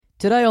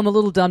Today on the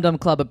Little Dum Dum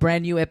Club, a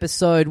brand new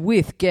episode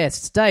with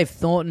guests Dave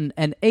Thornton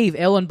and Eve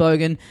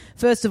Ellenbogen.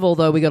 First of all,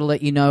 though, we got to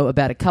let you know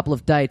about a couple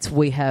of dates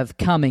we have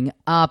coming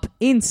up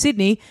in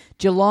Sydney.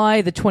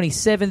 July the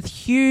 27th,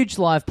 huge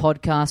live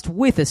podcast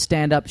with a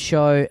stand-up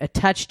show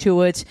attached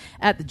to it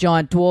at the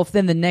Giant Dwarf.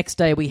 Then the next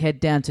day we head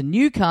down to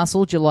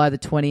Newcastle, July the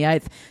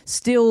 28th.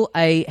 Still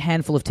a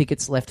handful of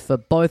tickets left for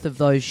both of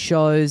those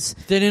shows.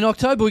 Then in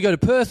October we go to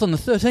Perth on the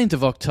 13th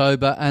of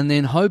October and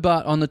then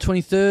Hobart on the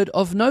 23rd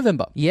of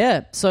November.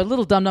 Yeah, so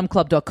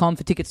littledumdumclub.com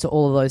for tickets to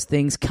all of those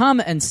things. Come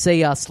and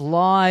see us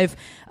live.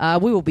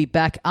 We will be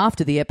back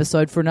after the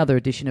episode for another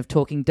edition of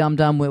Talking Dum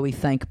Dum, where we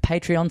thank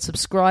Patreon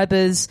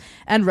subscribers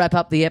and wrap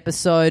up the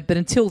episode. But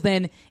until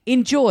then,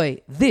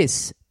 enjoy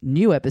this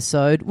new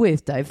episode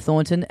with Dave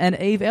Thornton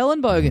and Eve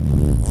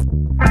Ellenbogen.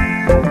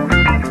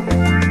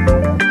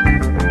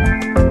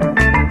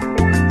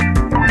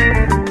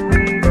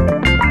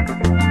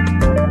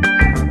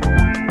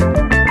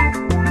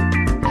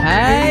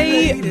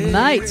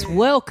 Mates,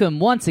 welcome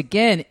once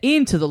again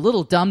into the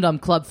Little Dum Dum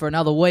Club for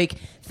another week.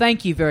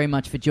 Thank you very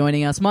much for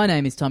joining us. My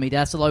name is Tommy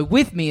Dasilo.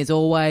 With me, as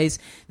always,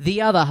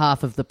 the other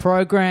half of the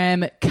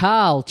program,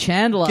 Carl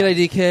Chandler.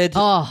 G'day, dickhead.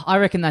 Oh, I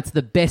reckon that's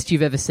the best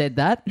you've ever said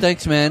that.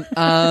 Thanks, man.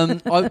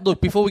 Look,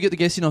 before we get the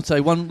guests in, I'll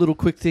say one little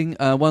quick thing,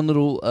 one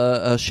little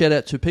shout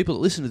out to people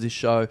that listen to this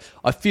show.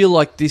 I feel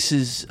like this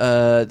is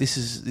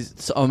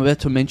I'm about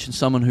to mention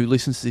someone who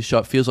listens to this show.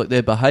 It feels like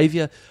their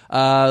behaviour.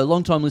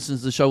 Long-time listeners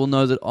to the show will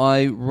know that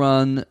I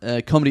run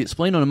Comedy at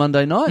Spleen on a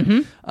Monday night.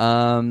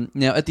 Mm-hmm.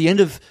 Now, at the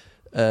end of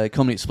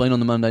Comedy at Spleen on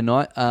the Monday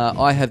night,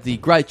 I have the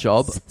great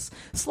job.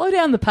 Slow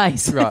down the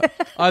pace. Right.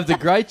 I have the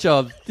great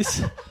job.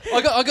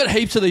 I got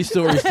heaps of these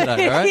stories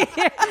today, right?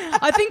 Yeah.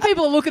 I think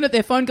people are looking at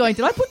their phone going,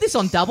 did I put this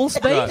on double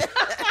speed? Right.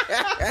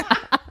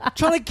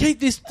 Trying to keep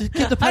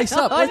the pace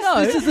up. I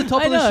know. This is the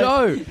top of the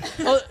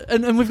show.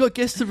 And we've got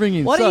guests to bring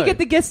in. Why don't you get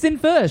the guests in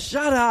first?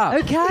 Shut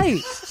up.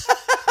 Okay.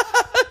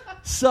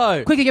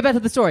 So quickly, get back to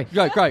the story.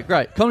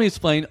 Great. Comedy at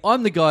Spleen.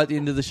 I'm the guy at the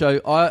end of the show.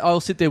 I'll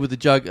sit there with the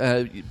jug.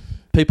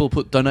 People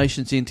put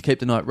donations in to keep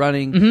the night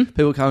running. Mm-hmm.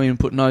 People come in and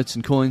put notes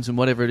and coins and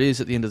whatever it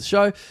is at the end of the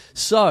show.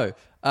 So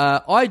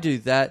I do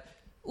that.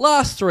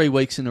 Last 3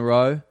 weeks in a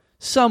row,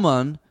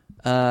 someone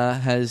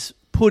has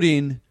put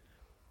in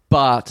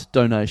baht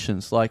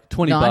donations, like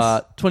 20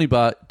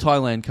 baht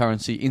Thailand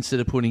currency, instead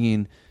of putting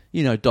in,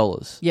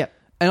 dollars. Yep.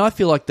 And I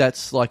feel like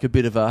that's like a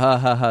bit of a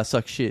ha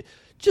suck shit.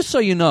 Just so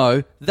you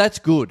know, that's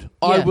good.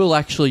 Yeah. I will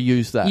actually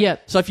use that.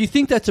 Yep. So if you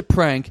think that's a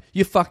prank,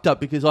 you're fucked up,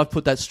 because I've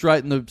put that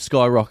straight in the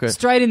skyrocket.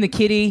 Straight in the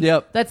kitty.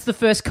 Yep. That's the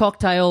first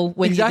cocktail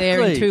when you're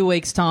there in 2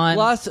 weeks' time.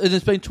 And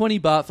it's been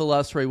 20 baht for the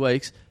last 3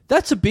 weeks.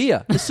 That's a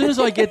beer. As soon as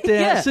I get down,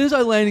 Yeah. As soon as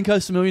I land in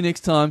Costa Mui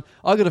next time,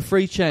 I got a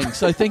free chang.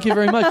 So thank you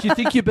very much. You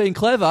think you're being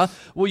clever?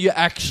 Well, you're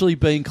actually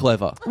being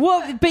clever.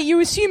 Well, but you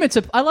assume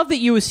I love that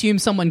you assume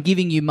someone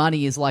giving you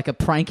money is like a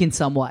prank in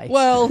some way.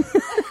 Well,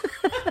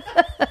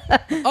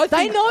 I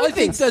this.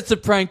 think that's a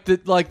prank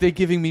that, like, they're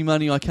giving me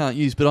money I can't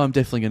use, but I'm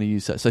definitely going to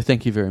use that. So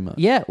thank you very much.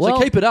 Yeah, well,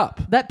 so keep it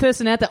up. That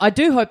person out there, I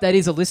do hope that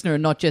is a listener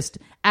and not just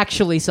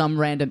actually some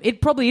random.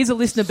 It probably is a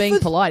listener being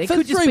polite. It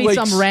could just be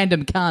some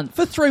random cunt.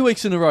 For 3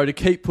 weeks in a row to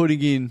keep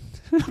putting in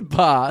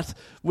baht,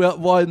 well,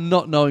 why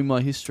not knowing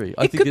my history?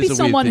 It could be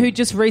someone who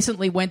just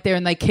recently went there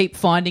and they keep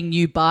finding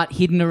new baht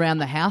hidden around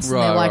the house. And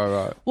they're like,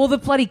 right. Well, the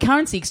bloody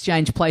currency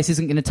exchange place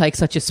isn't going to take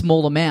such a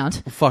small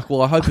amount.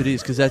 Well, I hope it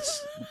is, because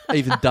that's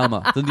even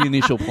dumber than the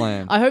initial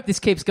plan. I hope this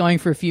keeps going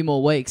for a few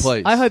more weeks.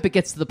 Please. I hope it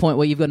gets to the point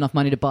where you've got enough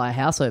money to buy a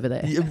house over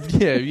there.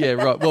 Yeah,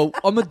 right. Well,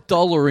 I'm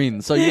 $1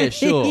 in, so yeah,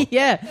 sure.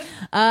 Yeah.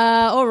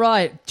 All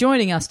right.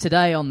 Joining us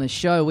today on the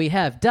show, we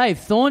have Dave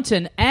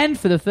Thornton and,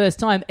 for the first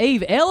time,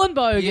 Eve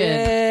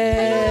Ellenbogen.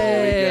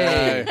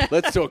 There we go.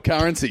 Let's talk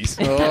currencies.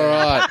 All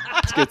right.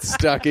 Let's get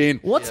stuck in.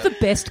 What's the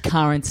best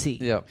currency?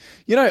 Yeah.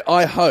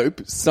 I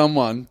hope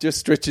someone just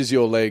stretches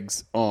your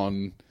legs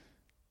on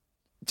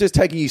just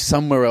taking you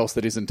somewhere else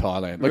that isn't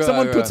Thailand. Like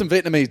someone put some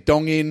Vietnamese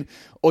dong in,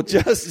 or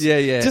just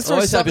just throw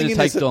always something happy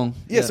to in take dong.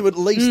 Yeah, so at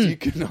least you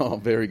can. Oh,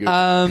 very good.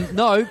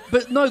 No,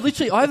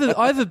 literally, I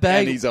have a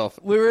bag. And he's off.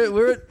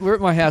 We're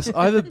at my house.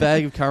 I have a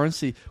bag of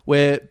currency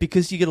where,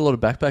 because you get a lot of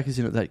backpackers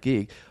in at that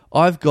gig,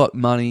 I've got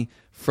money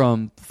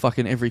from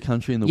fucking every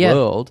country in the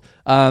world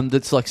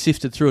that's like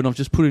sifted through, and I've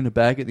just put it in a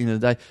bag at the end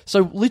of the day.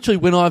 So literally,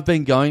 when I've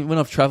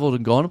travelled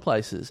and gone to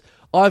places,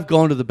 I've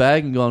gone to the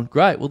bag and gone,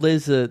 great, well,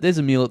 there's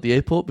a meal at the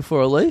airport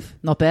before I leave.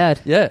 Not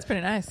bad. Yeah. That's pretty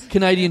nice.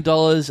 Canadian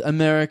dollars,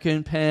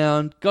 American,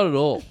 pound, got it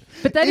all.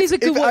 But that is a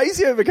good one. If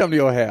ASIO ever come to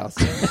your house,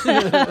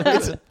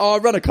 I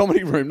run a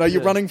comedy room. No,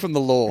 you're running from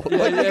the law. All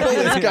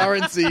this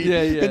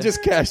currency and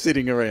just cash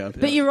sitting around.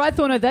 But you're right,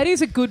 Thorno, that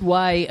is a good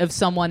way of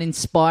someone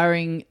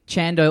inspiring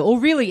Chando, or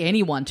really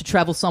anyone, to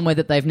travel somewhere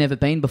that they've never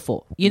been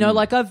before.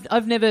 Like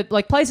I've never,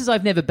 like places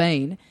I've never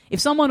been.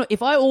 If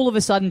I all of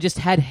a sudden just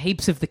had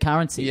heaps of the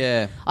currency,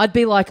 I'd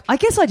be like, I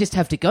guess I just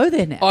have to go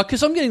there now. Oh,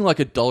 because I'm getting like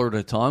 $1 at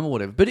a time or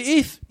whatever. But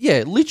if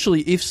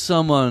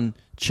someone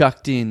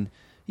chucked in,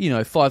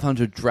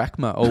 500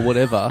 drachma or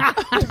whatever.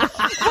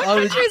 What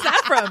country is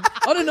that from?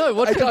 I don't know.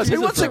 What Hey guys, country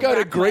who is wants it to go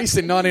from? to Greece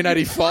in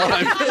 1985?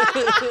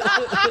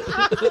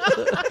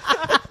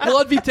 Well,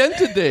 I'd be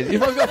tempted then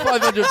if I've got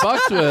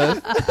 $500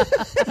 worth.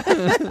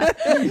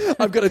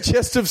 I've got a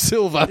chest of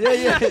silver.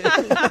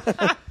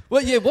 Yeah.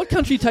 Well, yeah. What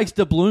country takes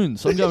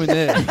doubloons? I'm going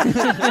there. Is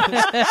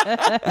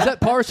that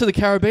Pirates of the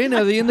Caribbean?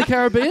 Are they in the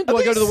Caribbean? Do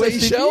I go to the West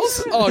Seychelles?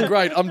 Indies? Oh,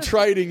 great. I'm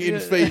trading in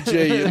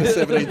Fiji in the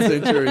 17th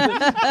century.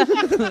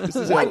 This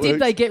is how Why it did works.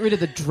 they get rid of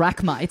the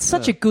drachma? It's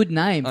such a good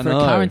name I for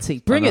know. a currency.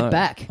 Bring I know. it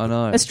back. I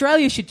know.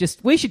 Australia should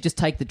just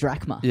take the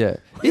drachma. Yeah.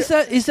 Is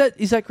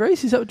that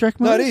Greece? Is that what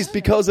drachma? No, it is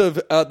because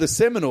of the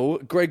seminal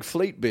Greg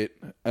Fleet bit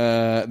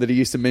that he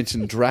used to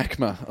mention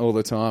drachma all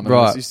the time. And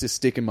Right. it used to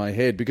stick in my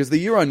head because the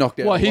euro knocked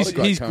out Well, a lot his of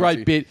great currency.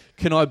 great bit.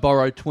 Can I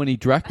borrow 20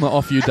 drachma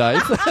off you, Dave?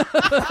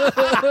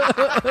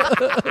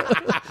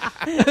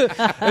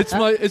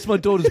 It's my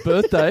daughter's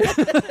birthday.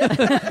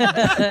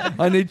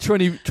 I need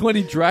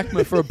 20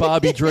 drachma for a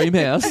Barbie dream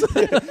house.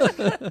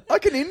 I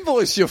can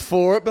invoice you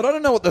for it, but I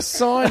don't know what the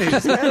sign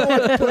is. How do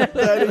I put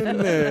that in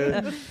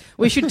there?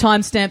 We should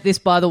timestamp this,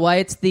 by the way.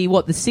 It's the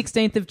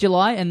 16th of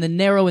July, and the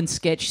Neroan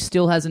sketch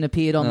still hasn't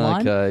appeared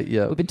online. Okay,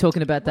 yeah. We've been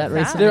talking about that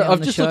What's recently. that? on I've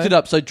the just show. looked it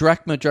up. So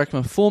drachma,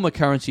 former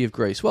currency of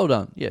Greece. Well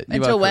done. Yeah, you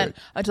Until are when? correct.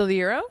 Until the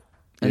euro?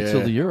 Until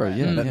Yeah. the euro.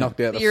 Yeah, That yeah. knocked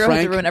out The the euro had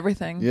franc. to ruin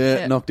everything.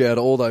 Yeah, knocked out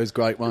all those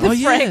great ones. Oh,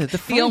 yeah, Franc, the the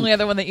franc. only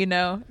other one that you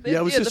know. Yeah,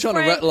 I was just the trying to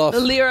franc, rattle off- the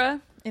lira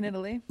in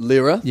Italy.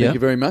 Lira, thank Yeah. you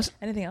very much.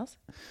 Anything else?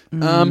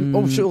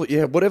 Oh, sure,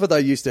 yeah. Whatever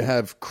they used to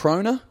have,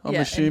 krona, I'm Yeah,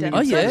 in assuming.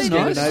 Denmark. Oh, yeah, in nice.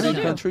 Scandinavian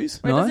They do. countries.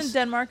 Where Nice. doesn't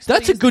Denmark still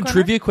That's a use good the krona?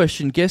 trivia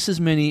question. Guess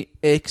as many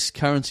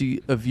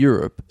ex-currency of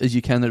Europe as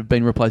you can that have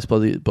been replaced by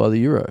the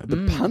euro.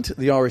 The punt,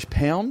 the Irish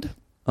pound,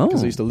 Oh,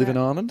 because I used to live in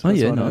Ireland. Oh, That's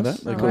yeah, why I know nice.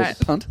 that. They All call right.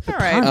 it punt. All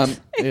right.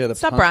 Yeah, the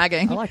Stop punt.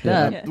 bragging. I like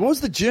Yeah. that. What was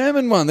the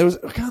German one? I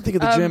can't think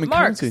of the German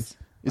Marks, currency.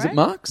 Is right? it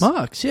marks?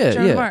 Marks, yeah,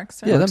 German yeah, marks,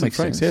 yeah. right? That Marks and makes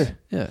francs, sense.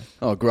 Yeah.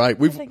 Oh, great.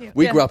 We Thank you.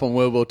 grew up on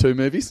World War II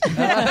movies.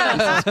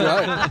 That's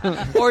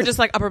great. Or just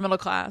like upper middle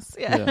class.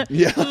 Yeah.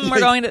 Yeah. We're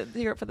going to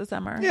Europe for the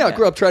summer. Yeah, I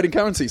grew up trading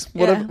currencies.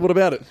 Yeah. What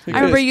about it? Who I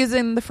remember cares?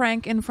 using the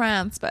franc in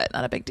France, but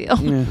not a big deal.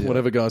 Yeah,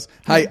 whatever, guys.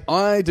 Hey,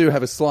 I do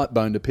have a slight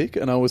bone to pick,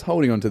 and I was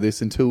holding on to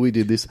this until we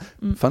did this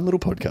fun little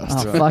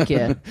podcast. Oh, fuck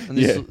yeah. And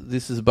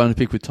this is a bone to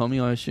pick with Tommy,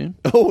 I assume.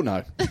 Oh,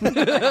 no.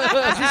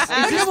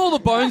 How come all the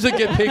bones that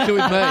get picked are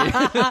with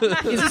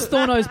me? Is this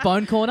Thorno's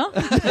Bone Corner?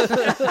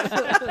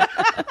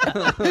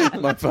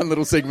 My fun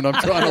little segment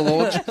I'm trying to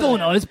launch.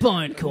 Thorno's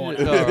Bone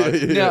Corner. All right.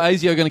 Now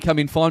ASIO are going to come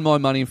in, find my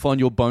money, and find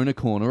your boner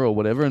corner or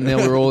whatever, and now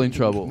we're all in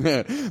trouble.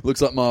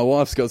 Looks like my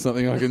wife's got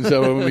something I can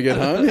show her when we get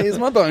home. Here's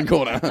my bone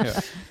corner.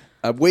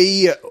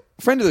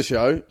 Friend of the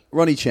show,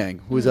 Ronnie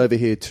Chang, was over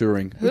here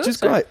touring, which is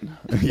great.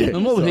 Yeah,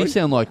 And what would he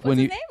sound like when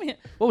What's he? his name?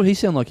 What would he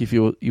sound like if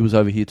he was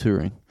over here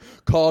touring?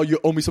 Carl, you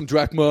owe me some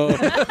drachma.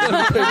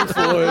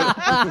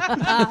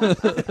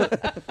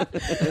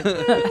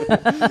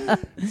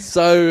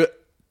 So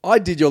I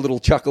did your little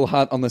chuckle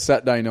hut on the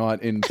Saturday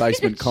night in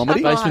Basement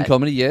Comedy. Chuckle Basement Hut.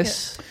 comedy,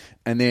 yes.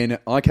 And then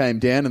I came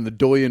down and the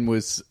doyen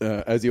was,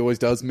 as he always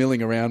does,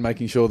 milling around,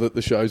 making sure that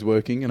the show's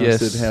working. And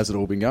Yes. I said, how's it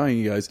all been going?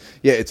 He goes,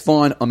 yeah, it's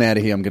fine. I'm out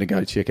of here. I'm going to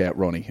go check out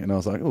Ronnie. And I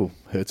was like, oh,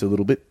 hurts a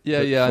little bit. Yeah,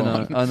 but yeah,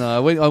 fine. I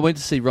know. I went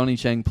to see Ronnie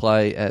Chang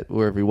play at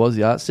wherever he was,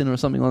 the Arts Centre or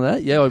something like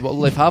that. Yeah, I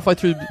left halfway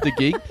through the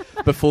gig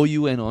before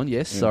you went on.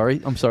 Yes,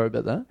 sorry. I'm sorry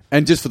about that.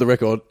 And just for the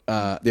record,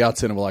 the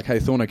Arts Centre were like, hey,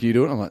 Thorno, can you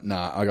do it? I'm like,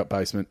 nah, I got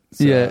Basement.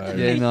 So Yeah,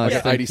 yeah, nice. I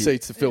got Thank 80 you.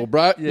 seats to fill,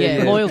 bro. Yeah,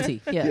 Yeah.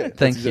 loyalty. Yeah.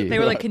 Thank That's you. They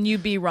were like, Right. "Can you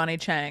be Ronnie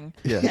Chang?"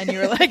 Yeah. And you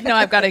were like, "No,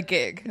 I've got a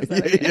gig." Is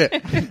that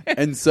okay? Yeah.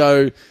 And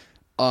so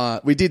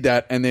we did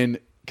that. And then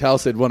Carl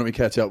said, why don't we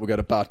catch up? We'll go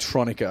to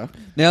Bartronica.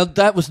 Now,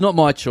 that was not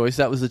my choice.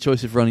 That was the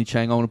choice of Ronnie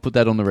Chang. I want to put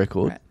that on the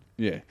record. Right.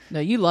 Yeah. No,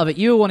 you love it.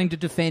 You were wanting to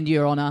defend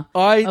your honour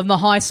of the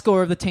high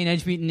score of the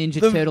Teenage Mutant Ninja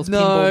Turtles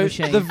pinball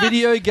machine. the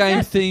video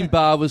game theme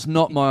bar was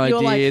not my You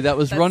were idea. like, that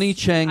was that's- Ronnie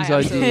Chang's I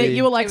absolutely- idea.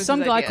 You were like, It was some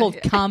his guy idea, called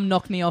yeah. Cum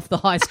knocked me off the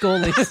high score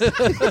list. Is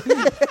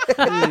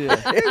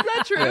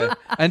that true? Yeah.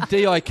 And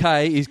DIK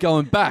is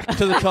going back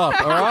to the top,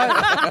 all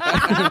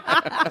right?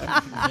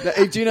 Now,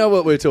 Eve, do you know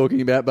what we're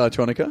talking about,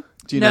 Bartronica?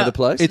 Do you know No. the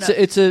place?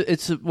 It's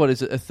a what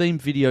is it? A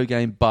themed video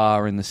game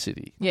bar in the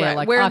city. Yeah, Right.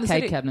 like Where in the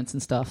arcade city? cabinets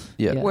and stuff.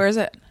 Yeah. Where is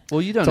it?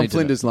 Well, you don't Tom need to know.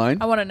 Flinders Lane.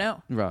 I want to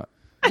know. Right.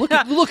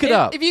 Look it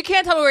up. If you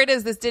can't tell me where it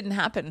is, this didn't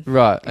happen.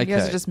 Right. You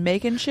guys Okay. are just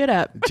making shit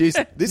up. Jeez,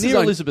 this Near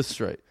is Elizabeth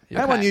Street.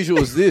 Yeah. how unusual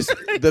is this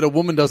that a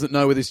woman doesn't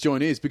know where this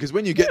joint is? Because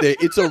when you get there,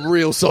 it's a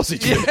real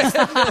sausage fest.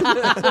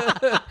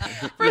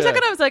 For a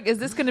second, I was like, "Is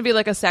this going to be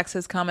like a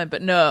sexist comment?"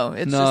 But no,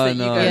 it's No, just that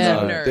you no, guys Yeah.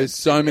 are nerds. There's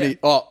so many.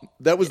 Oh,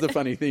 that was the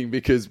funny thing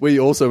because we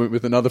also went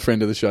with another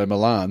friend of the show,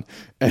 Milan,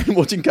 and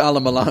watching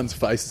Carla Milan's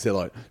faces, they're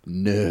like,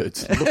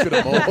 nerds. Look at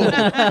them all.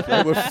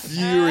 They were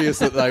furious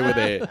that they were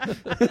there.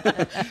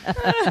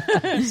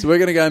 So we're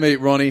going to go meet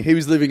Ronnie. He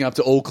was living up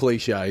to all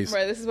cliches.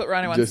 Right, this is what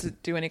Ronnie wants Just- to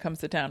do when he comes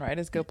to town, right?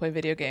 Is go play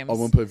video games. I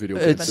want to play video.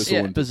 It's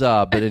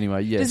bizarre, but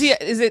anyway, yes.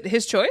 Is it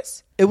his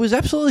choice? It was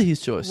absolutely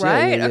his choice.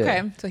 Right? Yeah.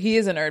 Okay. So he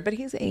is a nerd, but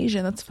he's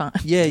Asian. That's fine.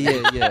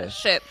 Yeah.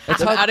 Shit.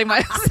 I'm outing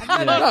myself.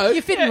 No,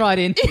 You're fitting right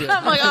in. Yeah,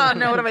 I'm like, oh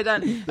no, what have I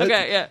done?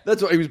 Okay, yeah.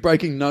 That's what he was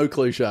breaking. No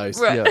cliches.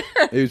 Right.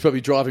 Yeah. He was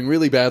probably driving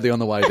really badly on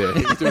the way there.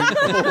 He was doing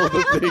all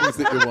the things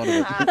that you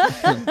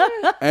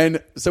wanted.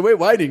 And so we're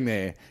waiting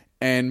there,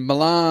 and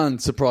Milan,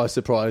 surprise,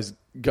 surprise,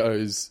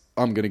 goes,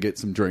 I'm going to get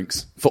some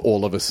drinks for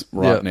all of us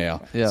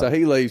now. Yeah. So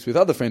he leaves with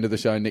other friend of the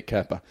show, Nick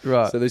Kappa.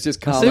 Right. So there's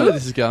just I Carl. see where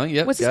this is going.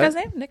 Yep. What's this guy's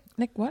name?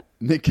 Nick what?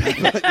 Nick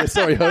Kappa. Yeah,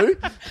 sorry, who?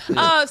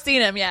 Oh,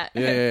 seen him, yeah.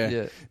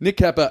 Yeah. Nick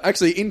Kappa,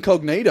 actually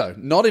incognito,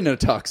 not in a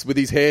tux, with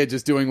his hair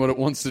just doing what it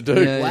wants to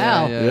do.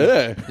 Wow.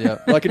 Yeah.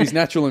 Like in his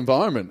natural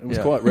environment. It was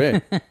quite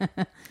rare.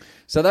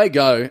 So they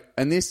go,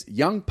 and this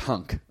young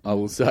punk, I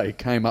will say,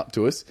 came up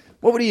to us.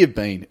 What would he have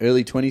been?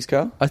 Early 20s,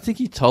 Carl? I think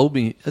he told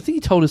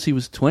us he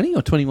was 20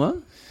 or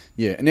 21.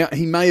 Yeah. Now,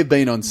 he may have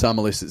been on some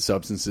illicit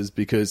substances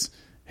because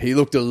he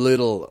looked a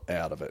little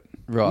out of it.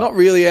 Right. Not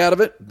really out of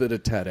it, but a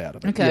tad out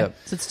of it. Okay. Yep.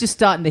 So it's just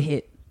starting to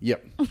hit.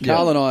 Yep.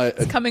 Carl and I...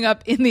 It's coming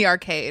up in the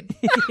arcade.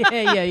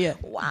 Yeah.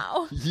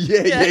 Wow.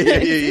 Yeah.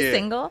 Is he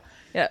single?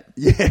 Yeah.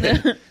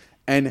 Yeah.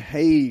 And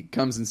he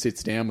comes and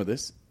sits down with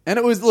us. And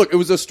it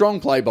was a strong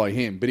play by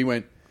him, but he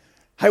went,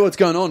 hey, what's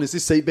going on? Is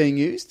this seat being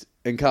used?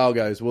 And Carl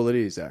goes, well, it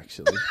is,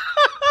 actually.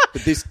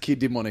 But this kid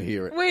didn't want to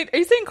hear it. Wait, are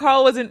you saying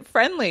Carl wasn't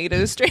friendly to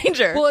a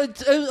stranger? Well,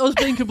 I was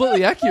being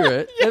completely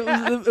accurate.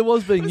 It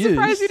was being I'm used.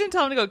 surprised you didn't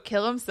tell him to go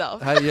kill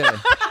himself. Hey, yeah.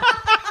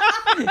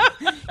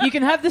 You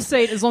can have the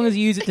seat as long as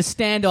you use it to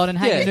stand on and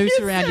hang a noose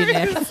around your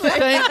neck.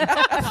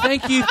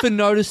 Thank you for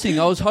noticing.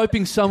 I was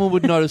hoping someone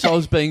would notice I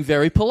was being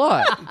very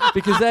polite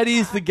because that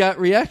is the gut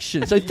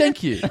reaction. So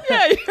thank you.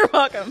 Yeah, you're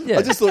welcome. Yeah.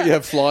 I just thought you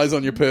have flyers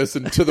on your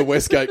person to the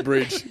Westgate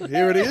Bridge.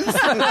 Here it is.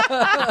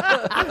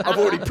 I've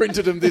already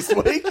printed them this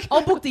week.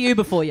 I'll book the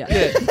Uber for you.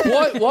 Yeah.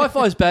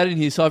 Wi-Fi's bad in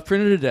here, so I've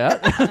printed it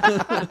out.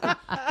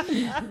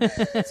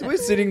 So we're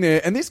sitting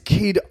there, and this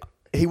kid,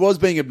 he was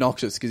being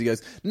obnoxious because he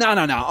goes, no,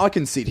 I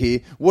can sit here.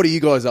 What are you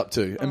guys up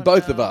to? And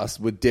both of us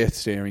were death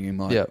staring him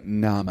like,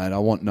 nah, mate, I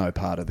want no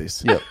part of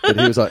this. Yep. But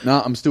he was like,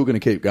 nah, I'm still going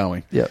to keep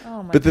going. Yep.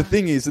 Oh But the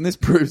thing is, and this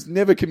proves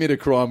never commit a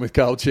crime with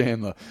Carl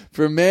Chandler.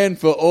 For a man,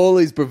 for all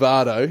his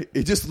bravado,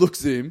 he just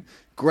looks at him,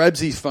 grabs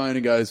his phone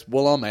and goes,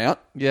 well, I'm out.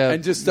 Yeah.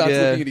 And just starts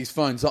looking at his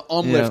phone. So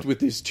I'm left with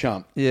this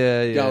chump.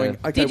 Yeah. Going,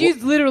 okay, Did you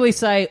literally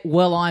say,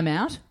 well, I'm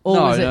out? Or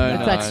No, was it,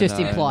 no, that's just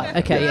no. implied?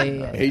 Okay,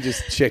 yeah. He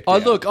just checked Oh,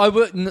 out.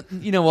 look,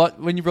 you know what?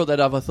 When you brought that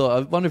up, I thought,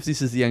 I wonder if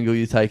this is the angle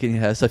you take in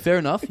your house. So fair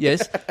enough,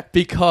 yes,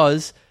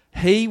 because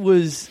he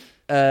was,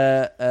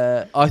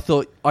 I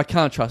thought, I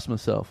can't trust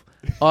myself.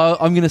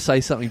 I'm going to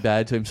say something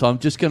bad to him, so I'm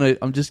just going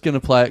to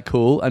play it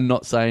cool and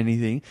not say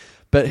anything.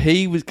 But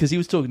because he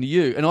was talking to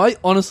you, and I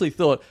honestly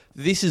thought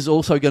this is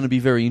also going to be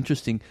very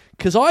interesting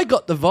because I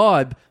got the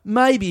vibe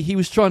maybe he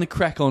was trying to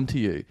crack onto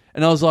you,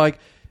 and I was like,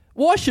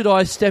 why should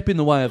I step in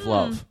the way of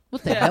love?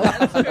 What the hell?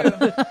 That's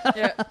true.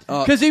 Yeah.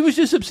 Because he was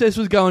just obsessed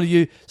with going to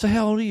you. So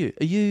how old are you?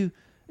 Are you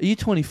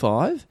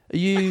 25? Are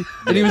you?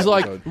 And he was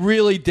like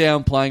really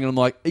downplaying, and I'm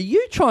like, are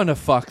you trying to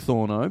fuck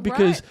Thorno?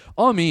 Because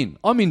I'm in.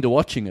 I'm into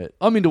watching it.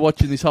 I'm into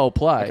watching this whole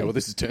play. Okay, well,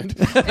 this is turned.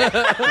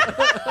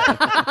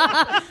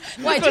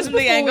 Wait, just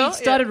before we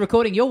started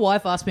recording, your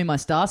wife asked me my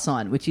star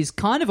sign, which is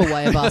kind of a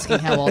way of asking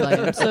how old I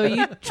am. So are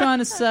you trying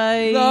to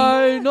say...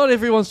 No, not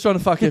everyone's trying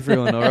to fuck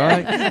everyone, all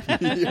right?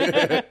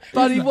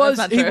 But he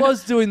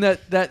was doing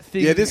that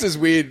thing. Yeah, this is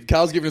weird.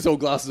 Carl's giving us all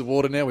glasses of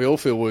water now. We all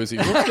feel woozy.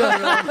 What's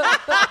going on?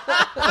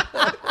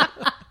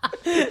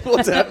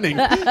 What's happening?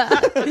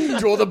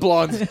 Draw the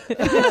blinds.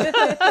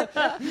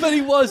 But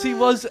he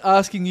was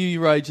asking you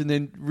your age and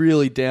then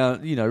really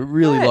down,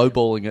 really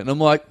lowballing it. And I'm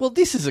like, well,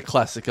 this is a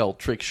classic old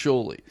trick,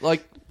 surely.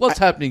 Like, what's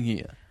happening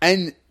here?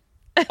 And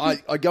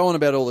I go on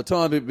about it all the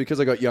time, but because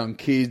I got young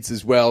kids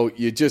as well,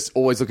 you're just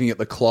always looking at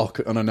the clock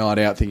on a night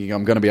out thinking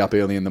I'm going to be up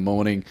early in the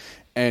morning.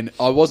 And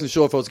I wasn't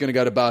sure if I was going to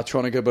go to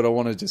Bartronica, but I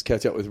wanted to just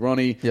catch up with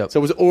Ronnie. Yep. So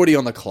it was already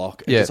on the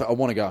clock. And Yeah. just like, I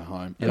want to go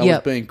home. And I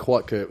Yep. was being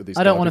quite curt with this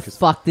I don't guy want to because-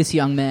 fuck this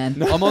young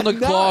man. I'm on the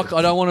clock.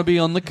 I don't want to be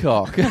on the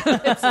cock.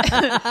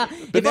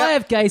 If I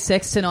have gay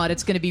sex tonight,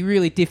 it's going to be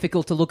really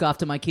difficult to look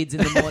after my kids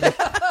in the morning.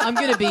 I'm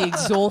going to be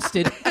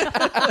exhausted.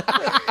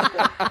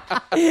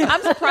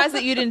 I'm surprised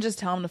that you didn't just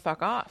tell him to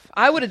fuck off.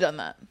 I would have done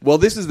that. Well,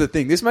 this is the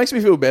thing. This makes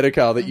me feel better,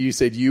 Carl, that you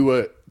said you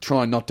were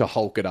trying not to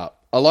hulk it up.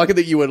 I like it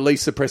that you were at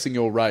least suppressing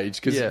your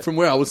rage, because from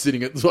where I was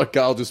sitting, it's like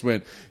Carl just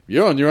went,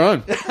 you're on your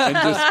own, and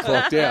just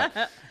clocked out.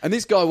 And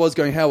this guy was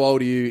going, how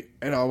old are you?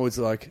 And I was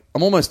like,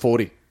 I'm almost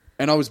 40.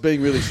 And I was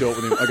being really short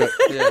with him. I go,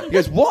 He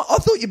goes, what? I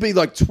thought you'd be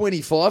like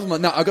 25. I'm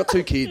like, no, I got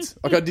 2 kids.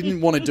 Like, I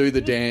didn't want to do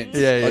the dance. I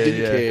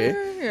didn't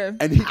care. Yeah.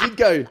 And he did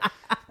go,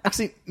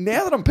 actually,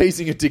 now that I'm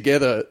piecing it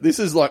together, this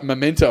is like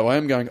Memento. I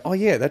am going, oh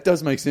yeah, that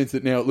does make sense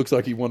that now it looks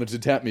like he wanted to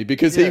tap me,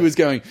 because he was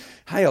going,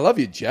 hey, I love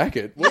your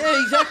jacket.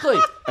 Yeah, exactly.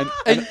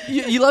 And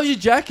you love your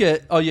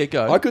jacket. Oh, yeah,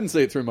 go. I couldn't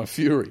see it through my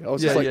fury. I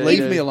was just like, yeah,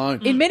 leave yeah. me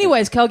alone. In many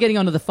ways, Carl getting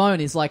onto the phone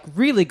is like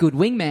really good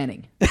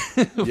wingmanning.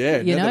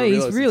 Yeah, You now that know, I he's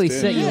realise really it's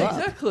set down. you Yeah, up.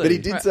 exactly. But he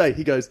did say,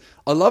 he goes,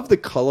 I love the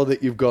collar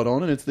that you've got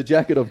on, and it's the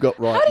jacket I've got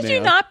right now. How did you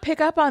not pick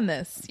up on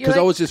this? You're Because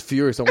I like- was just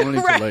furious. I wanted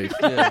him Right. to leave.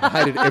 I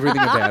hated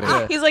everything about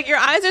it. He's like, your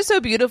eyes are so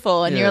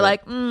beautiful, and Yeah. you're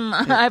like,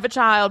 I have a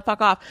child.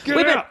 Fuck off. Get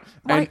Wait, out!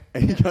 but-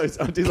 And he goes,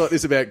 I did like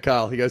this about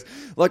Carl. He goes,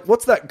 like,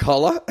 what's that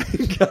collar?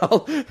 And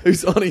Carl,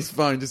 who's on his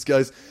phone, just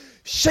goes,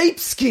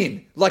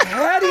 sheepskin. Like,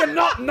 how do you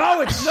not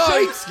know it's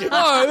sheepskin?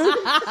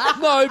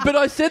 No, but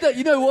I said that.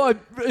 You know why?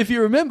 If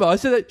you remember, I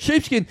said that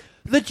sheepskin,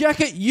 the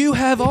jacket you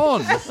have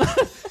on.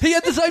 He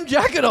had the same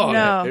jacket on.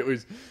 No.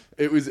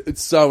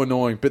 It's so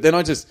annoying. But then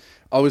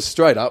I was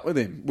straight up with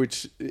him,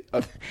 which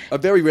I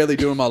very rarely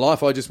do in my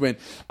life. I just went,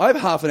 I have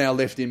half an hour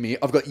left in me.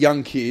 I've got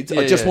young kids.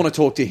 I just want to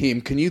talk to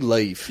him. Can you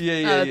leave?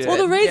 Yeah. Well,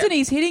 the reason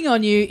he's hitting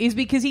on you is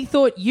because he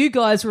thought you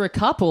guys were a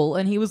couple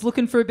and he was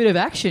looking for a bit of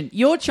action.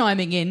 You're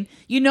chiming in.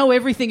 You know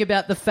everything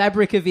about the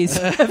fabric of his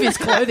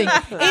clothing.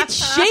 It's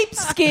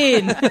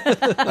sheepskin.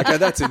 Okay,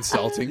 that's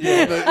insulting.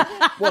 But,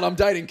 what, I'm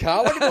dating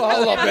Carl? I can do a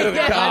whole lot better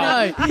than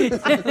Carl.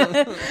 I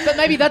know. But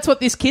maybe that's what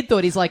this kid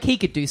thought. He's like, he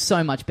could do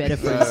so much better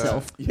for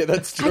himself. Yeah,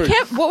 that's true.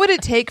 What would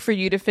it take for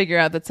you to figure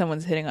out that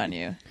someone's hitting on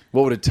you?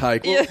 What would it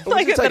take? Well, Yeah, it would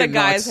like just that take a a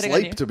guy's night's hitting on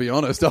sleep, you. to be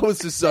honest. I was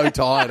just so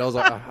tired. I was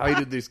like, I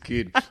hated this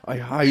kid. I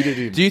hated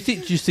him. Do you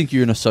think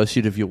you're an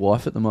associate of your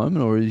wife at the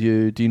moment, or do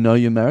you know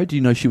you're married? Do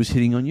you know she was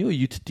hitting on you, or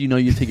do you know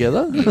you're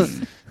together?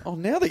 Oh,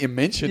 now that you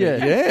mention it,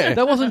 yeah.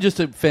 That wasn't just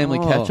a family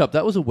Oh. catch up.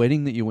 That was a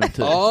wedding that you went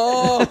to.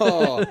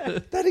 Oh,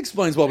 that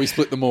explains why we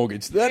split the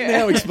mortgage. That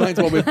now explains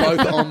why we're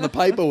both on the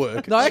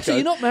paperwork. No, actually, Okay.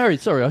 you're not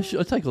married. Sorry, I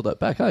take all that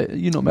back. Hey,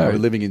 you're not No, we're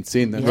married. living in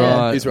sin. That's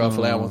Yeah. right. Israel Oh.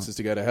 Folau wants us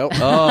to go to hell.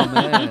 Oh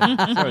man,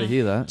 sorry to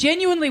hear that.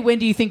 Genuinely, when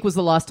do you think was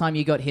the last time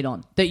you got hit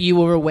on? That you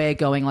were aware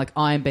going like,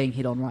 I am being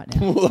hit on right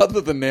now? Well,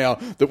 other than now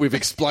that we've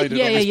explained it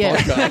on this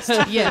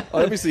podcast. Yeah.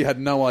 I obviously had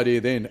no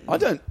idea then. I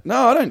don't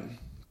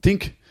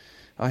think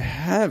I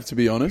have, to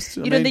be honest.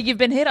 You don't think you've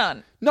been hit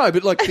on? No,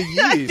 but like for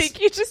I years. think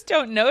you just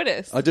don't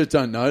notice. I just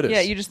don't notice.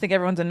 Yeah, you just think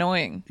everyone's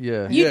annoying.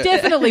 Yeah. You Yeah.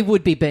 definitely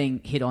would be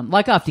being hit on,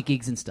 like after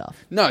gigs and stuff.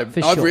 No,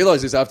 For I've sure.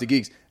 realised this after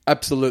gigs.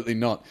 Absolutely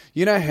not.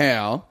 You know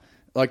how?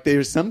 Like, there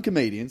are some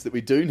comedians that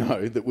we do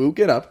know that will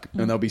get up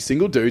and they'll be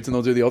single dudes and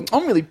they'll do the old,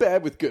 I'm really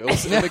bad with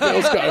girls. And the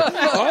girls go,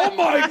 oh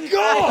my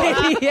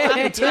God!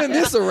 Yeah. Turn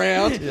this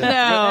around. No.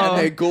 And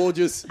they're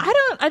gorgeous.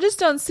 I just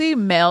don't see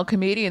male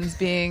comedians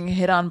being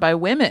hit on by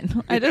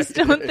women. I just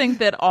don't think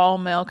that all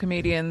male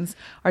comedians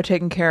are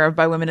taken care of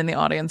by women in the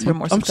audience who are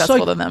more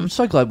successful than them. I'm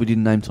so glad we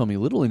didn't name Tommy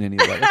Little in any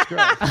of that.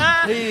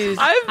 That's great. He is-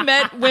 I've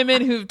met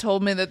women who've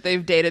told me that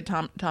they've dated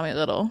Tommy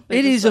Little.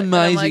 It is and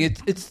I'm amazing. like,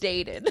 It's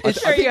dated. I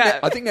Sure you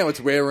have. think now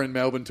it's rarer in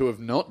Melbourne to have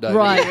not dated.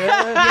 Right.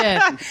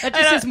 Yeah. That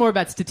just says more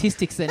about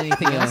statistics than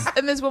anything else.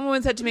 And this one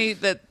woman said to me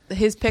that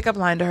his pickup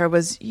line to her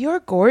was, "You're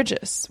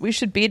gorgeous. We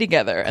should be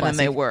together." And then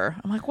they Classic. were.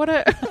 I'm like, what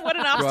an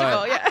obstacle.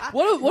 Right. Yeah.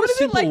 What a does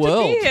simple it like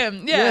world. to be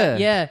him? Yeah.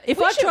 Yeah. If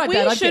We I should- tried we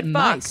that, I'd should get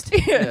fuck.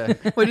 maced.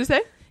 Yeah. What'd you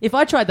say? If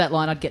I tried that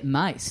line, I'd get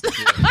maced.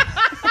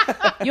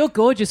 You're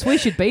gorgeous. We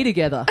should be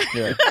together.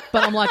 Yeah.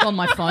 But I'm like on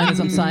my phone as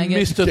I'm saying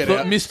it.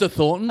 Mr.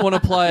 Thornton, want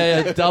to play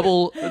a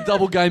double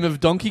game of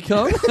Donkey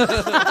Kong?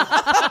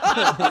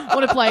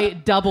 Want to play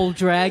Double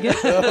Dragon?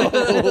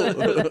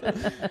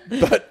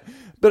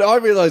 But I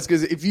realised,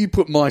 because if you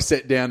put my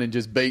set down in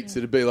just beats,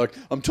 it'd be like,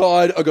 I'm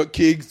tired, I got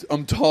kids,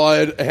 I'm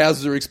tired,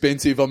 houses are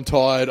expensive, I'm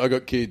tired, I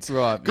got kids.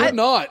 Right. Good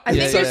night. I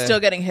think Yeah. you're still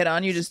getting hit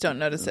on. You just don't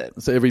notice it.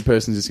 So every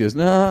person just goes,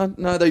 no,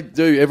 they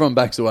do. Everyone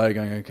backs away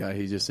going, okay,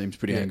 he just seems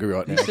pretty angry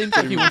right now. He seems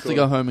like he wants to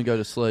go home and go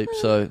to sleep,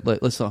 so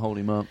let's not hold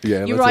him up.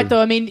 Yeah, You're let's right, see. though.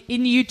 I mean,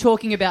 in you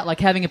talking about like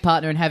having a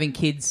partner and having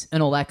kids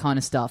and all that kind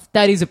of stuff,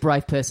 that is a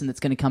brave person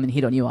that's going to come and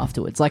hit on you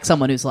afterwards. Like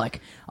someone who's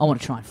like, I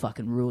want to try and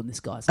fucking ruin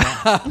this guy's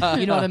life.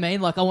 You know what I mean?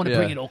 Like I want to Yeah.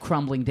 bring it all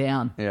crumbling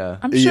down. Yeah.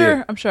 I'm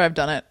Yeah. sure I've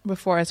done it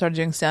before I started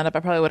doing stand up.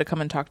 I probably would have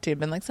come and talked to you and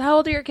been like, so how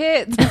old are your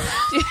kids? Do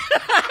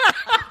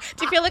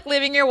you feel like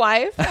leaving your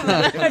wife?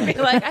 I'd be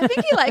like, I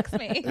think he likes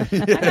me. I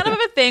kind of have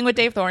a thing with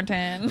Dave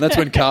Thornton. And that's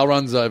when Carl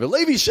runs over.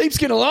 Leave his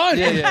sheepskin alone.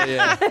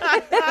 Yeah.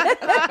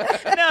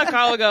 No,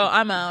 Carl will go,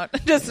 I'm out.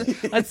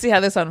 Just let's see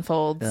how this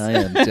unfolds. I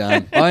am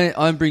done.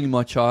 I'm bringing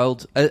my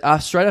child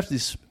straight after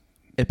this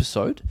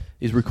episode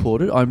is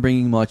recorded. I'm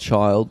bringing my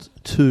child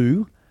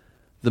to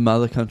the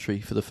mother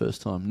country for the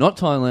first time. Not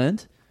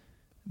Thailand,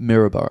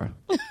 Maryborough.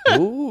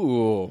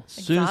 Ooh.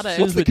 Exotic.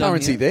 What's the we're done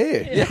currency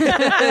here- there?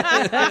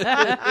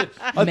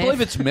 I believe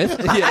it's meth.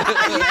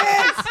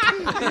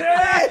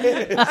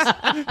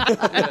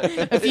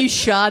 A few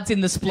shards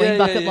in the spleen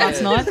bucket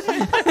last night.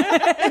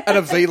 And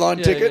a V-line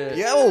ticket?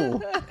 yeah.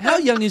 Yo. How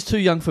young is too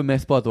young for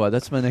meth, by the way?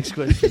 That's my next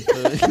question.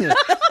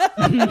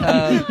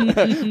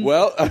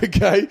 Well,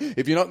 okay.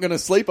 If you're not going to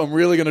sleep, I'm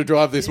really going to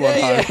drive this one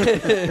home.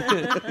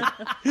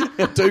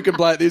 Two can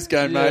play at this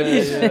game,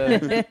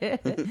 mate.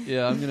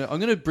 Yeah, I'm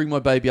gonna bring my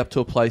baby up to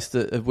a place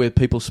where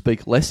people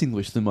speak less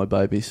English than my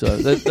baby, so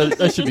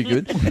that should be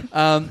good.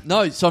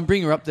 So I'm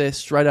bringing her up there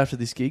straight after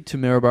this gig to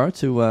Maryborough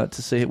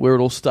to see where it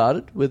all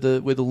started, where the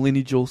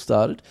lineage all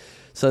started.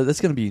 So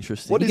that's going to be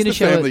interesting. What is the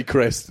family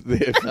crest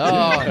there?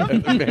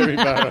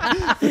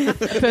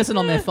 Maryborough. Person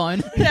on their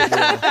phone.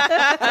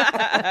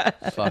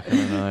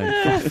 Fucking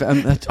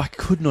know. I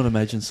could not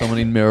imagine someone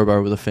in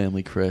Maryborough with a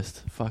family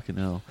crest. Fucking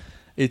hell.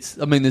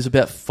 There's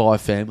about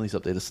 5 families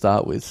up there to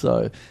start with,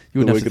 so you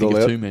wouldn't have to think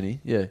of too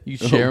many. Yeah, you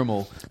could share them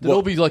all. They'd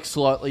all be like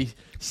slightly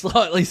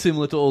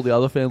similar to all the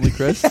other family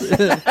crests.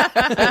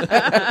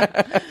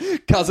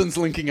 Cousins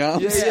linking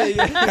arms.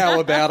 Yeah. How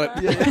about it?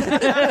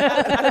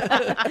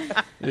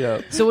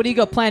 Yeah. So what do you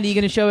got planned? Are you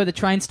going to show her the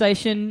train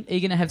station? Are you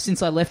going to have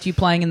Since I Left You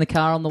playing in the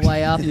car on the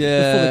way up?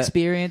 Yeah. The full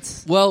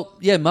experience? Well,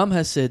 yeah, Mum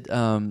has said,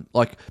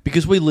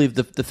 because we live,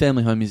 the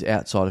family home is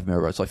outside of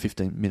Maryborough. It's like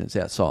 15 minutes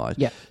outside.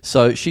 Yeah.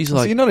 So she's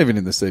like... So you're not even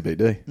in the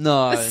CBD?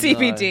 No.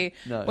 CBD.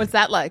 No. What's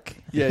that like?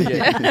 Yeah.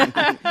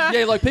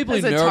 Yeah, like people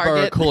in As a Maryborough are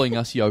target. calling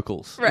us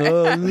yokels.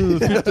 Right.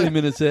 15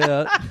 minutes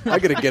out. I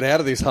got to get out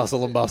of this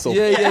hustle and bustle.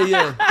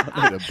 Yeah.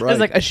 I need a break. It's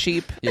like a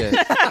sheep. Yeah.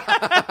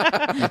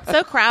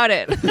 So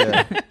crowded.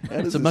 Yeah.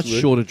 It's a much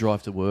shorter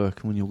drive to work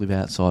when you live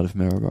outside of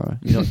Maryborough.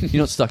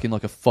 You're not stuck in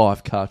like a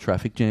 5-car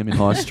traffic jam in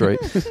High Street.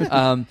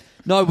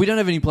 No, we don't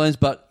have any plans,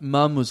 but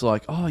Mum was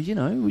like,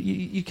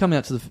 you come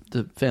out to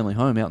the family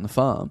home out on the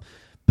farm,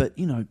 but,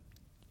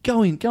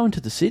 go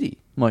into the city.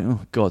 I'm like,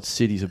 oh, God,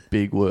 city's a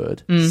big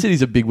word.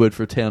 City's a big word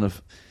for a town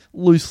of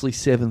loosely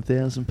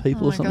 7,000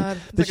 people or something. God.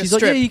 It's But like a she's like,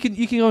 strip. yeah,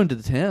 you can go into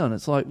the town.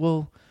 It's like,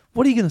 well,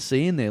 what are you going to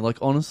see in there? Like,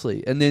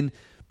 honestly. And then...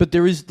 But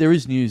there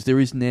is news. There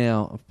is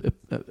now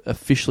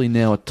officially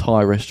a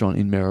Thai restaurant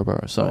in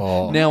Maryborough.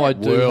 So now I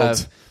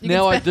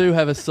do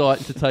have a site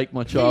to take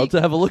my child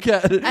to have a look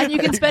at it. And you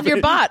can spend your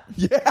baht.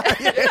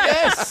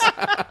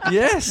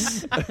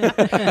 Yes.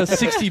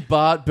 60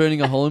 baht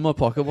burning a hole in my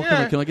pocket. What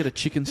can I get a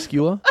chicken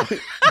skewer?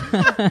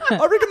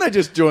 I reckon they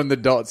just joined the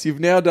dots. You've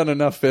now done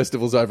enough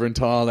festivals over in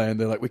Thailand.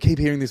 They're like, we keep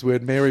hearing this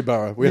word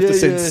Maryborough. We have to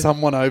send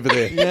someone over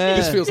there. Yeah.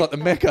 This feels like the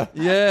Mecca.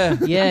 Yeah.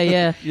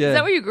 Yeah. Is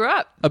that where you grew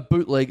up? A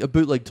bootleg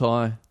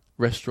Thai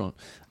restaurant.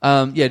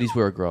 It is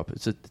where I grew up.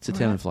 It's a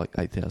town of like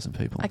 8,000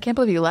 people. I can't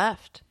believe you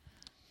left.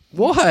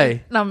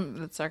 Why? No,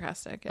 that's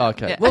sarcastic. Yeah.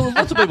 Okay. Yeah. Well,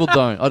 lots of people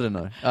don't. I don't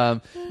know.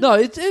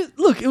 No,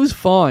 look, it was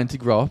fine to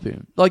grow up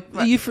in. Like,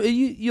 Right.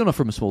 you're not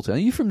from a small town. Are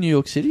you from New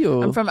York City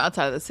or? I'm from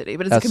outside of the city,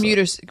 but it's Outside. a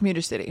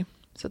commuter city.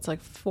 So it's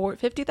like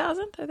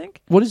 50,000, I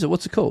think. What is it?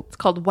 What's it called? It's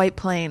called White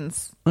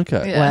Plains.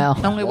 Okay. Yeah.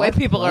 Wow. Only white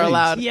people are Plains.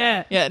 allowed.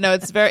 Yeah. Yeah, no,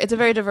 it's a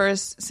very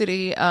diverse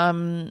city.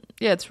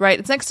 It's right.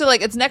 It's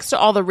next to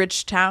all the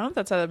rich towns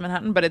outside of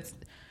Manhattan, but it's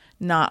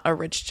not a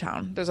rich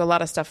town. There's a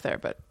lot of stuff there,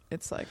 but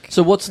it's like...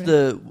 So what's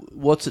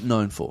it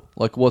known for?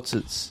 Like, what's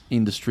its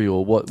industry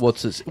or what's on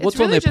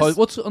really their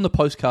what's on the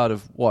postcard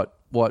of White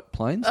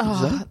Plains? Did you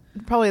say?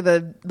 Probably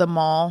the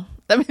mall.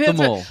 I mean, that's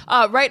mall.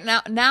 Right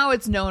now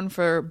it's known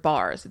for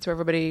bars. It's where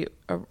everybody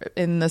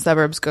in the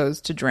suburbs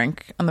goes to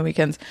drink on the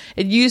weekends.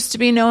 It used to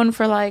be known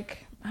for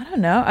like, I don't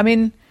know. I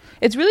mean,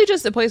 it's really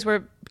just a place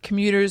where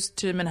commuters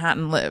to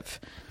Manhattan live.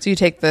 So you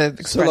take the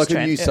express So like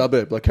train. a new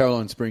suburb, like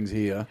Caroline Springs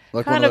here.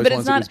 Like Kind one of, of but those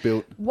it's ones that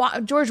not. was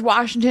built. George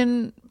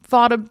Washington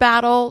fought a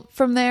battle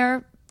from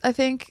there, I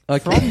think.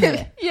 Okay. From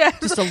there. Yeah.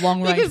 Just a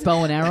long-range Because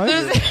bow and arrow?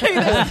 There's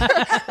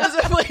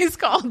a place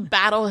called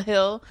Battle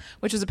Hill,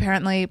 which is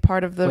apparently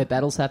part of the Where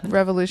battles happen?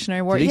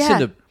 Revolutionary War. Did he yeah.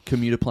 send a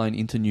commuter plane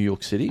into New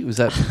York City? Was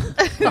that?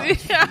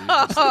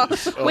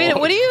 Wait,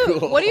 what are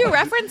you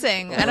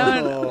referencing? I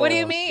don't. What do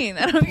you mean?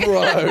 I don't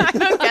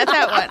get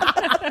that one.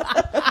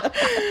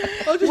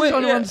 I'm just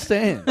trying to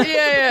understand.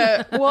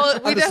 Yeah.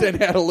 Well, we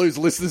Understand how to lose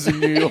listeners in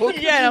New York.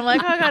 Yeah, and I'm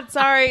like, oh God,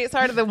 sorry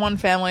to the one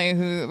family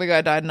who the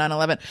guy died in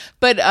 9/11.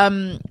 But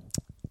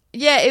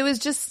it was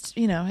just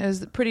it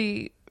was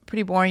pretty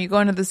boring. You go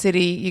into the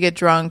city, you get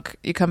drunk,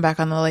 you come back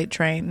on the late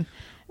train.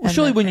 Well, and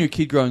surely then- when you're a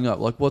kid growing up,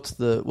 like, what's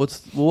the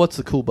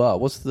cool bar?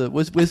 Where's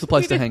the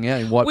place to hang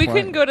out in White Plains?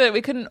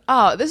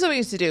 This is what we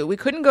used to do. We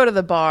couldn't go to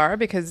the bar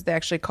because they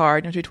actually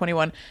card, you have to be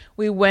 21.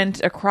 We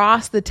went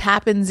across the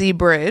Tappan Zee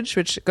Bridge,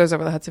 which goes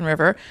over the Hudson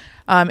River,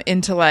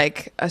 into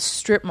like a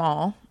strip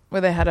mall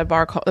where they had a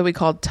bar that we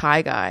called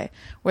Thai Guy,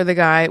 where the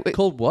guy...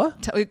 Called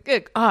what? Thai Guy.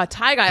 It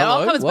Hello?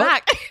 all comes What?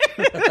 back.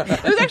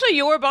 It was actually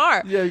your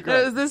bar. Yeah, great.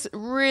 It was this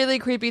really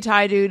creepy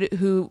Thai dude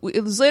who...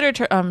 It was later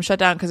shut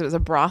down because it was a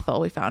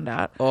brothel, we found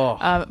out.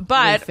 Oh. We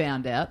But...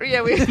 found out.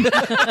 Yeah, we found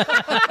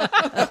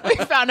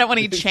out when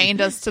he chained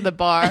us to the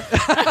bar.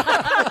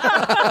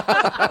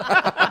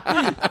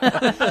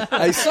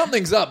 Hey,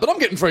 something's up, but I'm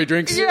getting free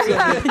drinks.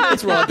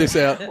 Let's ride this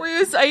out.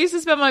 I used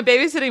to spend my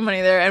babysitting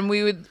money there, and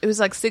it was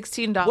like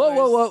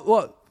 $16.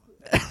 What?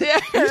 Yeah.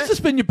 You used to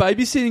spend your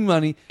babysitting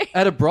money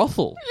at a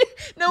brothil.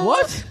 No,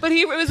 What? But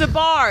it was a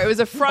bar. It was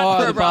a front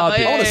for a the bar brothel.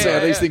 bit. I want to see how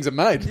these things are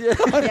made.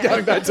 I'm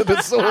going back to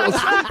the source.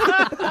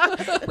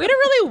 We had a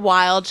really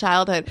wild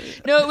childhood.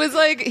 No, it was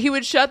like he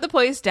would shut the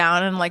place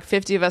down, and like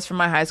 50 of us from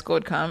my high school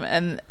would come,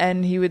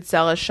 and he would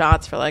sell us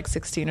shots for like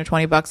 $16 or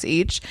 $20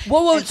 each.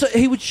 Well, so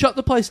he would shut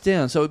the place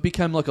down, so it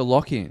became like a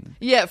lock-in.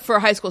 Yeah, for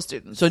high school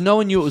students. So no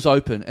one knew it was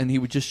open, and he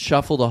would just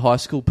shuffle the high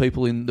school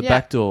people in the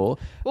back door.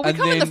 Well, we and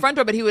come in the then- front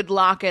door, but he would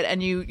lock it,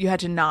 and you had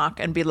to knock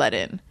and be let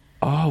in.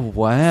 Oh, so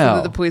wow.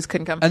 that the police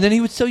couldn't come. And then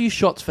he would sell you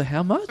shots for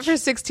how much? For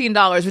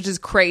 $16, which is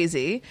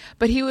crazy.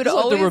 But he would It's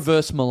like always the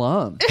reverse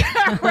Milan.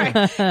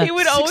 right. He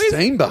would always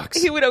 $16.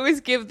 He would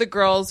always give the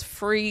girls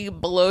free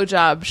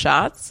blowjob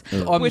shots.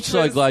 I'm which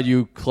so was- glad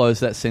you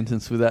closed that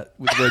sentence with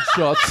red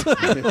shots.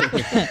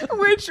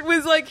 Which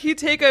was like he'd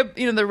take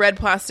the red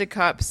plastic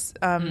cups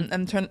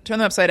and turn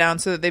them upside down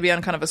so that they'd be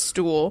on kind of a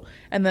stool,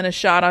 and then a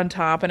shot on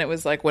top, and it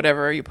was like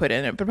whatever you put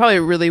in it, but probably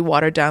really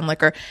watered down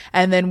liquor,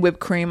 and then whipped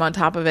cream on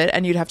top of it,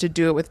 and you'd have to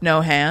do it with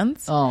no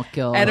hands. Oh,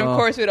 God. And of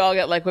course we'd all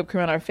get like whipped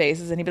cream on our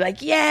faces, and he'd be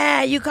like,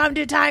 "Yeah, you come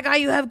to Tiger,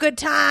 you have good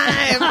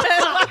time."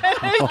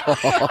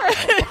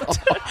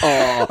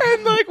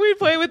 And like we'd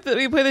play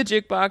the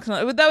jukebox,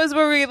 and that was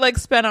where we like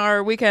spent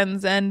our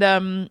weekends and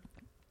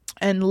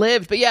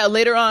lived. But yeah,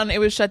 later on it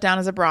was shut down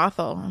as a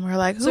brothel, and we're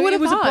like, who So would it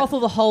have was a thought? brothel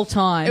the whole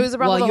time. It was a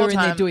brothel while the you're whole in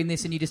there time. doing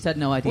this, and you just had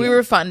no idea. We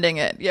were funding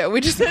it. Yeah,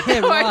 we just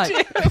had no right.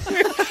 idea.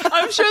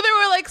 I'm sure there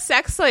were like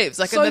sex slaves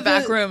like in the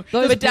back room.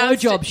 Those but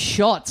blowjob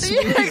shots. Yeah,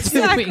 we were doing.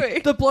 exactly.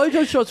 The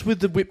blowjob shots with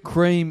the whipped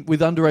cream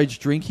with underage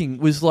drinking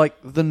was like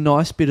the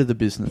nice bit of the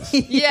business.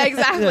 Yeah,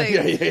 exactly.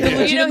 The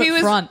legitimate he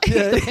was front,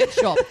 the pet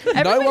shop.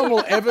 No one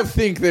will ever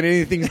think that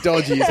anything's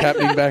dodgy is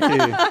happening back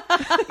here.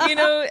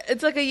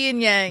 It's like a yin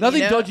yang.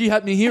 Nothing dodgy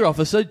happening here,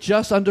 officer.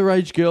 Just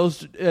underage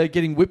girls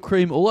getting whipped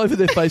cream all over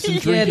their face and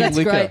Yeah, drinking that's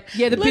liquor. great.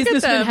 Yeah, the Look at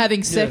businessmen them.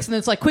 having sex, and then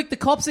it's like, quick, the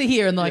cops are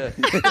here, and like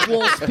the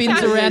wall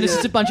spins around. It's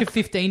just a bunch of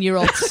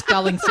 15-year-olds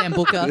sculling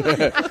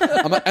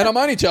Sambuca. And I'm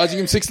only charging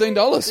him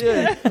 $16.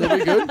 Yeah.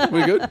 We're good.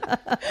 We're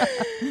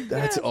good.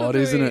 That's odd,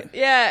 isn't it?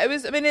 Yeah, it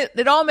was. I mean,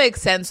 it all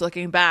makes sense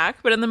looking back,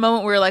 but in the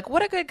moment we were like,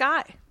 what a good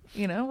guy.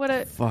 What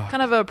a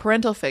kind of a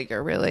parental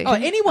figure, really. Oh,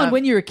 anyone,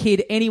 when you're a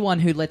kid, anyone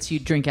who lets you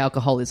drink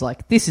alcohol is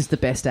like, this is the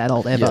best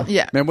adult ever.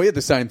 Yeah. Man, we had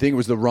the same thing. It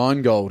was the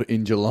Rheingold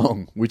in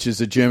Geelong, which is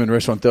a German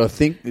restaurant. Though I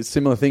think a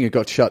similar thing, it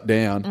got shut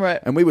down.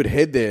 Right. And we would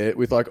head there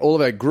with like all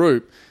of our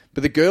group,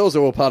 but the girls are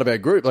all part of our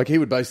group. Like he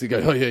would basically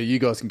go, oh yeah, you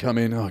guys can come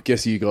in. Oh, I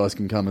guess you guys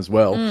can come as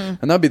well. And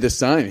they'd be the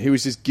same. He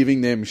was just giving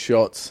them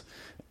shots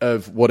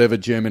of whatever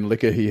German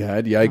liquor he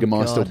had,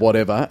 Jägermeister, God.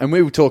 whatever. And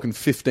we were talking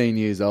 15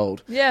 years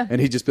old. Yeah.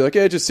 And he'd just be like,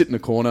 yeah, just sit in the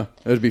corner.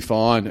 It'd be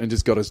fine. And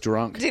just got us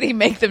drunk. Did he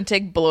make them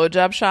take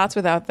blowjob shots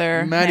without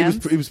their Man,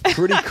 hands? it was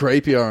pretty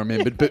creepy, I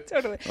remember. But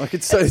Totally. like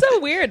It's so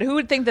weird. Who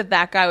would think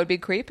that guy would be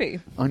creepy?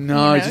 I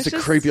know, it's just a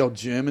just- creepy old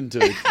German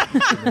dude.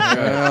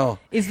 Wow.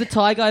 Is the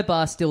Thai Guy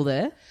bar still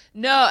there?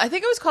 No, I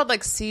think it was called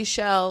like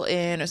Seashell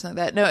Inn or something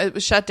like that. No, it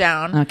was shut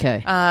down.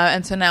 Okay.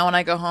 And so now when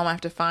I go home, I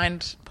have to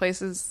find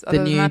places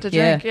other than that to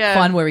yeah, drink. Yeah.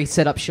 find where he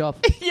set up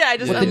shop. Yeah, I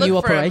just What I the look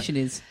new for him. operation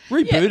is.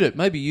 Reboot it.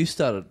 Maybe you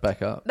start it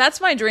back up. That's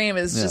my dream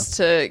is just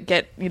to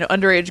get,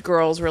 underage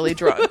girls really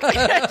drunk.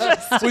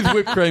 With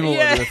whipped cream all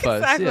Yeah, over their face.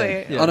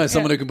 exactly. Yeah. I know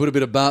someone who can put a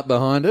bit of Bart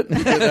behind it.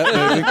 Get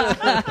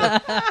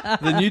that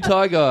moving. The new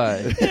Thai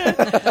guy.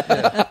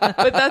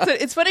 But that's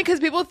it. It's funny because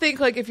people think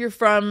like if you're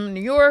from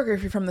New York or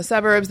if you're from the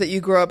suburbs that you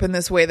grow up in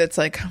this way that's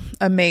like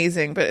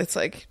amazing, but it's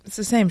like it's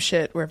the same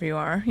shit wherever you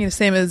are.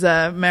 Same as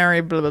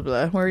Mary blah blah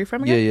blah. Where are you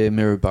from again? Yeah,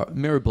 Mirror blah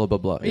blah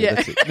blah. Yeah,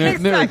 That's it.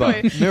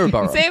 exactly.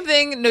 Mirror. Same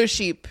thing. No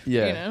sheep.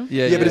 Yeah.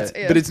 Yeah,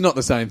 but it's not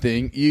the same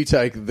thing. You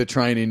take the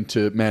train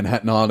into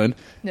Manhattan Island.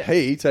 Yeah.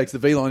 He takes the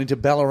V line into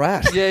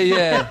Ballarat.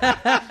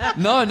 Yeah.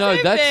 No,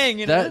 Same that's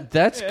thing,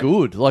 that's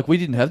good. Like we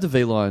didn't have the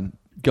V line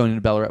going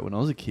into Ballarat when I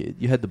was a kid.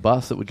 You had the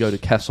bus that would go to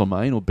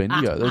Castlemaine or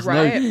Bendigo. There's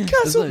right. no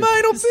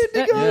Castlemaine or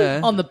Bendigo.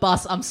 Yeah. On the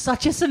bus, I'm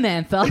such a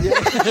Samantha. Living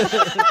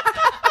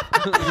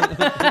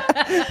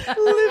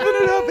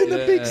it up in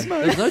the big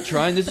smoke. There's no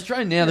train. There's a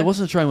train now. There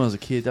wasn't a train when I was a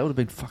kid. That would have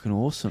been fucking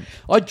awesome.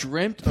 I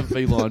dreamt of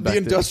V-Line back The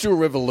then. Industrial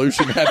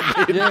Revolution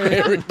happened in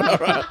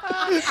Maryborough.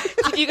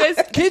 Did you guys?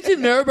 Kids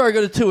in Maryborough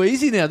got it too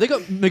easy now. They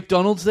got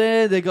McDonald's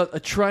there. They got a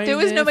train. There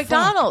was there. no Fuck.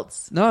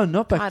 McDonald's. No,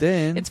 not back God.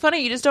 then. It's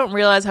funny. You just don't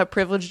realize how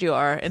privileged you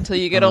are until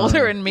you get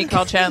older and meet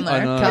Carl Chandler.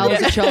 I know. Carl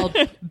was a child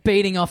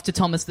beating off to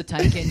Thomas the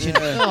Tank Engine.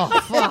 Oh,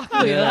 fuck.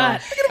 Look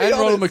at that. And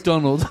Ronald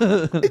McDonald.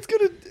 It's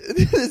got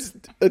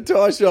a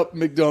tie shop,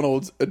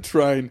 McDonald's, a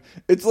train.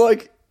 It's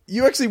like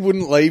you actually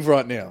wouldn't leave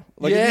right now.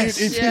 Like Yes.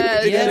 if you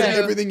Yeah, it has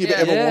yeah. everything you've Yeah.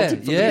 ever wanted from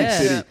the big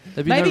city.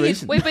 There'd be no Maybe,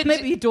 reason.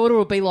 maybe your daughter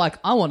will be like,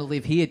 I want to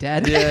live here,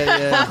 Dad.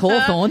 Yeah. Fuck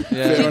Hawthorne. Yeah.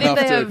 Fair Do you think enough,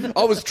 they dude. have-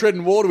 I was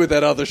treading water with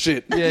that other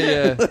shit.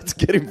 Yeah. Let's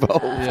get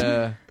involved.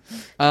 Yeah.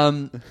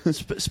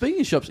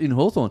 Speaking of shops in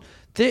Hawthorn,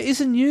 there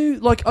is a new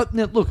now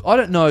look, I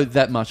don't know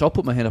that much. I'll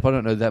put my hand up. I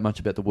don't know that much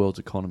about the world's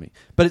economy,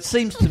 but it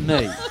seems to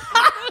me.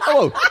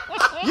 Oh,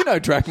 you know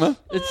Drachma.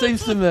 It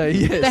seems to me.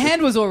 Yes. The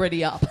hand was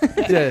already up.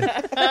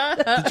 Yeah.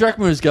 The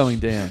drachma is going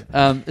down.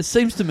 It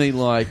seems to me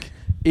like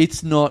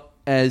it's not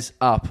as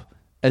up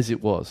as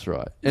it was,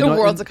 right? The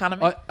world's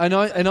economy.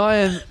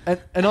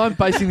 I'm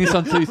basing this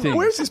on two things.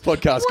 Where's this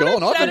podcast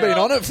gone? I haven't been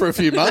on it for a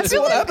few months.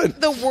 What happened?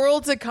 The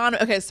world's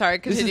economy. Okay, sorry.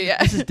 Continue.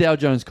 This is Dow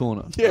Jones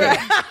Corner.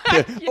 Yeah.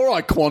 All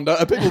right, Quanda.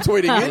 Are people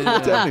tweeting in?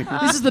 What's happening?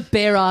 This is the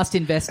bare-assed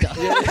investor.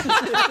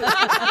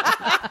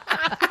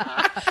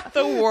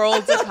 The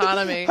world's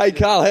economy. Hey,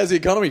 Carl, how's the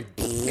economy?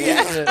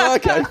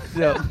 Okay.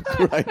 Yeah.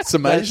 Great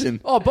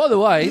summation. Oh, by the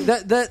way,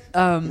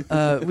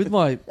 that with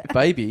my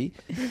baby,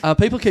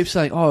 people keep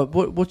saying, "Oh,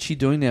 what's she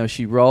doing now? Is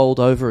she rolled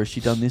over? Has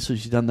she done this? Or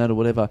has she done that? Or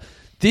whatever?"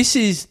 This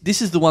is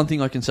the one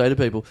thing I can say to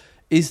people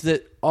is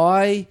that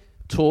I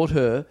taught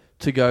her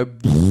to go.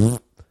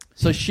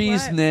 So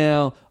she's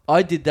now.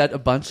 I did that a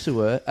bunch to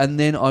her, and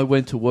then I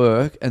went to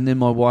work, and then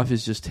my wife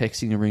is just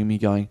texting and ringing me,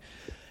 going,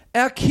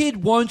 "Our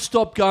kid won't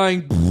stop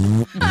going."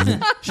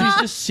 She's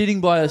just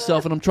sitting by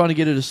herself, and I'm trying to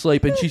get her to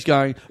sleep, and she's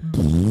going.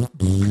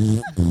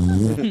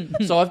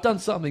 So I've done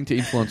something to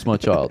influence my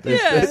child.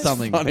 There's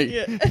something funny.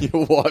 Yeah.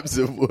 Your wife's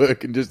at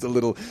work and just a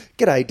little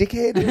 "G'day,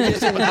 dickhead"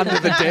 just under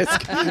the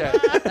desk.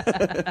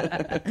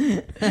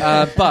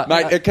 But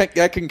mate,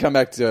 that can come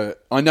back to.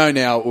 I know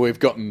now we've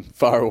gotten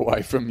far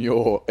away from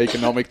your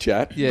economic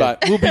chat. Yeah,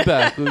 but we'll be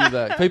back.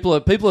 People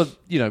are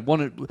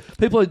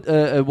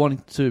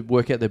wanting to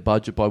work out their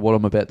budget by what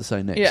I'm about to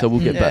say next. Yeah. So we'll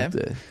get back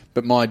there.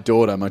 But my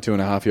daughter, my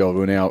 2.5-year-old,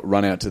 will now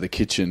run out to the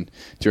kitchen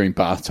during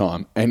bath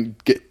time and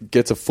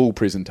gets a full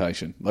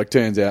presentation. Like,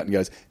 turns out and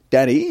goes,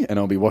 "Daddy," and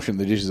I'll be washing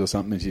the dishes or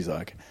something, and she's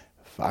like,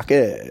 "Fuck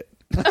it."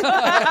 And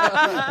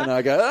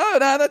I go, "Oh,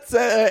 no, that's..."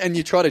 and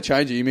you try to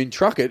change it. You mean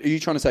truck it? Are you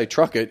trying to say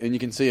truck it? And you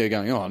can see her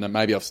going, "Oh, no,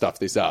 maybe I've stuffed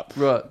this up."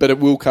 Right. But it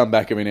will come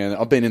back every now and then.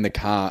 I've been in the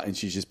car and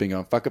she's just been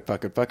going, "Fuck it,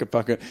 fuck it, fuck it,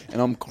 fuck it."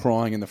 And I'm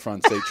crying in the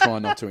front seat,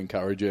 trying not to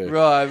encourage her.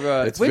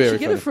 Right. It's Where did very she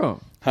get funny. it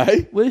from?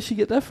 Hey? Where did she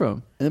get that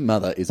from? Her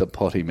mother is a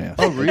potty mouth.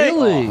 Oh,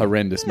 really?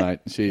 Horrendous, mate.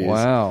 She is.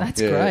 Wow. That's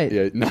Yeah, great.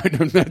 Yeah. No,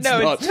 that's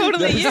No, not. it's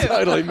totally That's you.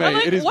 totally me. I'm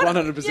like, It is what?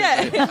 100%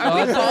 Yeah. me.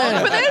 Are we falling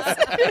for this?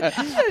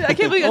 I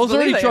can't believe I was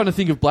already trying to to.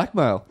 think of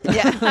blackmail. You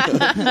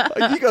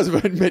guys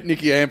have met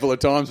Nikki a handful of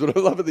times, but I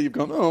love it that you've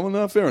gone, "Oh, well,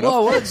 no, fair enough."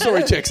 Oh, well,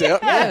 Sorry, checks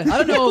out. I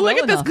don't know. Look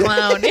well at this enough.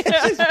 clown.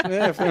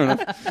 Yeah, fair enough.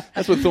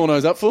 That's what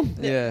Thorno's up for.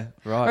 Yeah,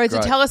 right. All right,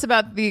 great. so tell us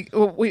about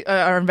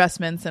our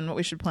investments and what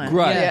we should plan.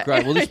 Great, Yeah.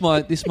 great. Well,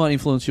 this might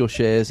influence your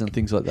shares and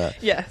things like that.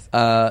 Yes.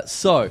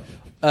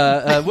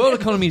 World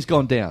economy's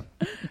gone down.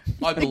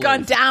 I believe. It's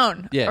gone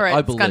down. Yeah, All right, I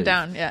it's believe. gone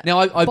down. Yeah. Now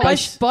I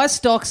Buy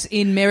stocks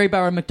in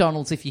Maryborough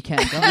McDonald's if you can.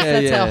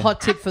 That's yeah. our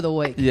hot tip for the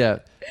week. Yeah.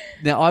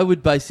 Now I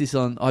base this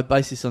on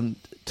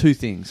two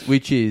things,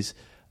 which is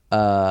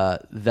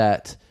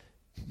that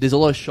there's a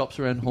lot of shops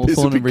around This'll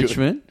Hawthorn be and good.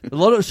 Richmond. A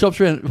lot of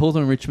shops around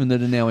Hawthorn and Richmond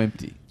that are now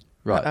empty.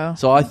 Right. Uh-oh.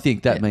 So I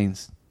think that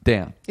means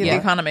down. The Yeah.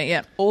 economy.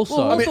 Yeah. Also,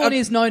 Well, Hawthorn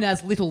is known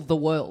as Little the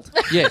World.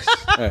 yes,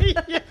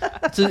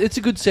 it's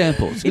a good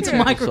sample. It's a good It's a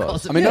sample microcosm.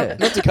 size. I mean, Yeah.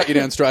 not to cut you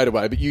down straight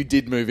away, but you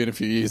did move in a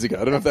few years ago.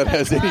 I don't know if that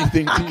has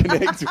anything to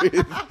connect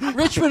with.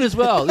 Richmond as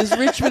well. This is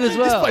Richmond as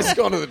well. This place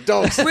gone to the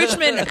dogs.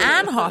 Richmond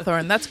and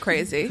Hawthorn. That's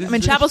crazy. I mean,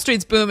 Chapel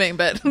Street's booming,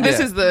 but this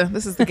is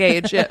the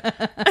gauge. Yeah.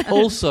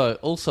 also,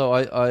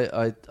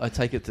 I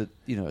take it that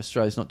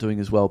Australia's not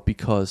doing as well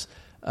because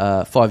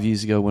 5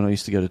 years ago when I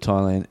used to go to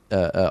Thailand,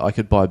 I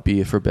could buy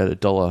beer for about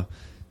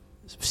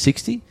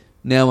 $1.60.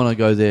 Now when I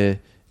go there,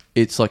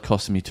 it's like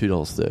costing me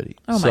 $2.30.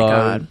 Oh my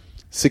God.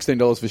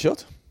 $16 for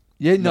shot?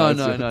 Yeah, no,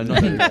 No, not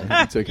that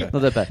bad. It's okay.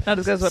 Not that bad. Not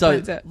as good as what So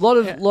Brent said. lot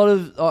of Yeah.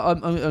 I'm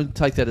going to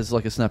take that as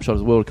like a snapshot of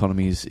the world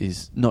economy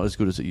is not as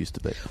good as it used to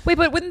be. Wait,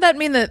 but wouldn't that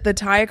mean that the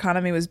Thai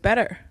economy was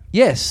better?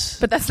 Yes.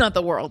 But that's not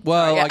the world.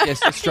 Well, Yeah. I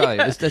guess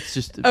Australia. That's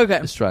just Okay.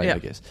 Australia, Yeah. I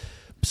guess.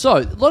 So,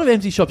 a lot of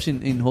empty shops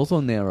in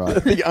Hawthorn now,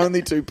 right? The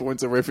only 2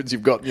 points of reference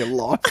you've got in your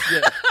life.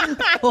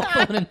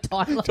 Hawthorn and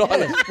Thailand.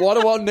 Tyler, why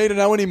do I need to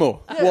know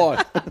anymore?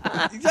 Why?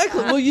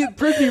 Exactly. Well, you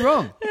proved me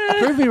wrong.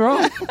 Prove me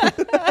wrong.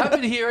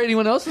 Happy to hear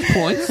anyone else's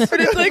points.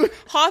 But it's like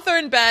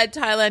Hawthorn bad,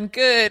 Thailand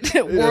good,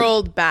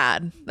 world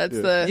bad. That's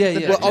the Yeah,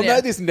 the yeah. Well, I'll yeah.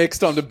 know this next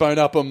time to bone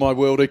up on my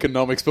world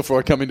economics before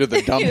I come into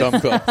the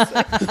dum-dum club.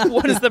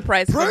 What is the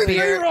price of Prove me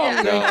beer? wrong,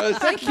 guys.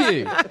 Thank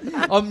you.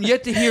 I'm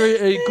yet to hear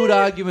a good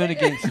argument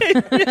against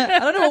it.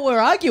 I don't know what we're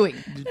arguing.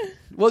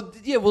 Well,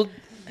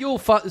 you're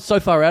so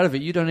far out of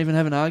it, you don't even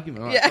have an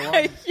argument.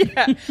 Right?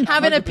 Yeah.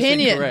 Have an 100%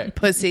 opinion, correct.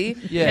 pussy.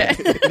 Yeah.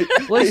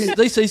 Well, at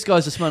least these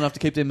guys are smart enough to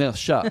keep their mouths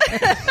shut.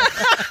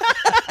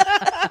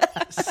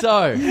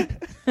 So,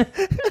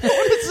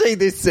 See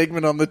this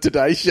segment on the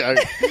Today Show.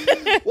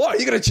 What, are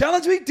you going to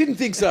challenge me? Didn't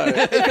think so.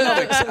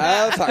 Economics.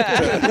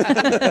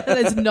 Fuck.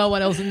 There's no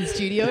one else in the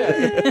studio.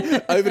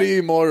 Over to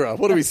you, Moira.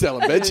 What are we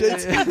selling?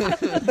 Bedsheets?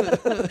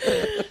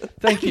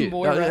 thank you.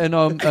 Moira. And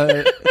I'm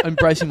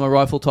embracing my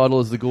rightful title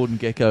as the Gordon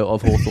Gecko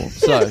of Hawthorn.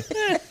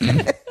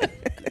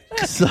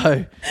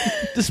 So,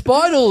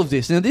 despite all of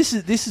this, now this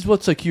is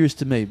what's so curious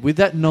to me. With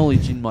that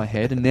knowledge in my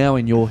head and now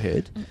in your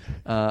head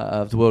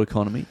of the world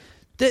economy,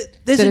 there's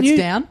That a it's new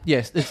down?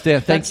 Yes, it's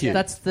down. Thank you.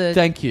 That's the...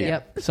 Thank you.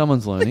 Yep.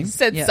 Someone's learning.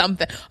 Said Yeah.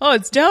 something. Oh,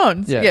 it's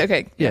down. Yeah.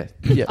 Okay. Yeah.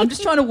 I'm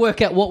just trying to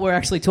work out what we're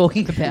actually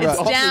talking about. It's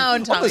I'm down,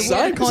 the Tommy.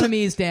 same. The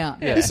economy is down.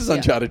 Yeah. This is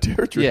uncharted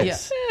territory.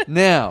 Yes.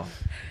 Now,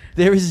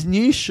 there is a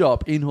new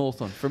shop in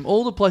Hawthorn. From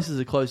all the places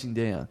that are closing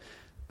down,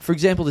 for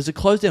example, there's a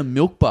closed down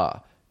milk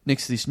bar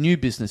next to this new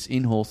business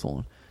in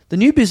Hawthorn. The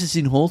new business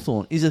in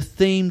Hawthorn is a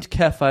themed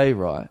cafe,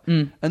 right?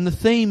 And the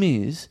theme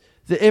is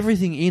that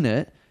everything in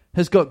it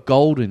has got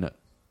gold in it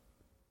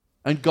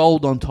and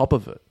gold on top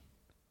of it.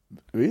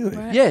 Really?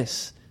 Right.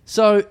 Yes.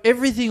 So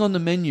everything on the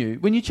menu,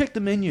 when you check the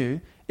menu,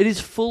 it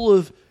is full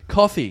of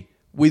coffee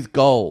with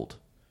gold.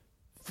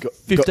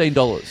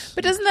 $15.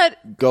 But doesn't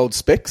that Gold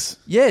specks?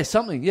 Yeah,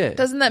 something, yeah.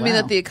 doesn't that mean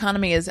that the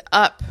economy is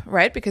up,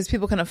 right? Because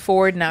people can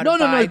afford now to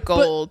buy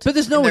gold. But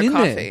there's no one in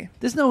coffee. there.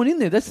 There's no one in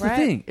there. That's the Right.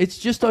 thing. It's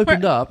just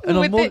opened up, and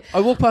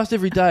I walk past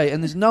every day,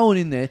 and there's no one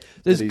in there.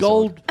 There's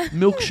gold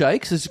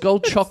milkshakes. There's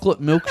gold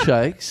chocolate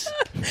milkshakes.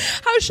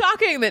 How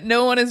shocking that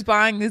no one is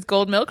buying these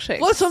gold milkshakes.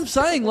 Well, that's what I'm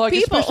saying. Like,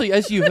 People. especially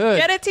as you heard,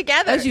 Get it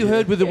together. as you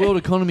heard with the world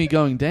economy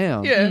going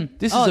down. Yeah.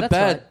 This Oh, is a that's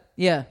bad. right.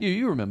 Yeah.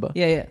 You remember?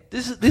 Yeah.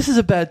 This is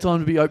a bad time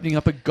to be opening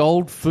up a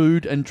gold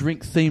food and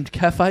drink themed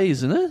cafe,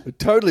 isn't it?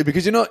 Totally,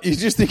 because you're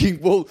just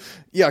thinking, well,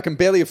 yeah, I can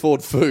barely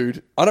afford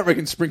food. I don't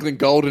reckon sprinkling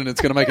gold in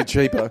it's going to make it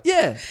cheaper.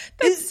 Yeah,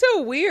 That's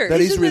so weird.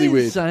 That is Isn't really that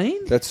weird. insane?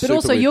 That's But super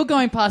also, weird. you're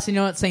going past and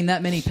you're not seeing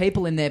that many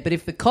people in there. But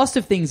if the cost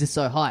of things is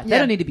so high, they Yeah.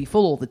 don't need to be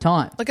full all the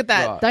time. Look at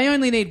that. Right. They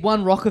only need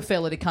one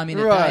Rockefeller to come in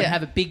a Right. day and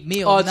have a big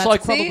meal. Oh, and it's that's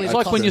like probably it's the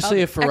like cost when you of see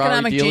a it. Ferrari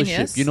Economic dealership.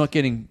 genius. You're not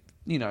getting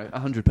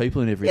 100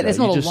 people in every Yeah, day. there's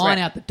not You a just- line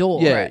out the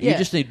door. Yeah, Right. you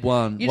just need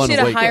one. You one just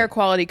need a week. higher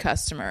quality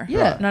customer.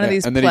 Yeah. None of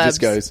these and then he plebs.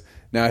 just goes,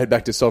 now head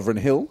back to Sovereign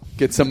Hill,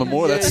 get some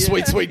more of that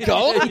sweet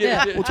gold.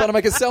 Yeah. We'll try to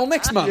make it sell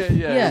next month.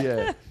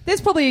 Yeah. There's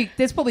probably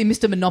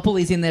Mr.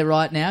 Monopoly's in there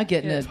right now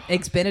getting an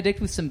Eggs Benedict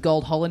with some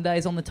gold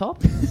hollandaise on the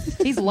top.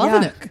 He's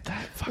loving it.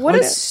 What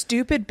a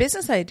stupid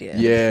business idea.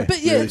 Yeah,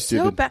 But yeah, really it's So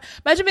stupid. bad.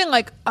 Imagine being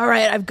like, all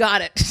right, I've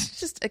got it. It's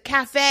just a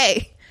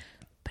cafe,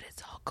 but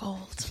it's all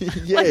gold.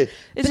 Yeah.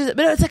 But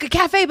it's like a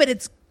cafe, but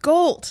it's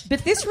gold.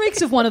 But this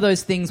reeks of one of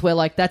those things where,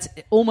 like, that's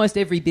almost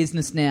every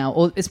business now,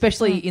 or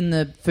especially in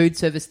the food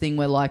service thing,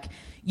 where, like,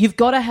 you've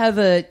got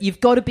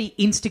to be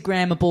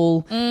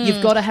Instagrammable.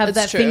 You've got to have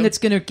that's that thing true. that's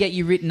going to get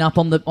you written up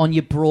on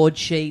your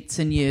broadsheets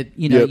and your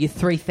Yep. your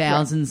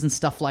 3000s and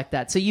stuff like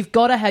that. So you've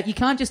got to have. You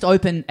can't just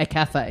open a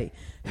cafe.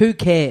 Who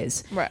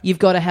cares? Right. You've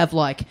got to have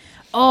like,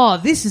 oh,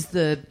 this is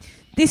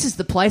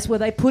the place where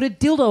they put a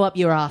dildo up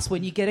your ass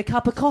when you get a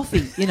cup of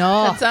coffee. You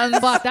know, That sounds-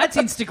 fuck, that's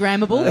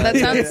Instagrammable. That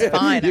sounds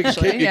fine, You can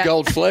actually. keep your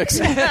gold flex.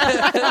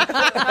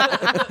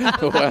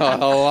 Wow,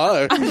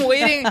 hello. I'm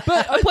waiting.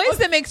 But a place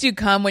that makes you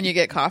come when you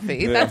get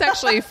coffee, that's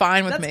actually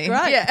fine with me.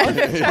 great.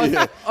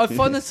 Yeah. I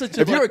find that such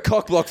a. If you're a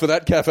cock block for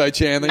that cafe,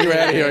 Chan, then you're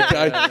out of here,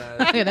 okay?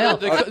 Fucking hell.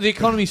 the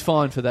economy's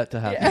fine for that to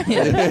happen.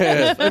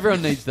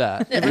 Everyone needs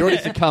that. Everyone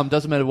needs to come.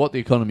 Doesn't matter what the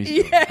economy's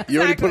doing. Yeah, You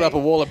already put up a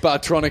wall at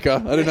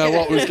Bartronica. I didn't know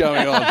what was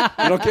going on.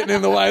 You're not getting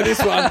in the way of this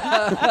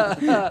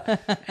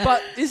one.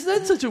 But isn't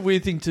that such a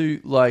weird thing to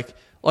like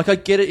I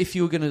get it if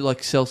you were going to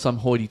like sell some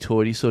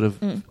hoity-toity sort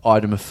of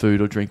item of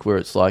food or drink where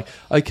it's like,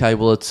 okay,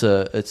 well it's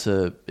a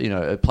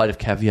a plate of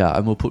caviar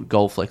and we'll put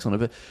gold flakes on it,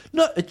 but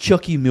not a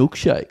chucky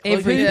milkshake. Like,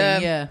 Everything, Yeah.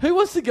 yeah. who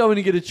wants to go in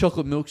and get a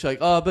chocolate milkshake?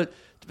 Oh, but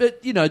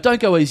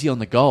don't go easy on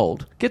the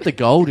gold. Get the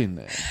gold in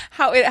there.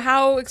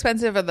 How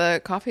expensive are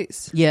the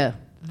coffees? Yeah.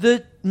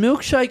 The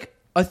milkshake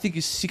I think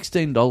is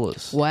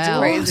 $16. Wow.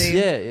 Crazy.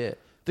 Yeah.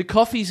 The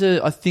coffees are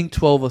I think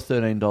 $12 or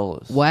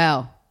 $13.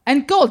 Wow.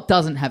 And gold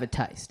doesn't have a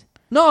taste.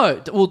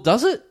 No, well,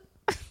 does it?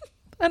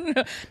 I don't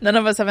know. None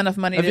of us have enough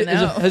money to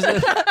Has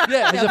know.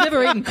 I've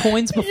never eaten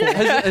coins before.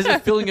 has a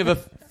feeling ever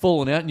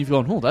fallen out and you've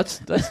gone, oh, that's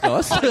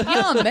nice.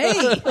 Yeah,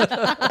 me.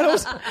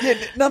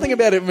 Nothing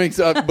about it makes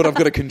up, but I've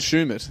got to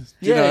consume it.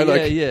 You Yeah, know,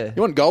 yeah.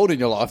 You want gold in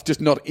your life,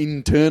 just not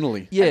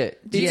internally. Yeah,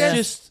 Yeah.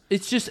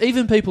 it's just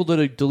even people that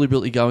are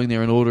deliberately going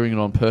there and ordering it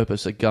on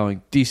purpose are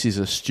going, this is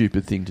a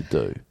stupid thing to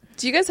do.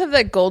 Do you guys have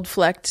that gold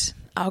flecked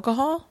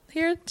alcohol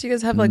here? Do you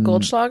guys have like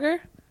Goldschlager?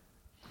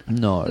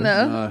 No.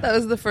 No, that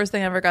was the first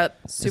thing I ever got.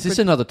 Super. Is this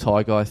another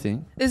Thai guy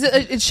thing? Is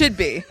it? It should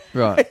be.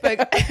 Right. Like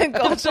The first thing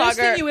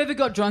Goldschlager. you ever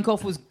got drunk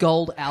off was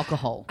gold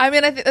alcohol. I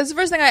mean, I think that's the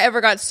first thing I ever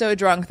got so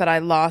drunk that I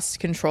lost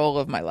control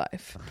of my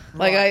life.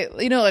 Like I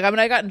mean,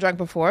 I gotten drunk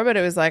before, but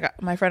it was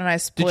like my friend and I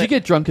split. Did you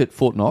get drunk at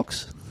Fort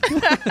Knox?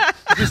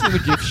 Just in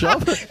the gift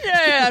shop?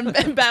 Yeah,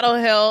 in Battle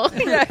Hill.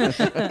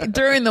 Yeah.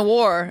 During the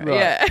war. Right,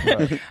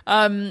 Yeah.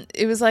 right.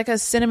 It was like a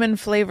cinnamon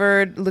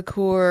flavored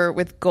liqueur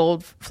with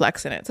gold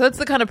flecks in it. So that's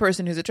the kind of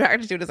person who's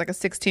attracted to it. Is like a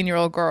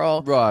 16-year-old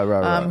girl.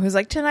 Right. Who's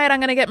like, tonight I'm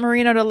going to get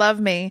Marino to love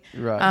me.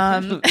 Right.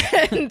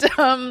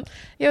 Yeah,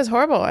 it was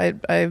horrible.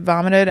 I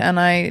vomited and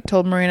I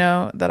told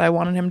Marino that I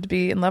wanted him to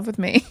be in love with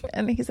me.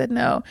 And he said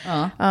no.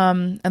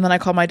 And then I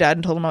called my dad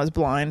and told him I was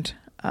blind.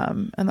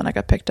 And then I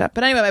got picked up.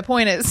 But anyway, my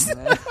point is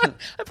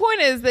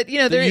that,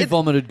 there you is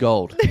vomited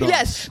gold.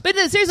 yes, but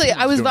no, seriously,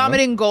 I was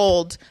vomiting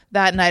gold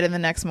that night and the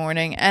next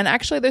morning, and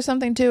actually, there's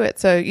something to it.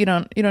 So you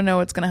don't know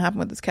what's going to happen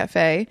with this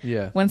cafe.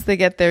 Yeah. Once they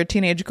get their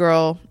teenage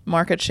girl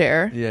market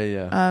share,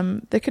 Yeah.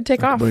 they could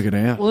take off. Work it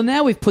out. Well,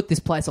 now we've put this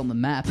place on the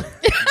map.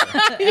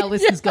 Our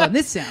listeners going,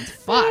 this sounds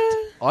fucked.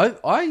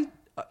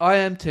 I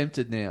am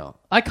tempted now.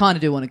 I kind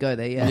of do want to go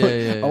there, yeah.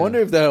 Yeah. I wonder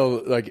if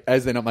they'll, like,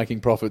 as they're not making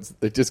profits,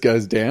 it just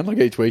goes down. Like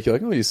each week, you're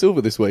like, oh, you're silver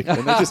this week.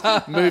 And they're just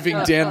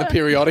moving down the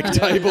periodic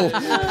table.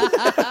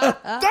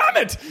 Damn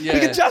it! Yeah. We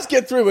could just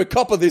get through a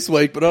copper this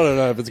week, but I don't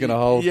know if it's going to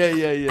hold.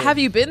 Yeah. Have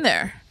you been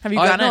there? Have you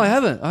gone in? No, I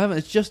haven't.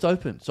 It's just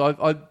open.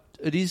 So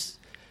it is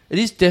It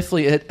is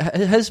definitely. It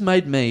has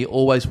made me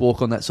always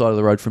walk on that side of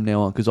the road from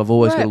now on because I've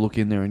always got to Right. look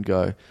in there and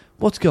go,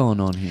 "What's going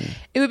on here?"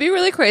 It would be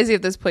really crazy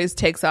if this place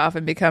takes off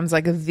and becomes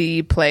like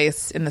the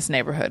place in this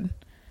neighborhood.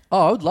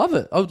 Oh, I would love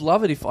it. I would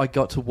love it if I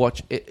got to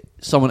watch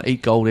someone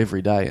eat gold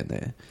every day in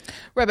there.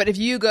 Right, but if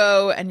you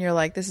go and you're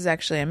like, this is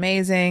actually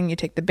amazing, you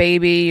take the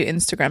baby, you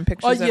Instagram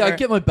pictures Oh of yeah, her. I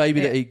get my baby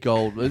to eat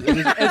gold. As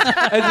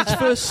its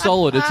first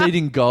solid, it's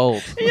eating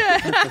gold. Yeah.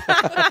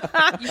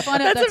 You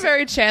find out That's a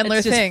very Chandler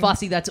it's just thing.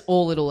 fussy. That's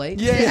all it'll eat.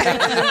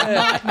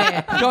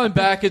 Yeah. Going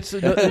back,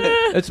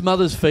 its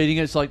mother's feeding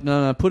it. It's like,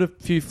 no, put a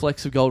few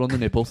flecks of gold on the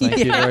nipple. Thank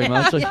you very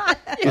much. Like,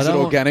 Is it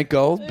organic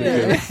gold?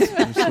 Because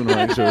I just want to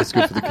make sure it's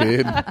good for the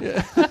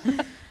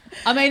kid.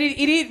 I mean,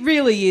 it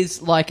really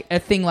is like a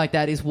thing like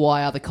that is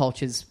why other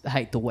cultures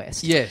hate the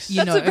West. Yes. You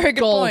That's know, a very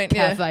good gold point,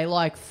 yeah. cafe,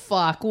 like,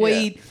 fuck,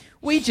 we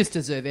just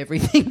deserve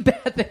everything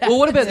about that. Well,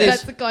 what about this?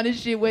 That's the kind of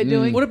shit we're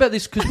doing. What about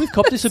this? Because we've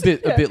copped this a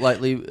bit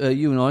lately.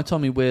 You and I,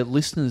 Tommy, where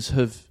listeners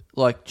have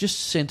like just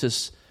sent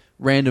us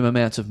random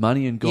amounts of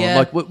money and gone. Yeah.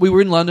 Like we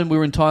were in London, we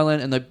were in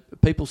Thailand, and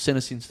people sent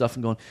us in stuff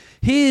and gone,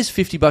 here's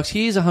 $50,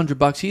 here's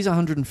 $100, here's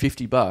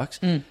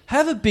 $150.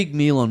 Have a big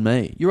meal on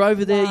me. You're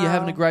over there, you're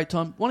having a great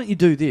time. Why don't you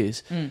do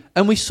this?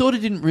 And we sort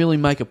of didn't really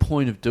make a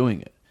point of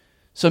doing it.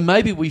 So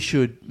maybe we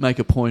should make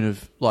a point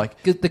of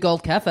like The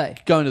Gold Cafe.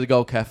 going to the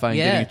Gold Cafe and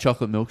Yeah. getting a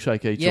chocolate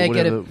milkshake each Yeah,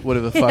 or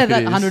whatever the fuck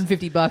that it is.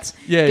 $150.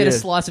 Yeah, get a yeah.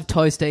 slice of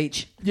toast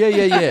each.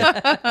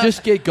 Yeah.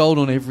 Just get gold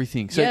on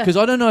everything. So Yeah. because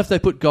I don't know if they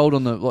put gold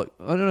on I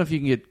don't know if you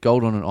can get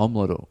gold on an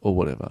omelette or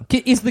whatever.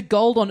 Is the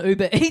gold on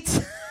Uber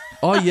Eats?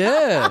 Oh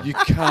yeah. You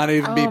can't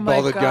even be Oh my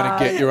bothered going God.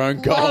 to get your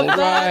own gold.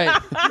 Right.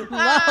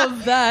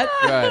 Love that.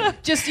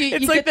 Right. Just you.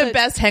 It's you like get the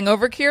best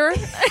hangover cure.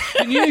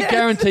 Can you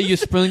guarantee you're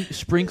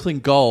sprinkling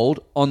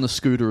gold on the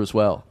scooter as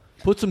well?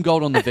 Put some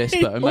gold on the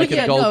Vespa and make it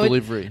yeah, a gold no,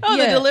 delivery. Oh,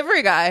 Yeah. the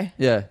delivery guy.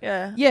 Yeah.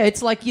 Yeah. Yeah,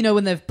 it's like, you know,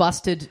 when they've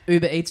busted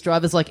Uber Eats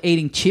drivers like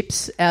eating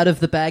chips out of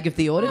the bag of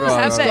the order. Just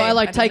Right, this right. guy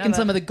like I didn't taking know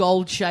some that. of the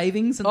gold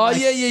shavings. And Oh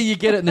like, yeah, you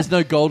get it, and there's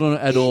no gold on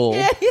it at all.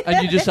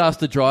 And you just ask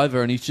the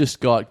driver, and he's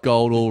just got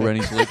gold all around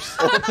his lips.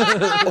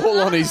 All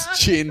on his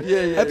chin.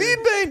 Have you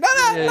been?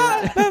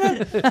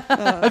 No.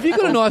 Have you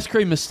got an ice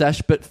cream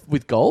moustache, but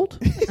with gold?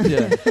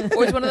 Yeah.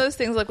 Or it's one of those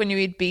things like when you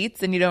eat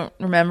beets and you don't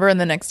remember,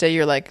 and the next day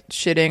you're like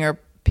shitting or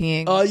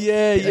peeing. Oh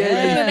yeah.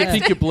 Yeah. You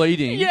think you're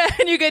bleeding. Yeah,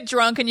 and you get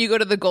drunk and you go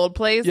to the gold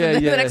place, Yeah, and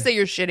then yeah. the next day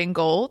you're shitting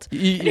gold.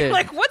 Yeah. You're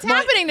like, what's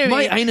happening to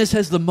My me? anus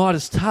has the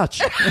Midas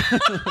touch.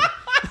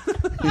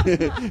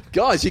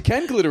 Guys, you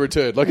can glitter a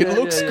turd. Like, it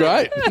looks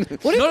great.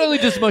 Not only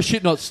does my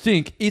shit not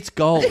stink, it's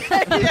gold.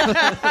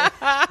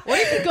 what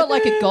if you got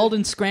like a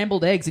golden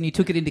scrambled eggs and you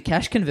took it into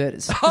cash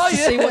converters? Oh, to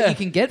see yeah. what you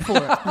can get for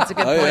it. That's a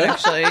good Oh, point, yeah?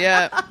 actually.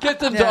 Yeah. Get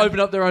them to Yeah. open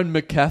up their own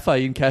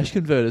McCafe in cash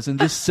converters and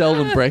just sell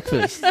them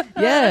breakfast.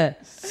 Yeah.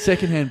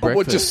 Secondhand Or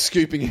breakfast. just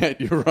scooping out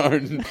your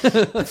own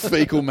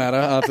fecal matter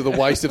after the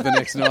waste of the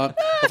next night.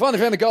 I finally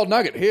found the gold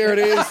nugget. Here it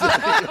is.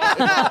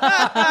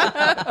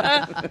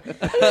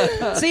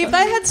 See, if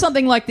they had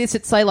something like this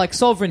at say like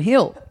Sovereign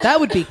Hill, that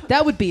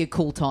would be a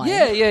cool time.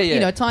 Yeah. You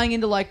know, tying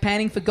into like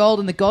panning for gold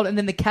and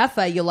then the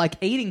cafe you're like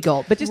eating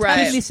gold, but just Right.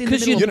 having this in the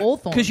middle of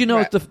Hawthorne. Because you know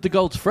Right. the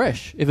gold's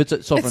fresh if it's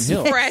at Sovereign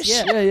Hill. Fresh.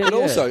 Yeah. But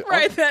also,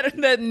 Right,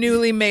 that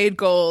newly made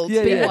gold.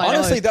 Yeah, yeah.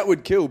 honestly, that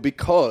would kill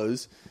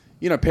because,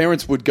 you know,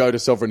 parents would go to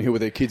Sovereign Hill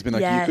with their kids being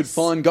like, Yes. you could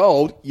find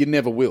gold, you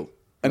never will.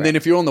 And then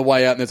if you're on the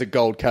way out and there's a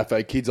gold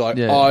cafe, kids are like,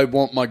 Yeah. I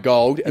want my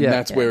gold, and Yeah.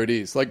 that's where it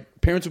is. Like,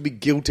 parents would be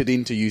guilted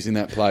into using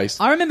that place.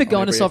 I remember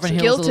going to every Sovereign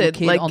episode. Hill as a little Guilted,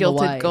 kid like on the guilted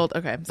way. gold.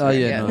 Okay. I'm Oh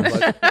sorry, yeah. No. Well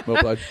played. Well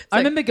played. I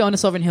remember going to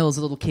Sovereign Hill as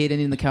a little kid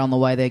and in the car on the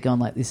way there going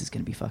like, this is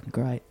going to be fucking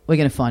great. We're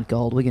going to find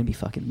gold. We're going to be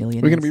fucking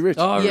millionaires. We're going to be rich.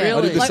 Oh, Yeah, really?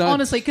 I did the like same.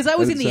 honestly, because that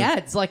was I in did the the same.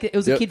 ads. Like it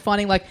was a Yep. kid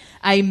finding like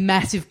a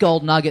massive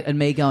gold nugget and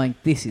me going,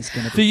 "This is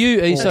going to For be."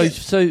 you, E, so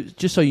awesome.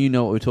 just so you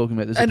know what we're talking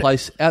about, there's a And-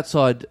 place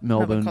outside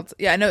Melbourne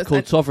Yeah, I know.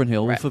 called Sovereign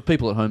Hill. Right. For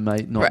people at home,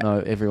 may not Right.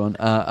 know everyone.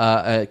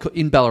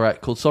 In Ballarat,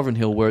 called Sovereign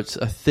Hill, where it's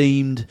a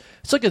themed.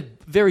 It's like a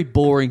very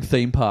boring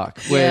theme park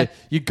where Yeah.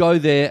 you go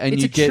there and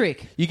It's you a get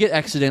trick. you get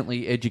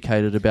accidentally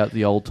educated about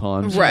the old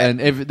times. Right. And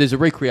there's a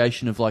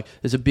recreation of like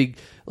there's a big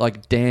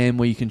like dam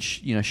where you can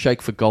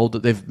shake for gold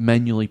that they've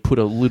manually put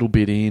a little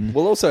bit in.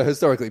 Well, also,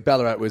 historically,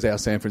 Ballarat was our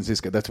San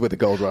Francisco. That's where the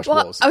gold rush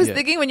Well, was. I was Yeah.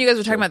 thinking when you guys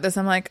were talking about this,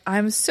 I'm like,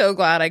 I'm so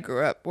glad I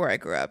grew up where I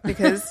grew up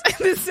because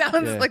this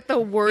sounds Yeah. like the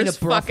worst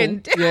brothel.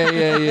 fucking.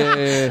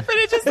 Yeah. But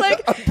it's just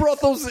like.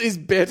 Brothels is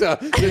better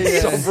than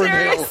Sovereign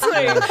Hill. Seriously,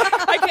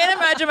 I can't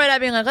imagine my dad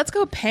being like, "Let's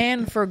go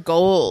pan for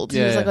gold." He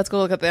was Yeah. like, "Let's go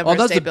look at the Oh, Empire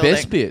that's State the Building."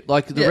 best bit.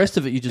 Like the Yeah. rest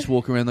of it, you just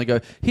walk around. They go,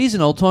 "Here's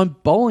an old time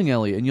bowling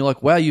alley," and you're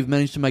like, "Wow, you've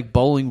managed to make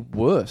bowling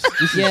worse.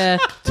 This Yeah.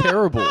 is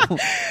terrible."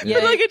 Yeah,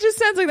 But like, it just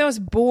sounds like the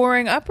most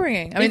boring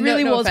upbringing. I mean, it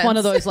really no was one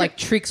of offense. those like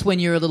tricks when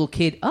you're a little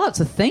kid. Oh, it's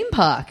a theme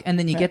park, and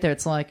then you get there,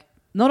 it's like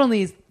not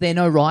only is there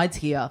no rides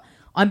here,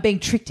 I'm being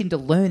tricked into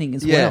learning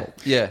as Yeah, well.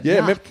 yeah.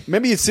 Yeah, Yuck.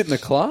 remember you'd sit in the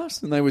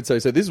class and they would say,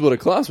 so this is what a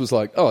class was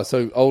like. Oh,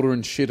 so older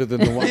and shitter than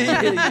the one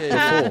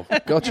before.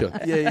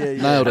 Gotcha. Yeah.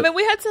 Nailed I it. mean,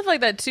 we had stuff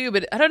like that too,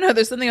 but I don't know.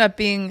 There's something about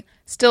being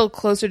still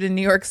closer to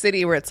New York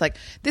City where it's like,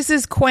 this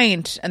is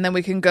quaint, and then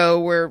we can go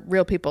where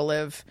real people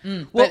live.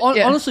 Well, But,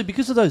 yeah. honestly,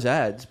 because of those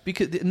ads,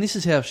 and this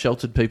is how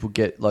sheltered people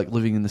get, like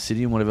living in the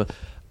city and whatever.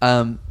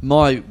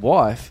 My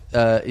wife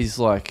is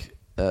like,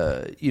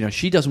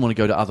 she doesn't want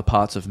to go to other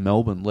parts of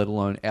Melbourne, let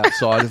alone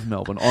outside of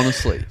Melbourne.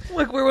 Honestly,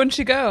 Like, where wouldn't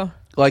she go?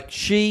 like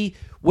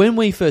when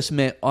we first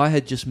met, I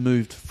had just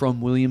moved from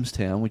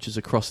Williamstown, which is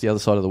across the other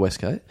side of the West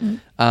Gate,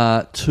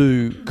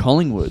 to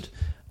Collingwood,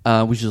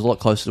 which is a lot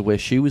closer to where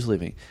she was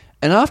living.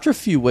 And after a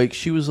few weeks,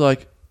 she was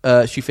like,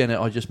 she found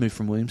out I just moved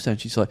from Williamstown.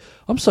 She's like,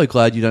 I'm so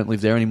glad you don't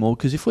live there anymore,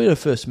 because if we had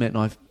first met and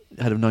I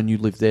had known you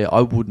lived there,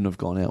 I wouldn't have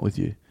gone out with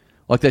you.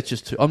 Like, that's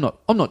just too... I'm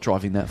not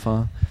driving that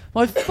far.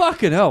 Like,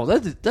 fucking hell,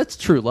 that's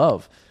true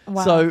love.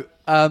 Wow. So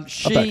I'll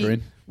back her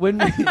in.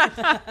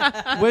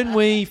 when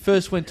we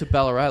first went to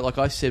Ballarat, like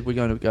I said, we're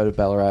going to go to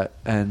Ballarat,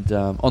 and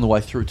on the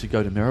way through to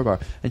go to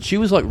Maryborough, and she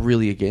was like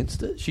really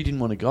against it. She didn't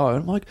want to go. And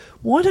I'm like,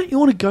 why don't you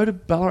want to go to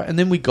Ballarat? And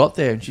then we got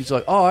there, and she's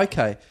like, oh,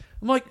 okay.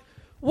 I'm like,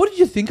 what did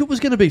you think it was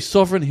going to be,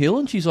 Sovereign Hill?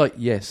 And she's like,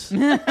 yes. She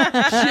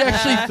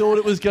actually thought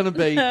it was going to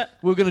be,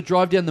 we were going to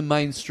drive down the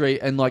main street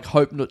and like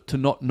hope to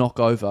not knock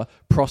over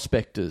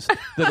prospectors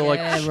that are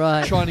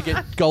like trying to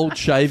get gold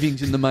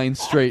shavings in the main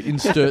street in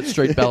Sturt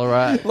Street,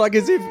 Ballarat. Like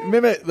as if,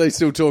 remember they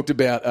still talked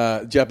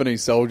about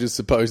Japanese soldiers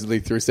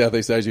supposedly through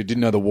Southeast Asia who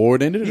didn't know the war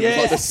had ended. It was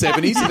like the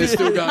 70s and they're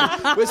still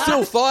going, we're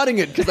still fighting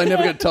it because they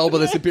never got told by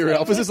their superior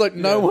officers. Like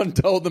no one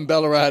told them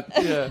Ballarat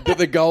that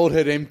the gold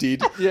had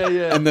emptied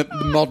and that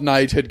the modern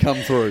age had come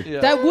through. Yeah.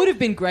 That would have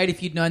been great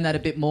if you'd known that a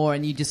bit more,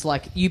 and you just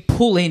like you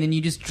pull in and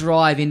you just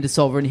drive into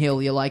Sovereign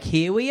Hill. You're like,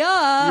 here we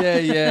are,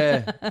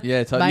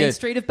 Main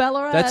Street of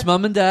Ballarat. That's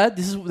Mum and Dad.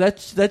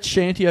 That's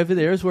Shanty over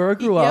there is where I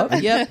grew up.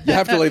 Yep. You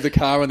have to leave the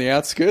car on the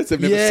outskirts.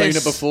 They've never seen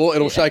it before.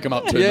 It'll shake them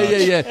up too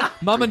much. Yeah.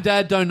 Mum and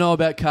Dad don't know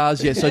about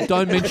cars yet, so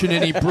don't mention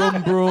any broom.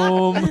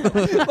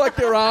 Like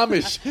they're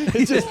Amish.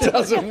 It just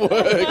doesn't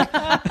work.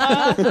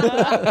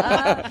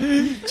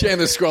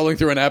 Chandler's scrolling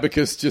through an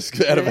abacus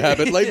just out of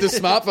habit. Leave the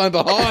smartphone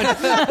behind.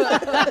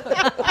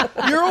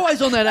 You're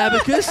always on that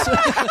abacus.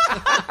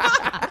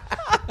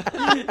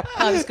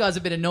 Oh, this guy's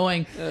a bit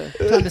annoying.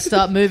 Time to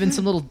start moving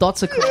some little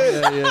dots across.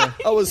 Yeah.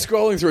 I was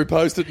scrolling through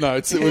post-it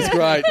notes. It was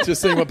great.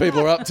 Just seeing what people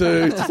are up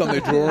to, just on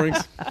their drawings.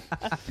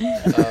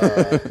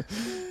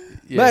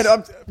 Yes.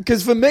 Man,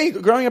 because for me,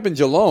 growing up in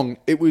Geelong,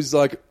 it was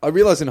like, I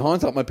realised in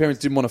hindsight, my parents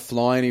didn't want to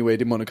fly anywhere,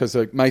 because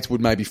like, mates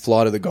would maybe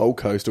fly to the Gold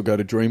Coast or go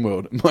to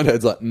Dreamworld. My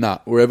dad's like, nah,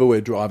 wherever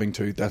we're driving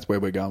to, that's where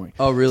we're going.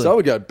 Oh, really? So I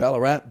would go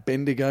Ballarat,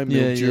 Bendigo,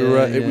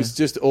 Mildura. Yeah. It was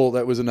just all,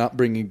 that was an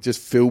upbringing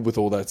just filled with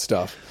all that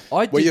stuff.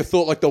 Where you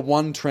thought like the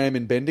one tram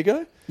in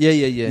Bendigo. Yeah.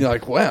 You're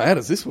like, wow, how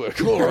does this work?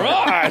 All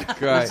right.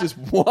 Great. It's just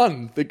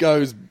one that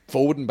goes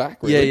forward and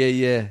back. Really.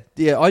 Yeah.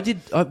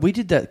 We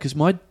did that because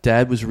my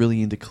dad was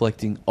really into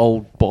collecting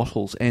old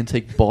bottles,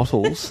 antique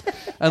bottles,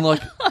 and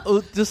like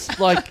just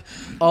like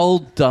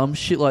old dumb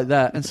shit like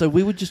that. And so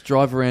we would just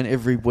drive around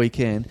every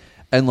weekend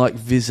and like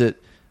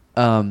visit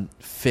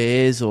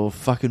fairs or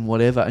fucking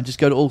whatever, and just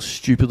go to all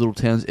stupid little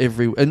towns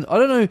And I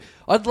don't know.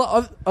 I'd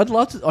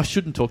love to. I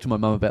shouldn't talk to my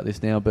mum about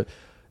this now, but.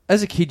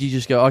 As a kid, you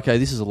just go, okay,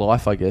 this is a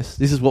life, I guess.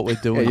 This is what we're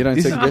doing. Yeah, you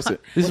don't second guess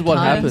it. This is what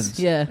happens.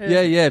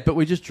 Yeah. But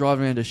we just drive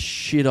around to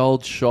shit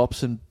old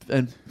shops and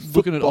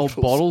looking at old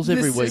bottles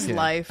every This weekend. is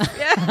life.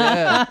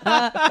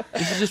 Yeah.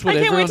 This is just what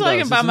I can't wait everyone till I can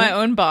does, buy isn't my it?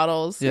 own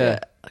bottles.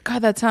 Yeah. God,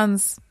 that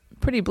sounds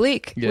pretty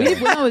bleak.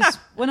 Yeah.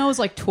 When I was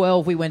like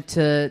 12, we went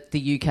to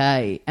the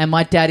UK, and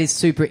my dad is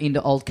super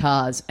into old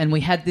cars, and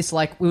we had this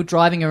like we were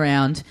driving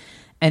around.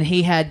 And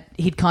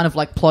he'd kind of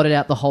like plotted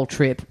out the whole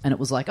trip, and it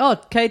was like, oh,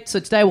 okay, so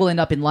today we'll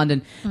end up in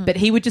London. But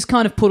he would just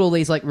kind of put all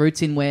these like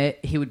routes in where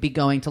he would be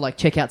going to like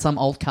check out some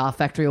old car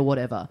factory or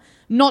whatever,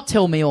 not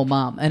tell me or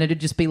mum. And it'd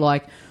just be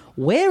like,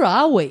 where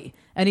are we?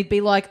 And he'd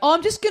be like, oh,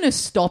 I'm just going to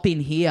stop in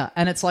here.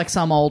 And it's like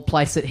some old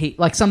place that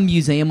like some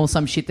museum or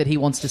some shit that he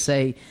wants to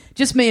see.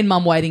 Just me and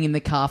mum waiting in the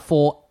car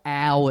for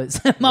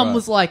hours. Mum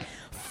was like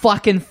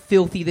fucking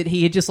filthy that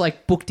he had just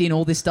like booked in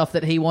all this stuff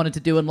that he wanted to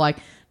do and like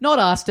not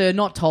asked her,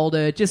 not told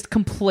her, just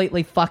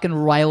completely fucking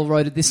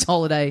railroaded this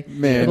holiday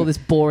with all this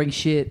boring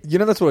shit. You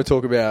know, that's what I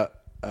talk about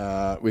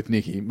with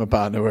Nikki, my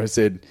partner, where I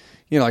said,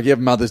 you know, like you have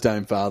Mother's Day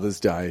and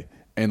Father's Day.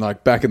 And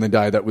like back in the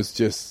day, that was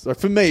just like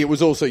for me. It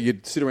was also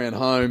you'd sit around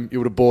home. You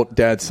would have bought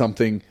Dad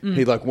something.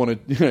 He like wanted.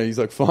 You know, he's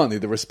like finally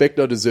the respect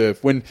I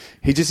deserve. When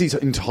his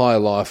entire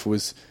life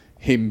was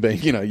him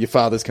being. You know, your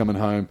father's coming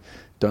home.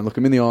 Don't look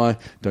him in the eye.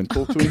 Don't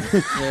talk to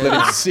him. Let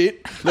him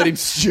sit. Let him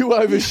stew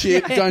over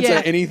shit. Don't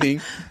say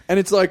anything. And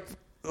it's like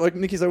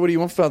Nikki's like, what do you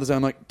want for Father's Day?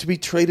 I'm like, to be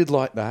treated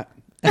like that.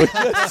 Like,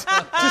 just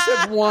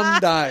have one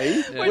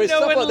day When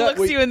no one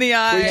looks you in the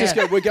eye. We just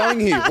go, we're going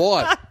here.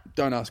 Why?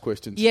 Don't ask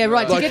questions. Yeah,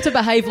 right. Like, to get to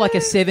behave like a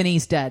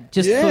 70s dad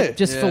just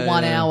for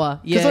 1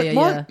 hour.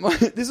 Yeah.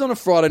 This is on a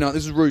Friday night.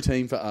 This is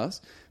routine for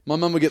us. My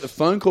mum would get the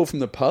phone call from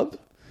the pub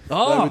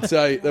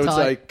They would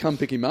say, come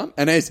pick him up.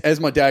 And as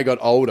my dad got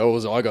older, or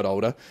as I got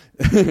older,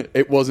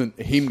 it wasn't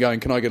him going,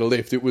 can I get a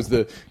lift? It was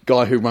the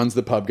guy who runs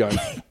the pub going,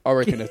 I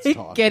reckon it's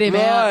time. Get him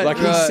out. Like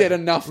he said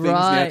enough things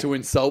now to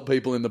insult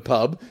people in the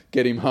pub,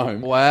 get him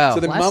home. Wow. So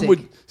then Mum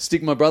would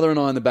stick my brother and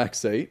I in the back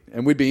seat,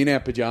 and we'd be in our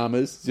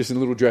pyjamas, just in a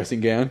little dressing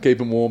gown, keep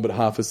them warm but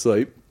half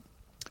asleep.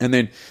 And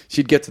then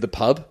she'd get to the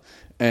pub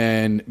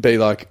and be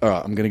like, all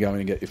right, I'm going to go in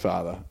and get your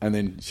father. And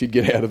then she'd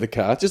get out of the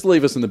car, just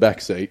leave us in the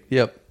back seat.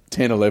 Yep.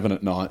 10, 11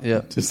 at night.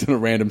 Yep. Just on a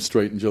random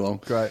street in Geelong.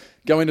 Great.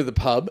 Go into the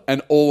pub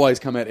and always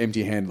come out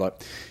empty-handed.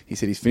 Like, he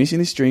said he's finishing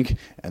this drink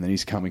and then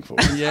he's coming for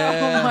us.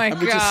 Yeah. Oh, my And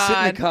we just sit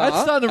in the God. car.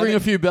 That's starting to ring a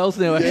few bells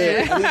now.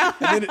 Yeah.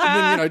 And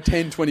then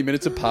 10, 20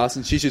 minutes have passed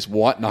and she's just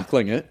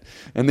white-knuckling it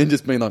and then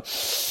just being like...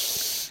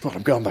 Right,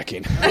 I'm going back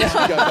in. Go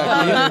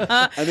back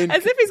in. And then,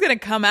 As if he's going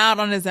to come out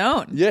on his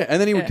own. yeah,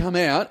 and then he would come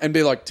out and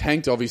be like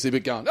tanked, obviously,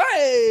 but going,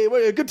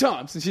 hey, good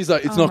times. And she's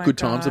like, it's Oh not my good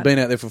times. God. I've been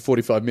out there for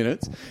 45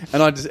 minutes.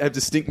 And I just have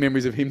distinct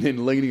memories of him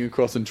then leaning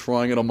across and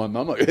trying it on my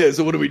mum. Like, yeah,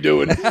 so what are we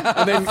doing?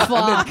 And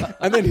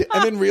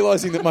then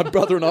realising that my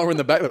brother and I were in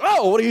the back, like,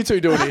 oh, what are you two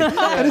doing here?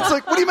 And it's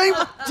like, what do you mean?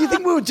 Do you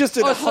think we were just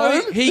at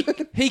home? So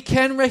he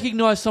can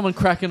recognise someone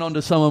cracking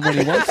onto someone when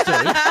he wants to.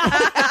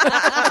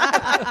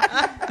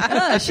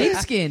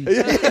 Sheepskin.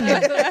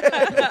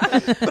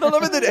 But I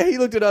love it that he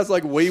looked at us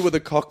like we were the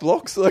cock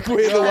blocks. Like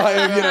we're the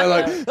way of,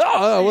 like,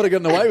 I would have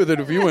gotten away with it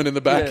if you weren't in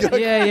the back. Yeah.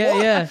 Like,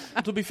 Yeah.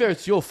 To be fair,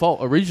 it's your fault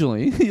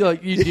originally.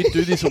 You did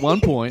do this at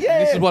one point. Yeah.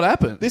 This is what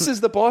happened. this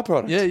is the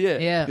byproduct.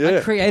 Yeah. Yeah.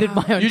 I created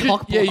my own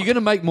cock block. you're going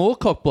to make more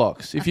cock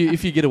blocks if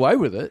you get away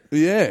with it.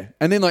 Yeah.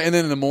 And then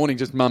in the morning,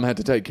 just mum had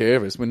to take care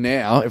of us. When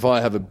now, if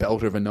I have a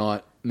belter of a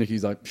night,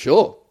 Nikki's like,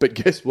 sure, but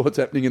guess what's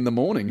happening in the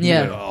morning?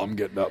 Yeah. Like, I'm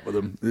getting up with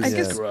him. This I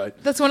is guess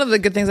great. that's one of the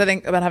good things I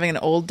think about having an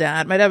old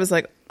dad. My dad was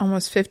like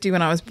almost 50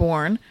 when I was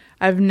born.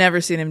 I've never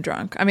seen him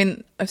drunk. I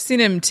mean, I've seen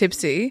him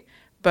tipsy,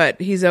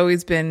 but he's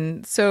always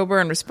been sober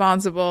and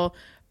responsible.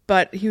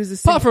 But he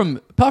was Apart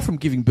from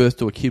giving birth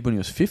to a kid when he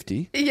was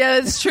 50. Yeah,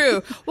 that's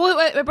true. Well,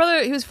 my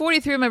brother, he was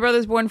 43. My brother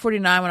was born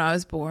 49 when I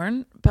was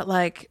born. But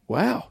like,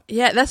 Wow.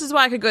 yeah, this is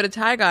why I could go to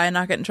Thai Guy and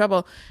not get in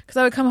trouble. Because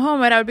I would come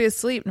home and I would be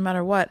asleep no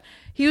matter what.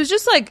 He was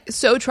just like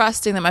so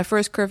trusting that my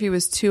first curfew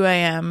was 2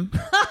 a.m.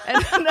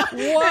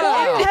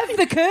 Why have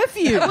the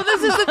curfew? Well,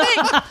 this is the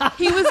thing.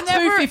 He was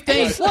never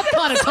 2:15. What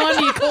kind of time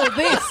do you call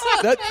this?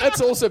 That's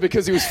also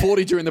because he was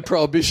 40 during the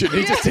Prohibition.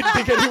 He just didn't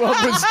think anyone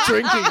was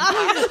drinking.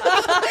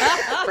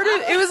 But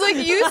it was like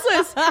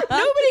useless.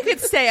 Nobody could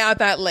stay out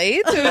that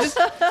late. So it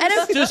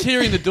was Just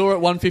hearing the door at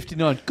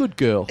 1:59. Good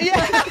girl.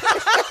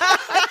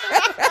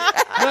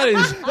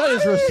 That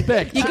is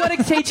respect. You got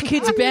to teach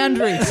kids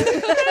boundaries.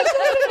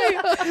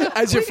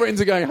 As your friends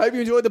are going, hope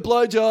you enjoyed the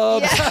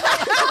blowjob. well,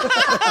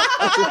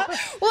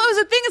 it was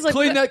the thing is like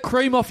Clean that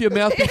cream off your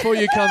mouth before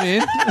you come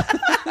in.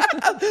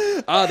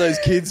 Those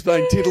kids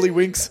playing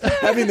tiddlywinks,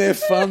 having their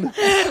fun.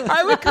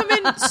 I would come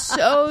in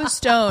so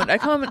stoned. I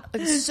come in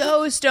like,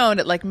 so stoned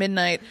at like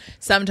midnight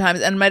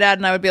sometimes, and my dad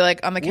and I would be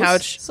like on the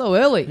couch. So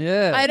early.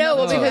 Yeah. I know.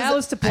 Well, Two because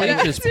hours to play.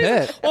 Teacher's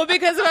pet. Well,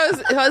 because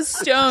if I was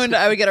stoned,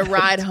 I would get a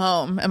ride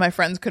home, and my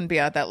friends couldn't be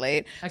out that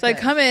late. So I'd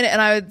Okay. come in,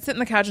 and I would sit on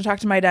the couch and talk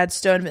to my dad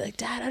stoned, and be like,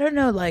 "Dad, I don't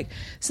know, like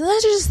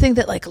sometimes I just think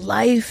that like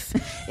life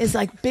is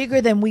like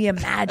bigger than we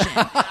imagine."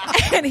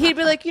 And he'd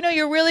be like,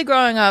 "You're really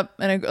growing up,"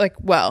 and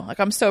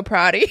I'm so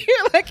proud of you.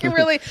 Like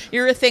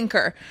you're a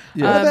thinker.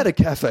 What about a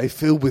cafe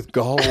filled with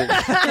gold? Sure,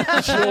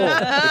 if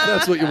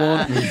that's what you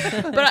want.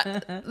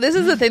 But this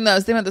is the thing though. I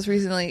was thinking about this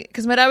recently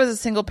because my dad was a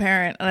single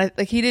parent, and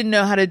he didn't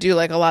know how to do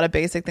like a lot of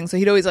basic things. So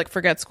he'd always like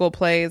forget school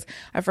plays.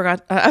 I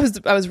forgot. I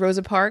was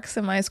Rosa Parks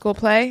in my school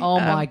play. Oh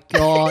my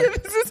God.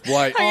 This is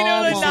Wait, how you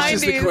know the this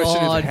is just the 90s.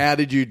 question God. of how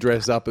did you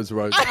dress up as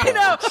Rosa? I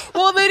know.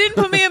 Well, they didn't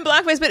put me in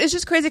blackface, but it's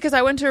just crazy because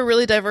I went to a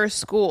really diverse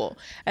school,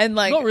 and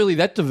like Not really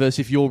that diverse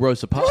if you're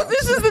Rosa Parks. Well,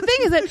 this is the thing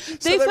is that they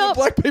So there were felt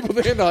black people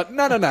there, no.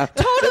 Totally.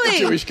 That's a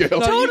Jewish girl. No,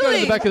 you go to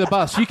Totally. the back of the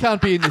bus. You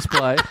can't be in this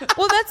play.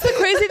 Well, that's the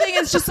crazy thing.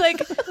 It's just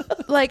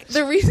like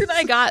the reason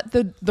I got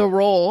the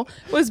role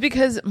was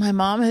because my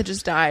mom had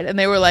just died, and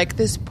they were like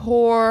this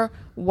poor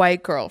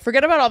white girl.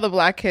 Forget about all the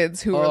black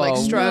kids who were like Oh,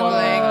 struggling.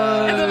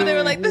 whoa. And then they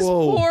were like, this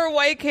Whoa. poor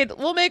white kid.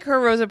 We'll make her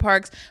Rosa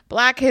Parks.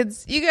 Black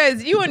kids, you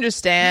guys, you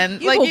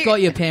understand. You've all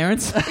got your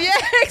parents. Yeah,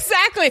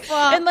 exactly.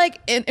 And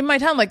like in my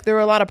town, like there were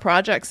a lot of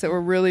projects that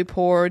were really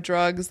poor,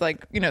 drugs,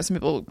 like, some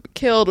people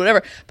killed,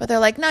 whatever. But they're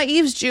like, no,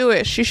 Eve's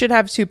Jewish. She should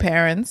have two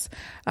parents.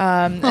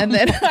 And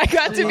then I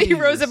got to be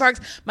Rosa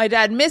Parks. My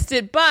dad missed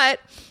it, but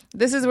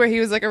this is where he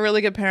was like a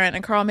really good parent.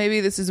 And Carl,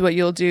 maybe this is what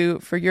you'll do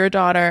for your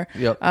daughter.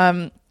 Yep.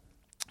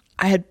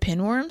 I had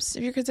pinworms.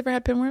 Have your kids ever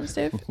had pinworms,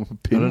 Dave?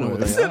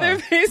 Pinworms. So they're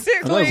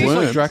basically... Is this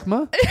like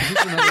drachma? Is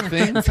this another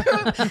thing?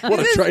 What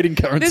a trading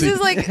currency. This is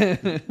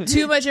like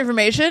too much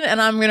information,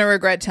 and I'm going to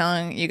regret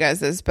telling you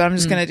guys this, but I'm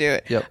just going to do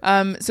it.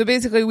 Yep. So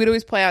basically, we'd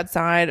always play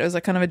outside. I was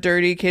like kind of a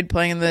dirty kid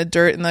playing in the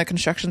dirt in the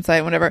construction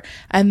site, whatever,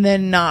 and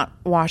then not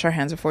wash our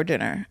hands before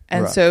dinner.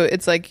 And so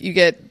it's like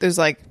there's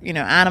like,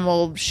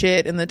 animal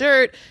shit in the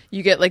dirt.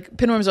 You get like,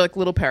 pinworms are like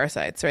little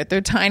parasites, right? They're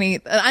tiny.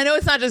 I know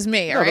it's not just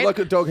me, right? But like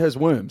a dog has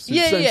worms.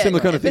 Similar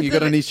kind of thing. You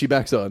got an itchy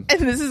backside.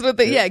 And this is what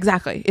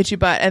exactly. Itchy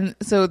butt. And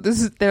so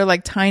they're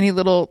like tiny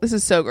little, this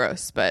is so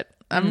gross, but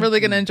I'm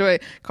really going to enjoy.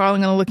 Carl,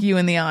 I'm going to look you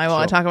in the eye while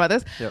I talk about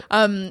this.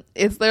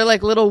 Yep. They're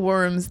like little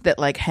worms that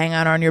like hang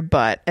out on your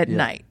butt at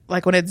night.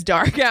 Like when it's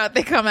dark out,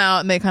 they come out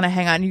and they kind of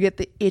hang out and you get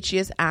the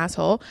itchiest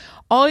asshole.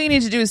 All you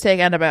need to do is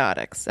take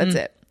antibiotics. That's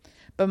it.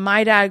 But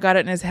my dad got it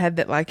in his head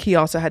that like he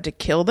also had to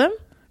kill them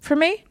for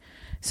me.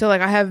 So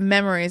like I have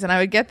memories and I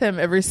would get them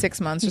every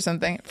 6 months or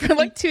something for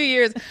like 2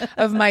 years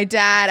of my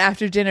dad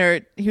after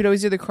dinner. He would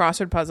always do the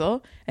crossword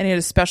puzzle and he had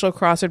a special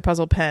crossword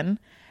puzzle pen.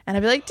 And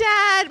I'd be like,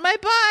 Dad, my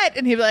butt.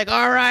 And he'd be like,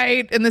 all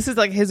right. And this is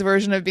like his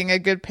version of being a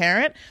good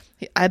parent.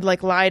 I'd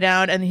like lie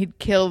down and he'd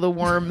kill the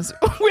worms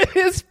with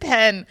his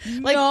pen.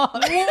 Like, what?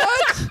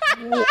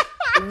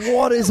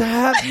 What is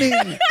happening?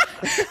 It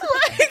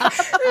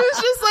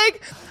was just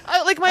like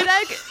my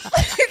dad,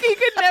 he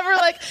could never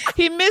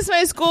he missed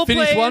my school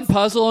Finish plays. one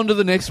puzzle onto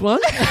the next one.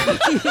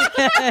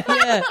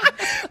 Yeah.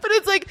 But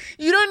it's like,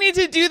 you don't need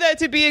to do that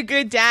to be a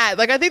good dad.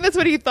 Like, I think that's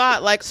what he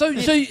thought. Like, So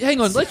hang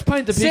on, let's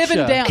paint the picture.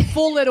 7 down,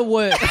 4-letter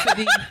word for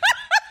the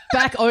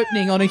back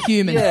opening on a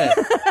human. Yeah.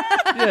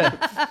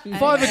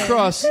 5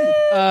 across,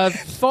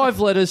 5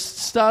 letters,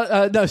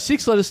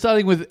 6 letters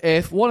starting with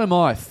F. What am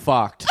I?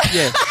 Fucked.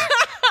 Yes.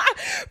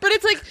 But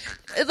it's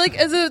like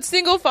as a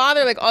single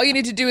father, like all you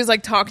need to do is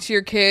like talk to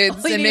your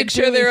kids and make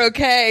sure they're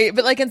okay.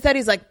 But like instead,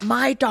 he's like,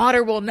 my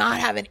daughter will not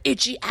have an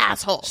itchy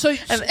asshole. So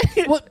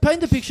what?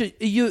 Paint the picture.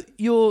 You're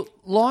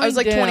lying. I was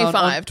like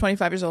down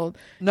 25 years old.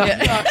 No. You're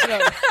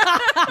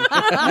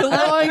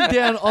lying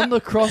down on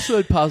the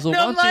crossword puzzle.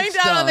 No, I'm lying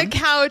down on the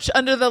couch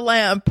under the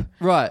lamp.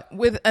 Right.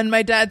 And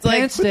my dad's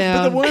Pants like,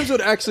 down. But the worms would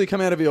actually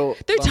come out of your...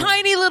 They're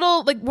tiny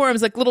little like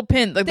worms, like little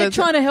pin. Like They're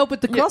trying to help with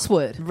the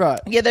crossword.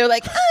 Right. Yeah, they're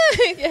like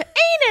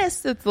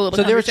anus. It's the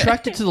little. So they're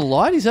attracted to the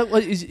light. Is that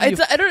what is? I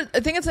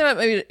think it's about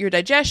maybe your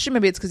digestion.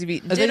 Maybe it's because you've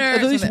eaten dinner.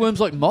 Are these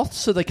worms like moths?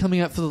 So they're coming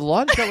out for the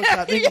light. Is that what's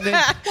happening?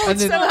 Yeah. And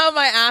then somehow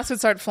my ass would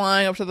start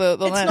flying up to the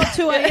It's lamp. not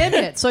 2 a.m.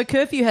 yet, so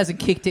curfew hasn't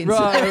kicked in.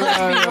 Right, so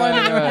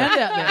roaming around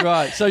out there.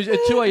 Right. So at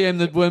 2 a.m.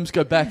 the worms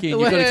go back in.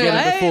 You've got to get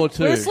them before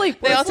 2. We're asleep.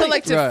 They We're also asleep.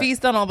 like to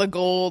feast on all the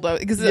gold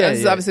because this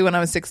is obviously when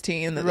I was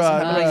 16. That this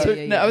was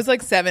happening. No, I was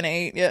like 7,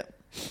 8. Yeah.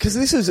 Because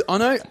this is... I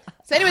know...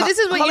 So anyway, this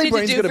is what Harley you need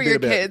Breen's to got do a for bit your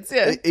about- kids.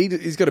 Yeah.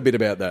 He's got a bit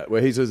about that,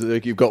 where he says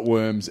that you've got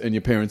worms and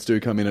your parents do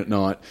come in at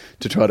night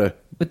to try to...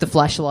 With the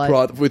flashlight. to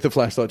pry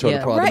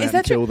them out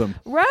and kill them.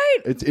 Right.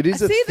 It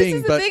is a See, thing, this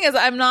is the but... thing is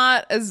I'm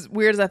not as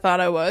weird as I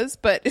thought I was,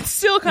 but it's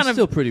still kind of...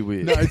 still pretty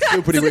weird. No, it's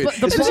still pretty weird.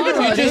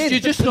 You're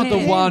just not the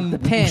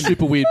one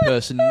super weird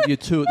person. You're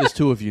two. There's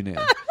 2 of you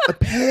now. A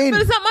pen.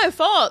 But it's not my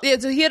fault. Yeah,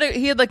 so he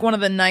had like one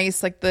of the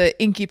nice, like the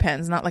inky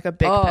pens, not like a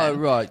big pen. Oh,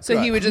 right. So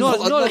he would just... Not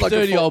a like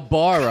dirty a old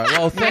biro.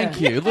 Well, thank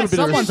you. A little bit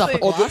of Someone's up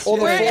respect. a glass. Or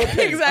the 4 Right, pens.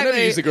 I exactly.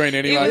 never use the green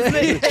anyway.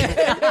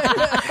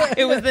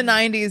 It was the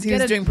 90s. He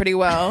was doing pretty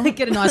well.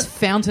 Get a nice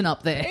fountain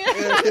up there.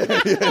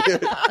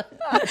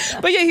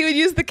 But yeah, he would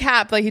use the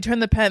cap. Like he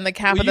turned the cap Well, of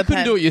the you couldn't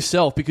pen. do it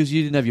yourself because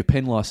you didn't have your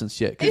pen license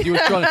yet. Because you were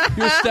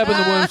stabbing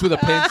the worms with a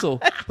pencil,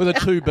 with a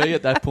 2B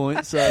at that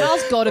point. So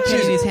Carl's got a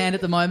pen in his hand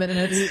at the moment, and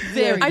it's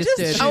very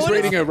disturbing. She's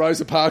reading her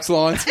Rosa Parks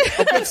lines.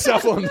 I've got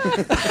stuff on.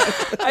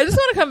 I just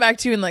want to come back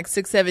to you in like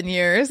 6, 7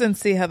 years and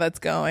see how that's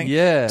going.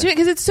 Yeah.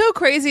 Because it's so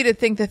crazy to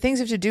think the things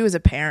you have to do as a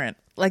parent.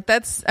 Like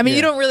that's, I mean,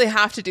 you don't really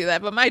have to do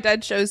that, but my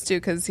dad chose to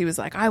because he was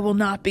like, I will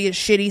not be a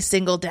shitty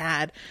single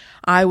dad.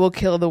 I will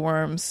kill the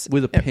worms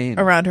with a pen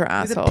around her With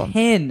asshole. a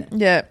pen.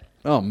 Yeah.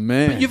 Oh,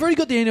 man. But you've already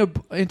got the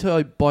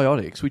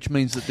antibiotics, which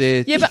means that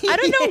they're Yeah, but I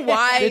don't know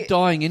why. they're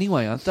dying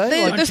anyway, aren't they?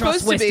 They're Don't trust supposed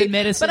to be. Western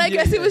medicine. But I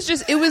guess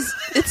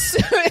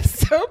it's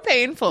so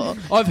painful.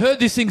 I've heard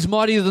this thing's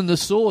mightier than the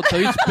sword, so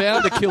it's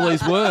bound to kill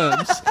these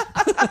worms.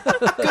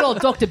 Good old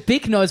Dr.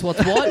 Bick knows what's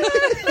what.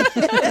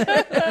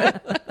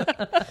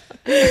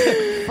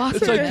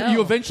 So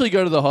you eventually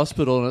go to the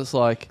hospital and it's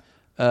like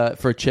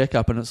for a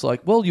checkup, and it's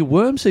like, well, your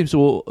worm seems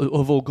to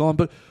have all gone,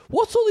 but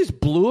what's all this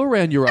blue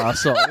around your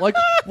arsehole? Like,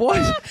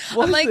 why?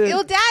 I'm like,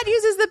 your dad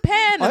uses the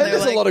pen. And I heard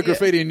there's like, a lot of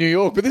graffiti in New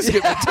York, but this is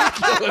getting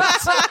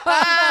ridiculous.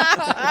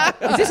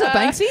 Is this a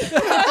Banksy?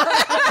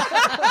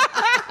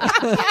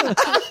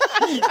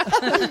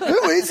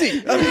 Who is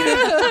he? I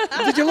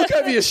mean, did you look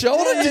over your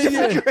shoulder?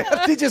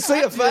 Did you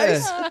see a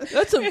face?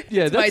 That's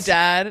my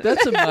dad.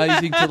 That's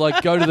amazing to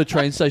like go to the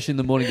train station in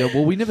the morning and go,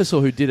 well, we never saw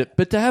who did it,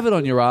 but to have it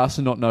on your ass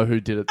and not know who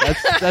did it,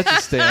 that's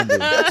astounding.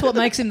 That's what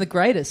makes him the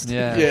greatest.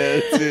 Yeah.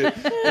 That's it.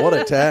 What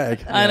a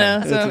tag. I know.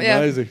 That's So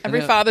amazing.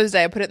 every Father's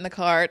Day I put it in the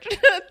cart.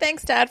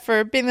 Thanks, Dad,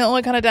 for being the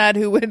only kind of dad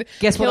who would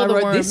Guess what kill I the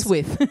wrote worms. this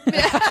with? Your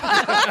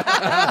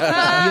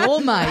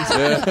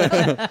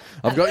mate.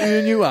 I've got you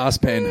a new ass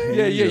pen.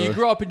 Yeah. You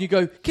grow up and you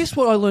go, guess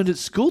what I learned at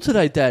school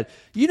today, Dad?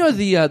 You know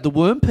the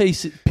worm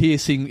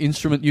piercing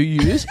instrument you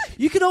use?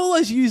 You can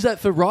always use that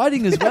for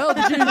writing as well.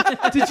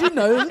 Did you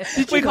know?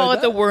 We call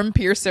it the worm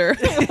piercer.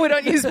 We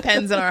don't use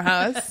pens in our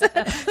house.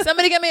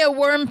 Somebody get me a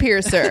worm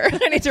piercer.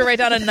 I need to write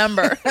down a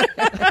number.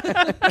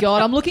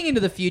 God, I'm looking into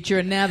the future,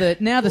 and now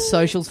the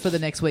socials for the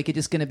next week are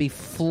just going to be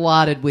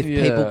flooded with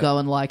people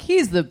going like,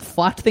 "Here's the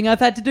fucked thing I've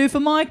had to do for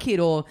my kid,"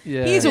 or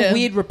 "Here's a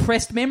weird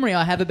repressed memory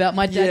I have about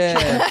my dad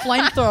chucking a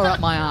flamethrower up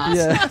my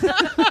ass."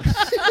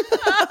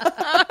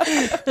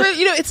 But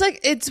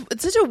it's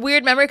such a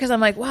weird memory because I'm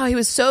like, wow, he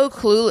was so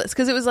clueless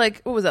because it was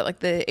like, what was that, like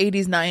the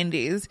 80s,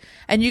 90s,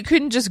 and you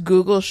couldn't just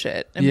Google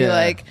shit and be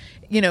like,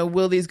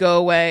 will these go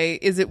away?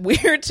 Is it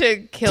weird to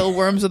kill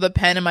worms with a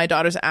pen in my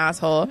daughter's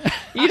asshole?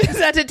 You just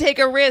had to take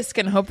a risk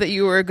and hope that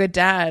you were a good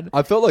dad.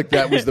 I felt like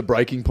that was the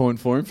breaking point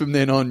for him. From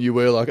then on, you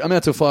were like, I'm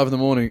out till 5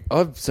 a.m.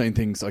 I've seen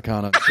things I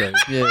can't understand.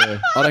 I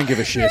don't give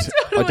a shit.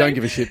 I don't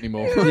give a shit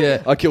anymore.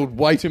 I killed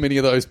way too many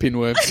of those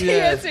pinworms.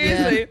 Yeah,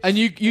 seriously. And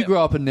you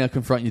grow up and now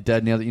confront your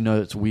dad now that you know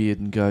it's weird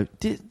and go,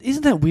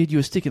 isn't that weird you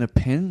were sticking a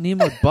pen near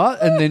my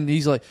butt? And then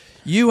he's like,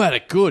 you had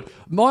it good.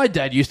 My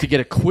dad used to get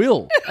a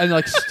quill and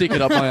like stick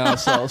it up my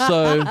arsehole.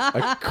 So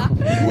A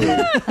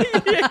quill.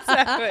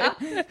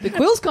 Exactly. The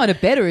quill's kind of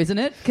better, isn't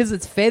it? Because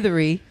it's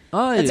feathery.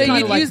 Oh, It's So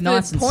kinda you'd like use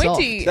nice the and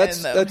pointy.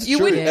 soft. end, That's you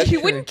true. wouldn't. That's You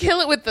true. wouldn't kill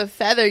it with the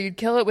feather. You'd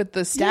kill it with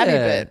the stabby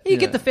bit. You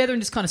get the feather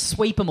and just kind of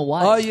sweep them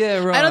away. Oh, yeah,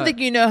 right. I don't think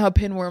you know how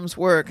pinworms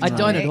work. I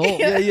don't at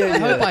all. I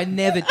hope I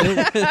never do.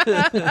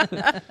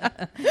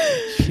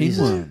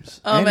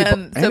 Pinworms. Oh man,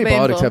 so Antibiotics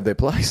painful. have their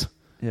place.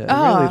 Yeah.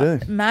 Oh, really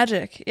do.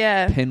 magic.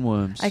 Yeah.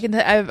 Penworms. I can.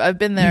 I've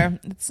been there.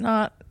 It's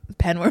not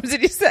penworms.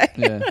 Did you say?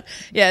 Yeah.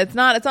 Yeah. It's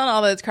not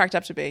all that it's cracked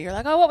up to be. You're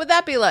like, oh, what would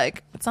that be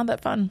like? It's not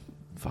that fun.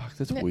 Fuck,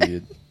 that's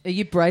weird. Are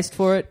you braced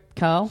for it,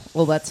 Carl?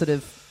 All that sort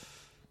of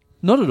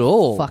Not at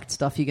all. fucked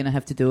stuff you're going to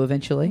have to do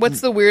eventually?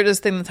 What's the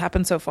weirdest thing that's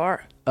happened so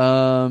far?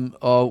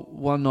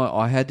 One night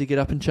I had to get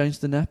up and change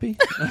the nappy.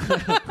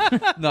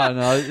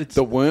 No, it's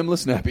The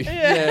wormless nappy.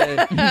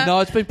 yeah.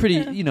 No, it's been pretty.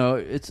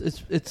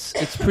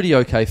 It's pretty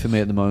okay for me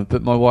at the moment.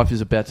 But my wife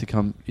is about to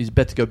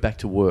go back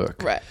to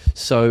work. Right.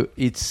 So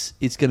it's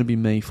going to be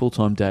me,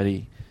 full-time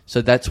daddy.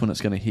 So that's when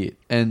it's going to hit.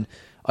 And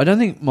I don't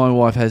think my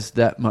wife has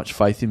that much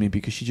faith in me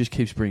because she just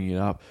keeps bringing it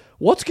up.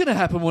 What's going to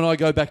happen when I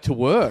go back to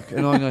work?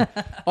 And I go,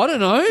 I don't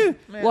know.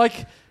 Yeah.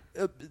 Like,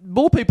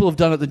 more people have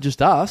done it than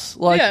just us.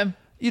 Like,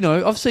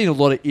 I've seen a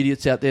lot of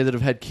idiots out there that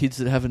have had kids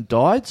that haven't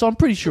died. So I'm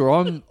pretty sure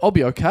I'll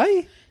be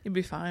okay. You'd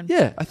be fine.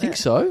 Yeah, I think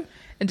so.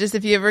 And just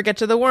if you ever get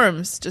to the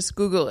worms, just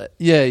Google it.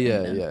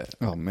 Yeah.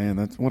 Oh man,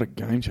 what a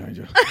game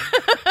changer.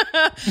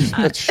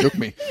 That shook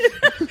me.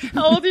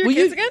 How old are your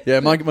kids again? Yeah,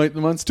 mine's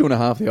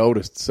 2.5, the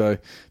oldest. So,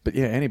 but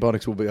yeah,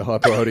 antibiotics will be a high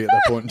priority at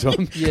that point in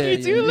time. You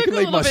do look You can a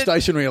leave my little bit.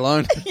 stationery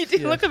alone. You do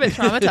look a bit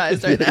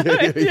traumatized right now.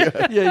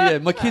 Yeah.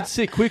 My kid's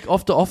sick. Quick,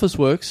 off to Office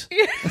Works.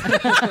 Man,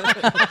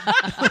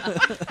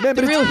 but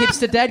The real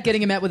hipster dad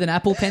getting him out with an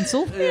Apple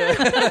pencil. Yeah.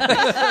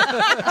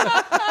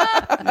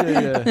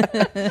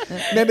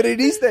 Man, but it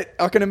is that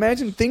I can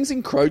imagine things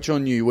encroach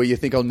on you where you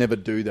think I'll never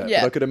do that.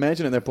 Yeah. But I could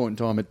imagine at that point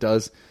in time it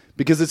does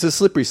because it's a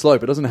slippery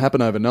slope. It doesn't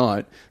happen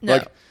overnight. No.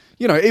 Like,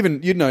 even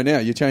now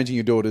you're changing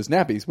your daughter's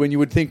nappies when you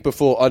would think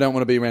before I don't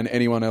want to be around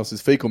anyone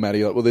else's fecal matter.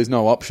 You're like, well, there's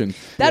no option.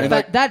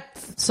 That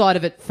side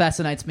of it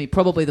fascinates me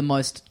probably the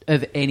most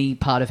of any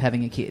part of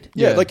having a kid.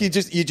 Yeah, like you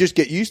just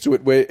get used to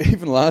it. Where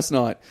even last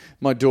night,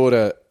 my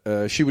daughter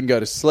she wouldn't go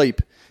to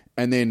sleep,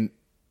 and then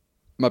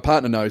my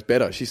partner knows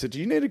better. She said, "Do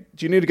you need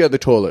to go to the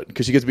toilet?"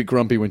 Because she gets a bit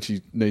grumpy when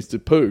she needs to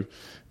poo.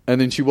 And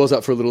then she was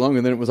up for a little longer,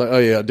 and then it was like, "Oh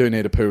yeah, I do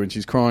need a poo," and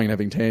she's crying and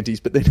having tanties.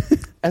 But then,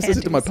 as I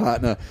said to my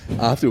partner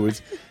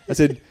afterwards, I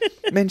said,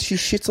 "Man, she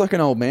shits like an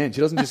old man.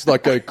 She doesn't just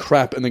like go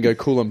crap and then go,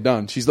 cool, I'm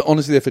done. She's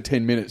honestly there for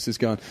 10 minutes, just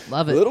going,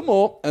 Love it. a little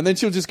more, and then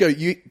she'll just go,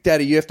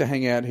 Daddy, you have to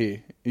hang out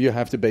here. You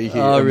have to be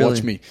here Oh, and really?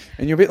 watch me."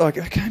 And you're a bit like,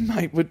 "Okay,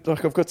 mate,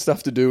 like I've got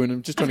stuff to do, and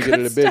I'm just trying to get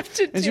out of bed." stuff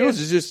to And she do.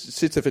 also just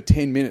sits there for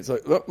 10 minutes,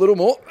 like, "Oh, little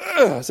more."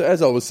 Ugh. So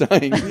as I was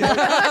saying,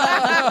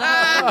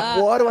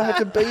 why do I have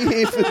to be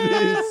here for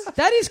this?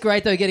 That is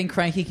great, though, getting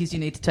cranky because you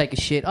need to take a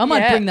shit. I might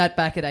Yeah. bring that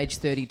back at age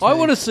 32. I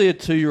want to see a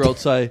 2-year-old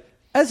say,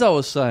 as I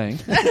was saying.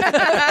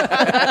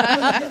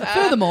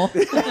 Furthermore,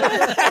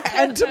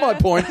 And to my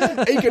point,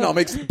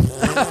 economics.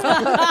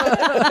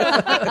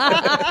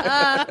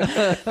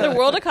 The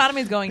world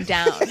economy is going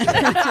down. To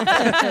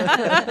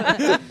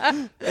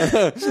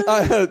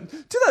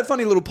that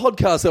funny little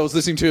podcast I was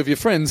listening to of your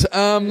friends,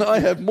 I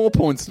have more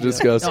points to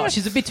discuss. oh,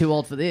 she's a bit too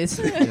old for this.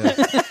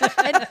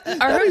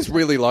 That is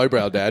really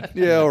lowbrow, Dad.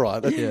 Yeah, all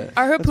right.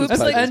 Are her poops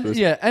like?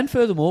 And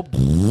furthermore,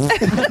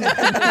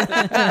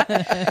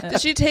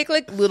 Does she take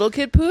like little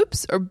kid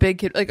poops or big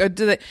kid? Like, or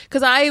do they?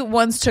 Because I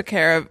once took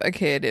care of a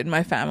kid in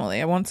my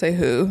family. I won't say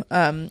who.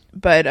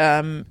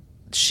 But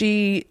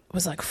she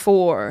was like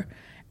 4.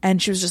 And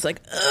she was just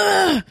like,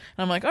 ugh. And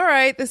I'm like, all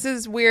right, this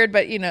is weird,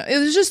 but it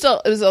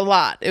was a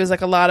lot. It was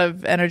like a lot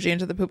of energy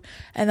into the poop.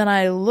 And then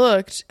I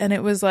looked, and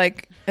it was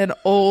like an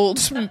old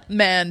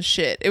man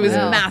shit. It was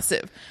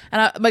massive.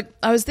 And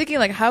I was thinking,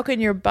 like, how can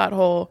your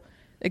butthole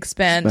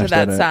expand to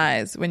that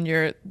size when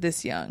you're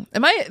this young?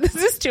 Is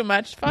this too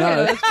much? Fuck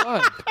No, it. that's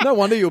fine. No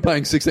wonder you were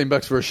paying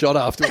 $16 for a shot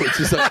afterwards.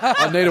 Just like,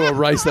 I need to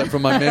erase that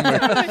from my memory.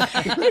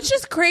 It's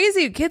just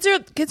crazy. Kids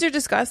are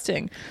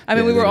disgusting. I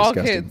mean, Yeah, we were they're all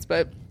disgusting. kids,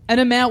 but An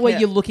amount where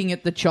you're looking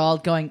at the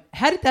child going,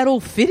 how did that all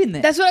fit in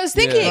there? that's what I was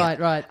thinking. Yeah.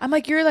 Right. I'm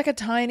like, you're like a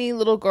tiny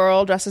little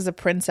girl dressed as a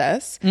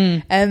princess,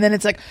 and then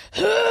it's like,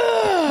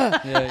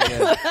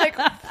 like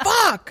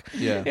fuck.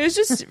 Yeah. It was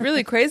just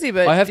really crazy.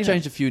 But I have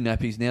changed a few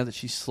nappies now that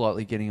she's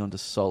slightly getting onto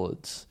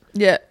solids.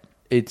 Yeah,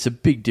 It's a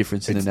big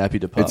difference in the nappy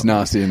department. It's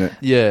nasty, isn't it?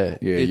 Yeah,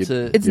 Yeah,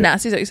 it's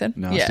nasty. Is that what you said?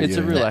 Nasty, yeah, It's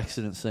a Yeah. real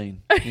accident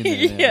scene. In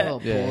there now. Yeah. Oh,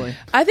 boy.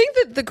 I think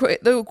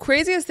that the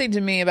craziest thing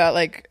to me about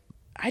like,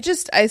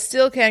 I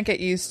still can't get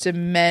used to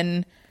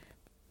men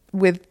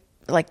with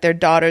like their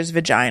daughters'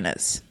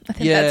 vaginas. I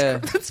think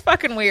that's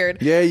fucking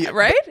weird. Yeah.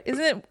 Right?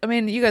 Isn't it? I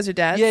mean, you guys are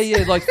dads.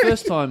 Yeah. Like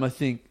first time, I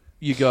think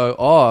you go,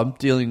 "Oh, I'm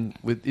dealing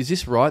with. Is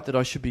this right that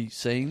I should be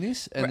seeing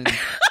this?" And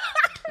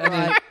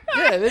then,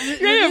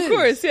 Yeah, of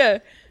course. Yeah.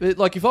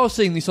 Like if I was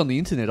seeing this on the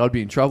internet, I'd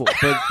be in trouble.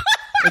 But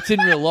it's in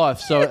real life,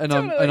 so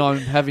I'm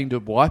having to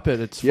wipe it.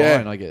 It's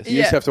fine, I guess.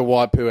 You just have to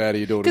wipe poo out of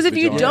your daughter's Because if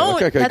you vagina.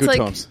 don't, okay, that's good like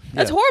times.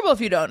 that's horrible.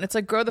 If you don't, it's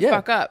like grow the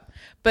fuck up.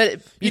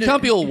 But You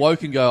can't be all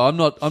woke and go, I'm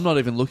not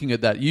even looking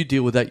at that. You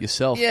deal with that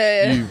yourself.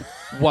 Yeah. You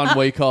 1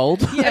 week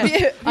old.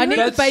 I need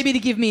the baby to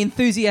give me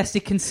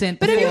enthusiastic consent.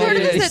 But have you before I heard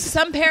do of this. this? That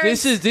some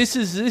parents. This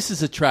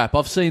is a trap.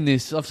 I've seen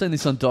this on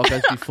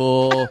docos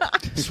before.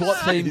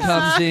 SWAT team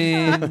comes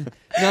in.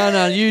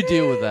 No, you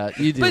deal with that.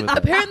 You deal with But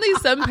that. apparently,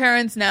 some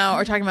parents now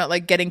are talking about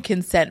like getting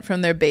consent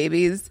from their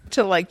babies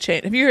to like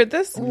change. Have you heard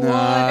this? No,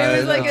 It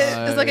was like no,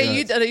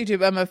 a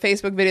YouTube, a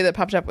Facebook video that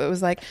popped up. It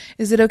was like,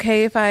 "Is it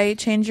okay if I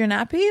change your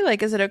nappy?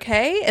 Like, is it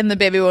okay?" And the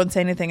baby won't say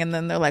anything, and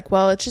then they're like,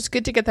 "Well, it's just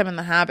good to get them in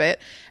the habit."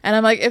 And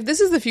I'm like, if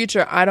this is the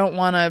future, I don't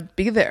want to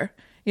be there.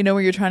 You know,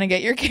 where you're trying to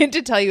get your kid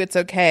to tell you it's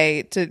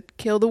okay to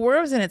kill the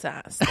worms in its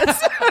ass.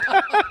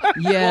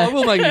 Yeah, Well, I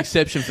will make an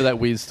exception for that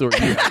weird story.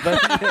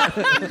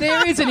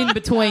 there is an in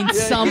between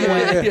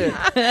somewhere. Do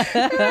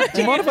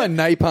you mind if I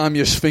napalm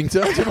your sphincter?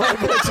 Do you mind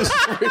if I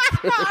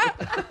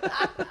just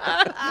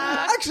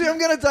Actually, I'm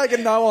going to take a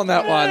no on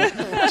that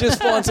one.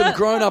 Just find some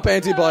grown-up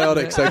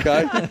antibiotics,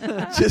 okay?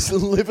 Just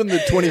live in the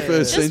 21st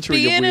Just century,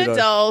 be you an weirdo.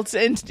 adult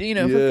and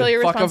fulfill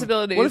your Fuck,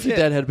 responsibilities. what if your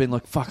dad had been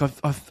like, "Fuck,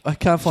 I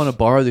can't find a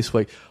borrow this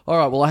week." All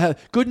right, well, I have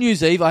good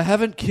news, Eve. I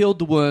haven't killed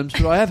the worms,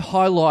 but I have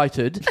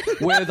highlighted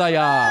where they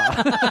are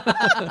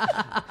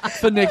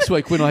for next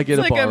week when I get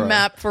It's a like borrow. a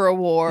map for a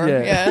war.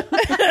 Yeah.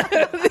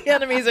 The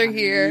enemies are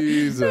here.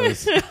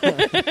 Jesus.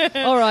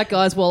 All right,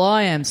 guys. Well,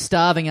 I am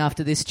starving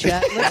after this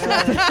chat. Let's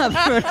wrap it up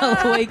for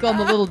another week on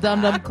the Little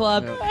Dum Dum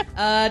Club.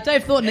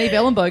 Dave Thornton, Eve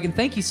Ellenbogen,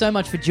 thank you so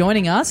much for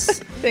joining us.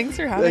 Thanks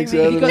for having Thanks,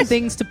 me. Adam. You got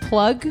things to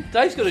plug?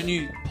 Dave's got a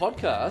new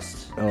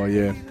podcast. Oh,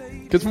 yeah.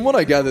 Because from what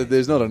I gather,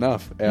 there's not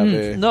enough out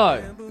there.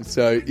 No.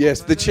 So,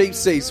 yes, The Cheap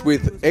Seats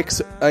with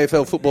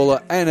ex-AFL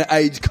footballer and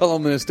age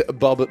columnist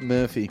Bob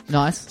Murphy.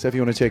 Nice. So if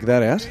you want to check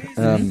that out,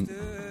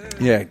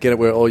 get it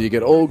where you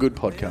get all good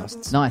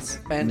podcasts. Nice.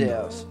 And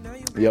ours.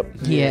 Yep.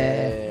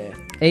 Yeah.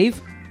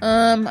 Eve?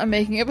 I'm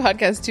making a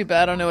podcast too, but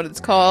I don't know what it's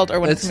called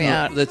or when it's coming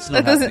out. That's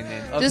not That doesn't- happening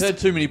then. I've just- heard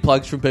too many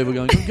plugs from people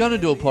going, "You're going to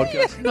do a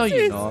podcast." No,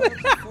 you're not.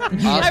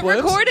 I've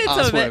recorded some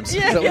of it. Arsworms.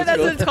 Yeah, Is that what that's it's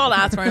what it's called.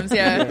 Assworms.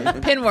 Yeah,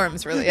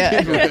 pinworms. Really.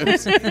 Yeah,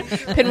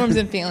 pinworms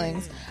and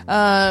feelings.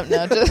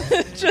 No,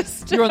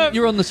 just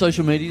You're on the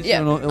social medias.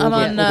 yeah. You're on all, I'm the,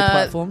 on all the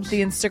platforms.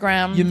 the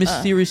Instagram. You're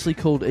mysteriously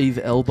called Eve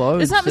Elbow.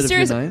 It's not instead of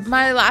mysterious. your name.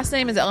 My last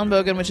name is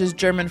Ellenbogen, which is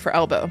German for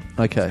elbow,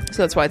 Okay.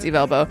 so that's why it's Eve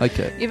Elbow.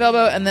 Okay. Eve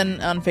Elbow, and then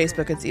on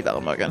Facebook it's Eve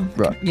Ellenbogen.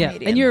 Right. Yeah.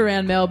 Comedian. And you're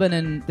around Melbourne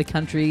and the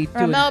country.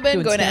 Around Melbourne,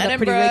 doing going to stand-up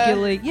pretty Edinburgh.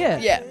 regularly. Yeah.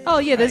 Yeah. Oh,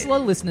 yeah. There's a lot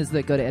of listeners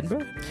that go to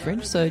Edinburgh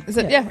Fringe. So Is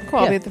it? Yeah, cool.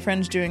 I'll be at the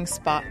Fringe doing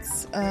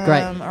spots.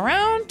 Great.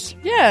 Around.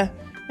 Yeah,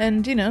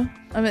 and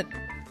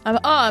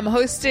I'm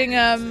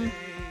hosting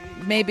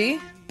maybe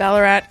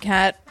Ballarat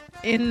Cat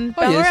in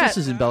Oh, Ballarat. yes,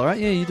 this is in Ballarat.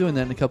 Yeah, you're doing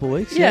that in a couple of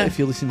weeks. Yeah. If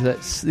you're listening to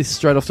this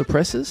straight off the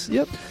presses.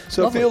 Yep.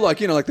 So I feel like,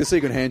 like the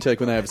secret handshake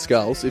when they have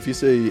skulls. If you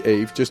see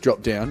Eve, just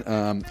drop down,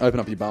 open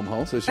up your bum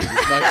hole so she can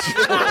just make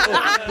sure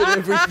that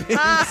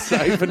everything's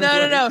safe. And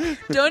No.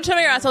 Don't show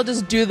me your asshole.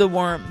 Just do the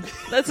worm.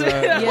 That's what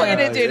you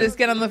need to do. Just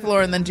get on the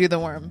floor and then do the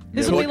worm.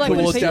 This will be like when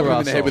towards Stab people, him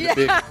in the head with a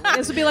big.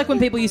 this will be like when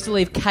people used to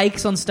leave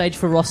cakes on stage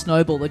for Ross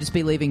Noble. They'll just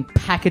be leaving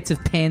packets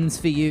of pens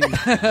for you.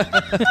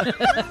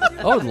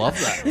 I would love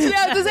that.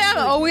 Yeah, because I'm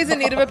always in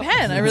need of a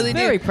pen. I really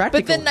Very do.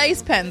 practical. But the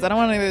nice pens. I don't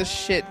want any of this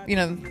shit. You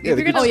know, Yeah, if the you're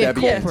good gonna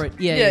stabby pens. corporate.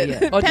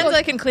 Yeah. pens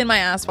I can clean my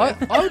ass with.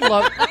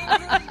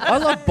 I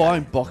love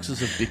buying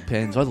boxes of big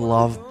pens. I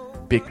love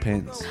big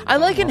pens. I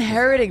like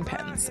inheriting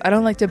pens. I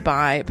don't like to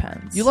buy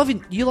pens. You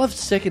love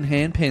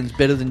second-hand pens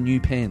better than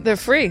new pens. They're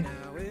free.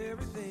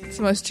 It's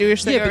the most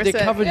Jewish thing yeah, I've but ever they're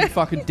said. covered in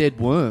fucking dead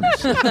worms.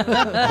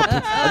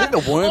 I think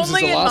the worms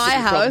Only is the in last my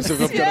of the problems,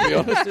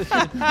 house. if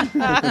I'm going to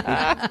be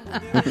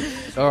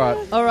honest. All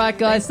right. All right,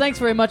 guys. Thanks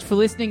very much for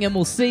listening, and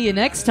we'll see you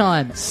next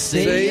time.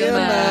 See you,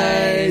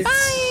 mate.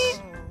 Bye.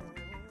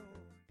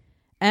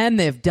 And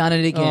they've done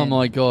it again. Oh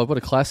my god, what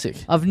a classic!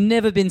 I've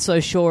never been so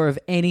sure of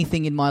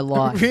anything in my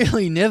life.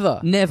 Really, never.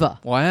 Never.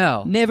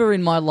 Wow. Never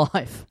in my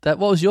life. What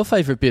was your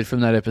favourite bit from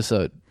that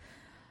episode?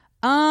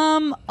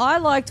 I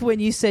liked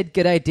when you said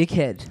 "G'day,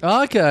 dickhead"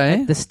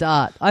 Okay. at the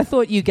start. I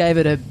thought you gave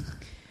it a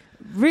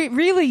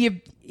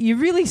really. You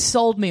really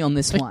sold me on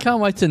this I one. can't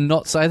wait to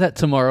not say that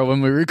tomorrow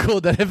when we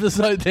record that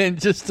episode. Then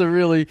just to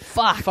really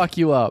fuck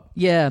you up.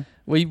 Yeah.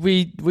 We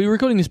were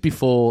recording this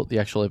before the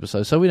actual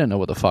episode, so we don't know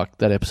what the fuck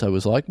that episode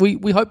was like.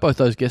 We hope both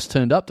those guests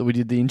turned up that we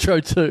did the intro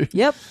to.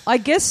 Yep. I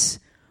guess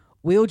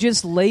we'll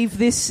just leave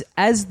this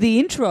as the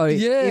intro.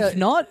 Yeah. If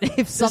not,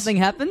 if something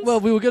happens. Well,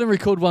 we were going to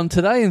record one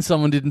today and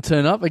someone didn't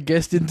turn up. A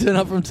guest didn't turn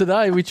up from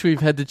today, which we've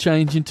had to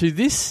change into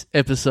this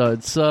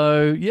episode.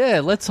 So,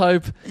 yeah, let's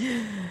hope...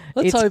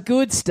 it's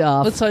good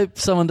stuff. Let's hope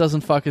someone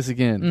doesn't fuck us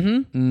again.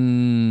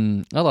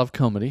 Mm-hmm. I love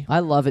comedy. I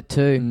love it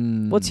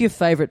too. What's your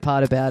favourite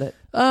part about it?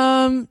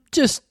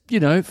 Just,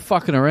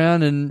 fucking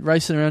around and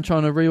racing around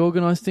trying to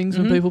reorganise things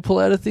when people pull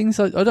out of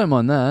things. I don't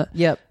mind that.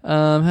 Yep.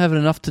 Having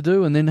enough to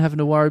do and then having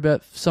to worry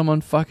about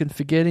someone fucking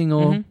forgetting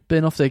or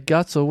being off their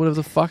guts or whatever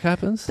the fuck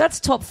happens. That's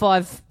top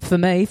 5 for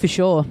me, for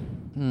sure.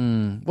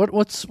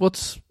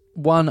 What's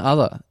one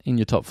other in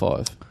your top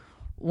 5?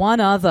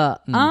 One other.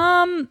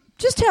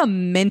 Just how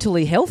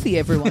mentally healthy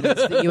everyone is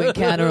that you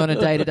encounter on a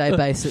day-to-day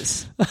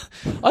basis.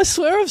 I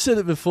swear I've said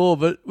it before,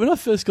 but when I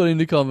first got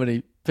into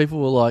comedy, people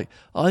were like,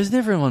 "Oh, isn't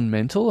everyone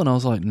mental?" And I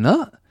was like,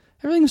 "Nah,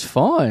 everything's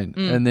fine."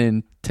 And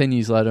then 10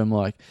 years later, I'm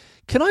like,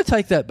 "Can I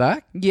take that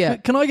back? Yeah.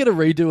 Can I get a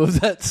redo of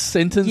that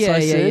sentence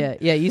I said?"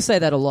 Yeah. You say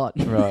that a lot.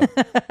 Right.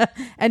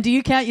 And do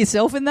you count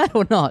yourself in that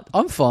or not?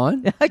 I'm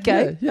fine.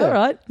 Okay. Yeah. All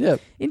right. Yeah.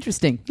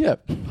 Interesting. Yeah.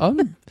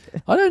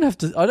 I don't have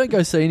to. I don't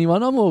go see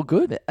anyone. I'm all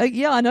good.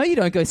 Yeah, I know you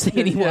don't go see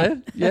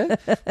anyone. Yeah.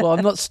 Well,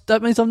 I'm not.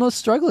 That means I'm not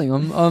struggling.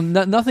 I'm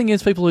nothing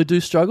against people who do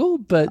struggle,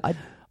 but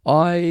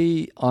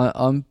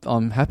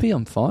I'm happy.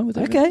 I'm fine with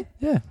it. Okay.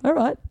 Yeah. All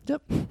right.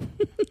 Yep.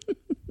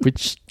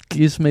 Which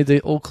gives me the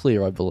all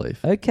clear, I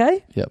believe.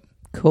 Okay. Yep.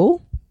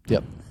 Cool.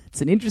 Yep.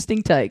 It's an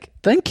interesting take.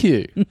 Thank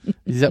you.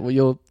 Is that what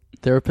your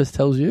therapist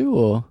tells you,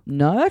 or?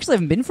 No, I actually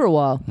haven't been for a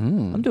while.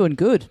 I'm doing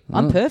good.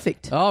 I'm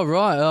perfect. Oh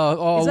right.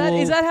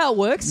 Is that how it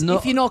works? No.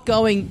 If you're not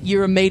going,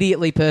 you're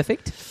immediately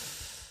perfect.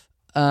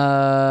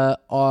 I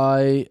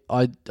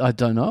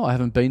don't know. I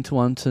haven't been to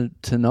one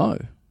to know.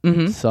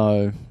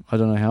 So I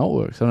don't know how it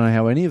works. I don't know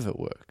how any of it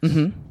works.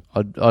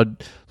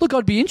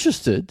 I'd be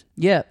interested.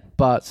 Yeah.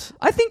 But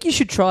I think you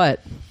should try it.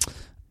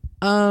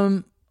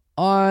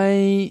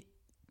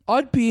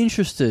 I'd be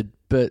interested,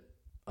 but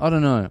I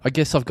don't know. I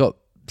guess I've got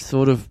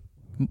sort of,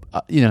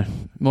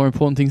 more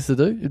important things to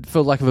do,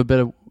 for lack of a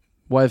better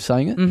way of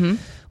saying it.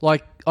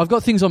 Like, I've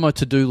got things on my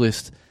to-do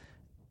list,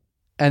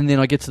 and then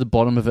I get to the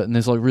bottom of it, and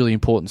there's like really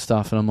important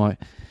stuff, and I'm like,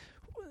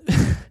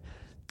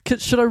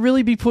 should I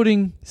really be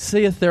putting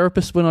see a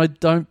therapist when I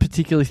don't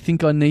particularly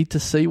think I need to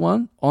see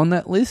one on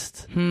that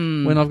list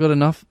when I've got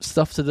enough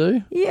stuff to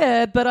do?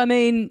 Yeah, but I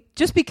mean,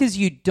 just because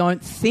you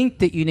don't think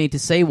that you need to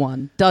see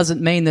one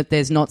doesn't mean that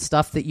there's not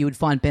stuff that you would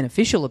find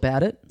beneficial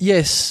about it.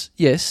 Yes.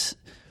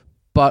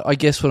 But I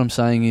guess what I'm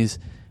saying is,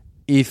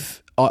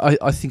 if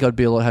I think I'd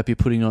be a lot happier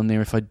putting it on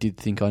there if I did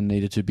think I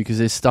needed to, because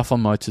there's stuff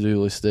on my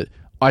to-do list that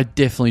I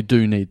definitely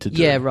do need to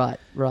do. Yeah, right.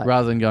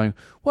 Rather than going,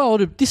 well,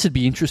 this would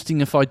be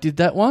interesting if I did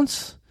that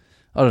once.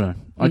 I don't know.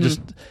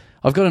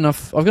 I've got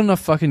enough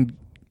fucking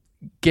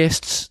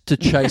guests to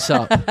chase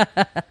up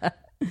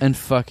and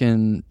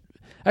fucking.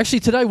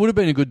 Actually, today would have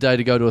been a good day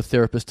to go to a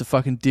therapist to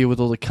fucking deal with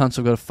all the cunts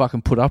I've got to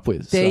fucking put up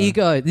with. There you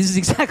go. This is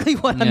exactly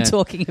what I'm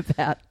talking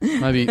about.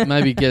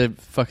 Maybe get a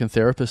fucking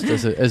therapist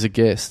as a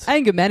guest.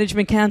 Anger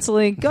management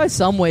counselling. Go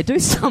somewhere. Do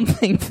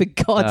something, for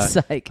God's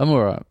sake. I'm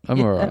all right. All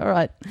right. All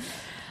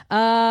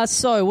right.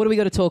 So what do we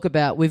got to talk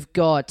about? We've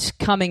got,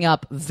 coming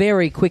up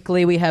very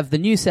quickly, we have the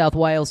New South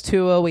Wales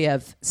tour. We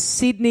have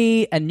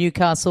Sydney and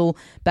Newcastle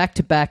back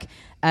to back.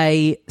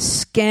 A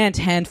scant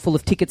handful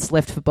of tickets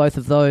left for both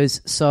of those,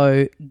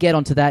 so get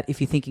onto that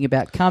if you're thinking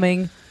about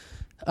coming.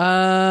 It's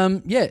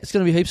going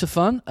to be heaps of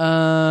fun.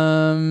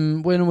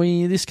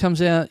 When this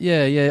comes out,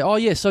 Oh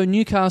yeah, so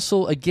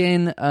Newcastle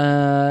again.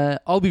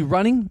 I'll be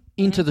running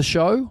into the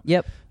show.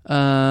 Yep.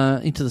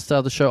 Into the start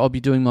of the show, I'll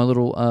be doing my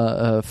little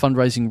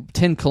fundraising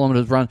 10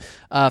 kilometres run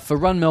for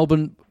Run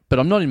Melbourne. But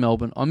I'm not in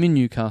Melbourne. I'm in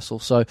Newcastle.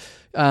 So,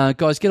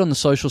 guys, get on the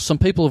socials. Some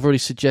people have already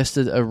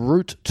suggested a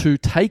route to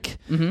take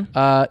in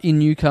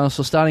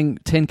Newcastle, starting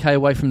 10K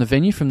away from the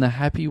venue, from the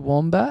Happy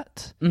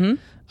Wombat.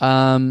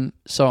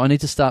 So I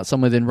need to start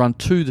somewhere, then run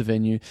to the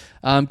venue.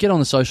 Get on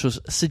the socials.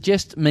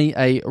 Suggest me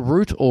a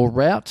route or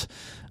route,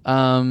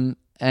 and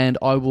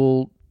I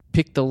will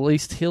pick the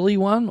least hilly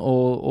one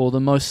or the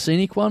most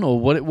scenic one or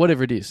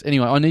whatever it is.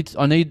 Anyway, I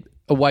need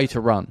a way to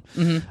run,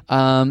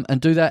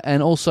 and do that.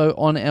 And also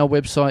on our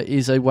website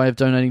is a way of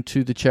donating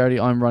to the charity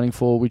I'm running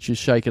for, which is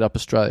Shake It Up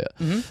Australia.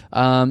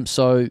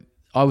 So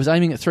I was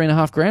aiming at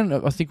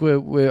 $3,500. I think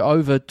we're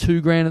over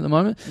 $2,000 at the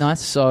moment.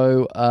 Nice.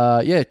 So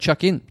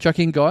chuck in,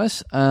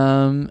 guys.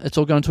 It's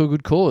all going to a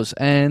good cause,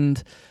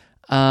 and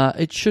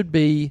it should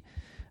be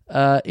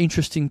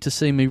interesting to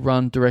see me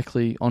run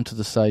directly onto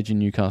the stage in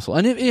Newcastle.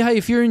 And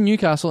if you're in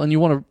Newcastle and you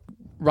want to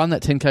run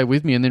that 10K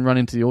with me and then run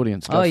into the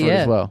audience, go for it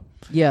as well.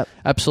 Yeah,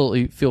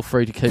 absolutely. Feel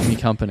free to keep me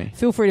company.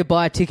 Feel free to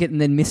buy a ticket and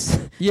then miss.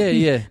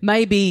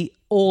 Maybe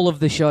all of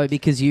the show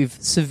because you've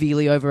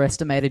severely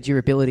overestimated your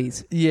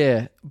abilities.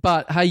 Yeah,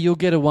 but hey, you'll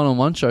get a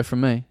one-on-one show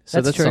from me,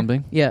 so that's true.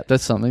 Something. Yeah,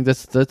 that's something.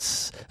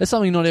 That's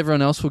something not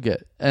everyone else will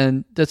get,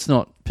 and that's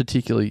not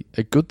particularly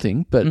a good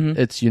thing, but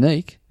it's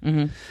unique.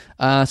 So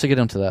get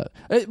onto that.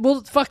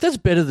 That's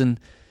better than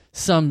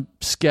some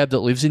scab that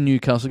lives in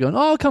Newcastle going,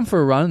 "Oh, I'll come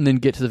for a run," and then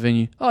get to the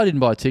venue. "Oh, I didn't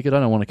buy a ticket.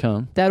 I don't want to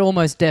come." That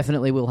almost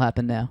definitely will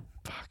happen now.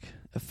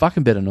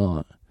 Fucking better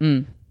not.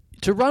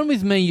 To run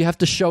with me, you have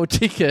to show a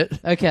ticket.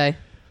 Okay.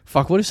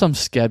 Fuck, what if some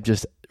scab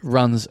just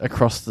runs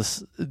across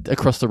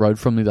the road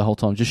from me the whole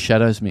time, just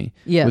shadows me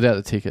without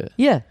the ticket?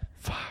 Yeah.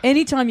 Fuck.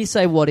 Anytime you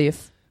say what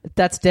if,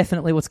 that's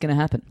definitely what's going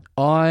to happen.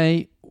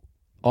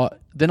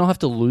 Then I'll have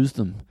to lose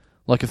them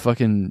like a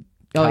fucking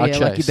car chase.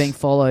 Like you're being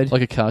followed.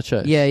 Like a car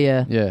chase. Yeah.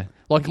 Yeah.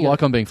 Like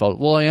I'm being followed.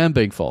 Well, I am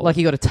being followed. Like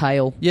you got a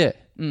tail. Yeah.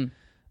 All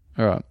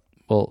right.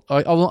 Well,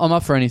 I'm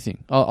up for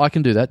anything. I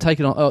can do that. Take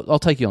it on. I'll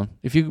take you on.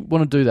 If you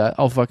want to do that,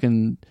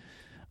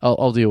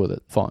 I'll deal with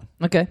it. Fine.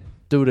 Okay.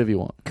 Do whatever you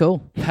want.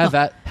 Cool. Have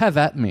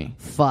at me.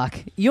 Fuck.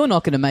 You're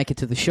not going to make it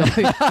to the show.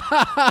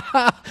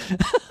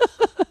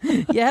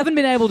 You haven't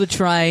been able to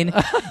train.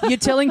 You're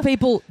telling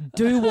people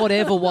do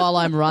whatever while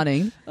I'm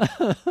running.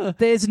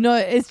 It's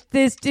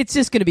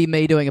just going to be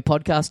me doing a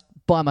podcast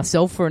by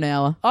myself for an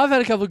hour. I've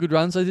had a couple of good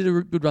runs. I did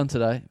a good run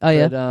today. Oh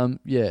yeah.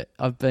 But,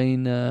 I've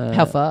been.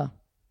 How far?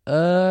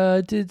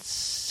 Did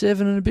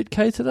 7 and a bit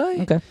K today.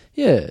 Okay.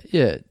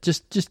 Yeah.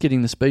 Just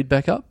getting the speed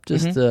back up.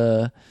 Just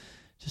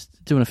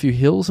doing a few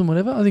hills and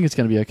whatever. I think it's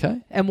going to be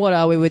okay. And what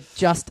are we with?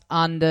 Just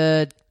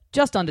under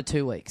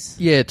 2 weeks.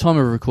 Yeah, time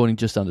of recording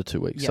just under 2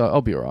 weeks. Yep. So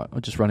I'll be all right.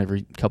 I'll just run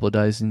every couple of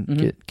days and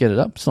get it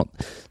up. It's not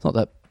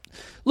that.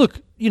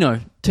 Look,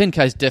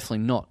 10K is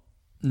definitely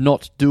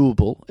not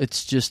doable.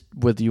 It's just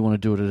whether you want to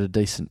do it at a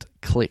decent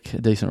click,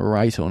 a decent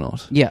rate or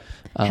not. Yeah.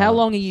 How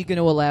long are you going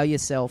to allow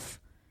yourself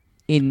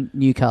in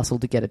Newcastle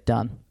to get it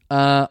done?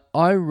 I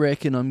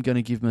reckon I'm going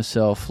to give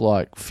myself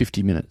like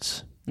 50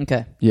 minutes.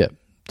 Okay. Yeah,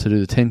 to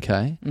do the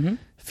 10K.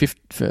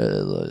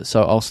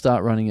 So I'll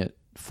start running at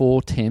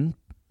 4:10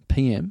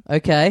 p.m.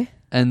 Okay.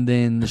 And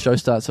then the show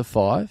starts at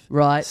 5.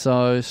 Right.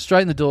 So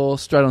straight in the door,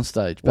 straight on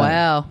stage. Bang.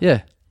 Wow.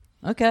 Yeah.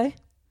 Okay.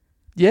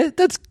 Yeah,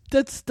 that's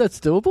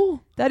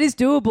doable. That is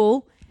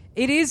doable.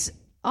 It is.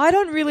 I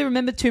don't really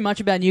remember too much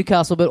about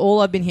Newcastle, but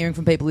all I've been hearing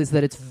from people is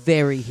that it's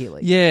very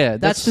hilly. Yeah.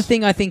 That's the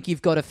thing I think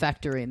you've got to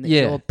factor in. That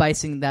you're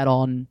basing that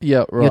on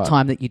your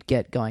time that you'd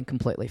get going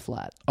completely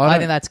flat. I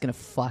think that's going to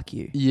fuck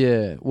you.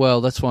 Yeah.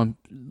 Well, that's what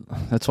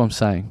I'm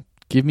saying.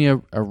 Give me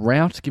a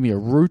route. Give me a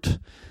route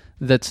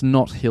that's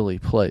not hilly,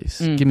 please.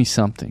 Give me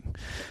something.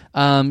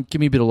 Give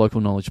me a bit of local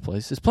knowledge,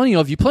 please. There's plenty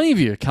of you. Plenty of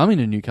you are coming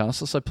to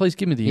Newcastle, so please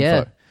give me the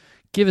info.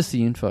 Give us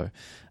the info.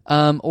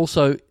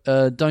 Also,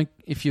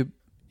 if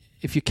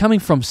you're coming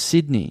from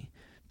Sydney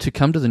to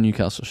come to the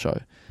Newcastle show,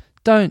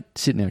 don't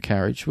sit in our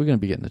carriage. We're going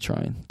to be getting the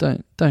train.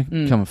 Don't come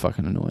and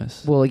fucking annoy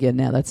us. Well, again,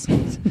 now that's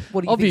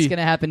what do you think's going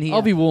to happen here?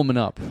 I'll be warming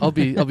up. I'll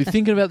be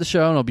thinking about the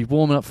show and I'll be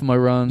warming up for my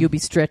run. You'll be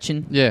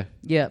stretching. Yeah.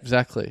 Yeah.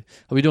 Exactly.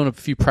 I'll be doing a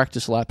few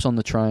practice laps on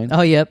the train.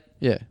 Oh, yep.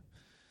 Yeah.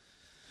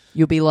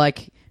 You'll be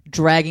like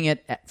dragging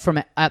it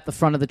from at the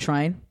front of the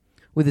train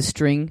with a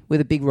string, with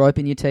a big rope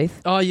in your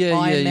teeth. Oh, yeah,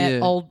 Iron Man, yeah.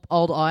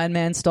 Old Iron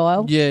Man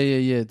style.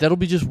 Yeah. That'll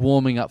be just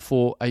warming up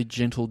for a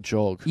gentle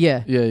jog. Yeah.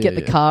 Get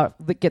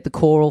the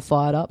core all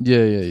fired up.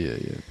 Yeah.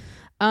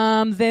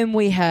 Then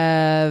we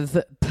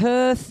have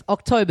Perth,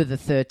 October the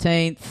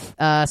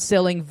 13th,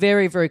 selling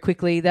very, very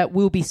quickly. That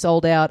will be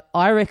sold out,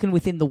 I reckon,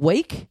 within the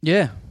week.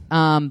 Yeah.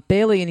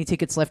 Barely any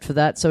tickets left for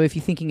that. So if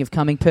you're thinking of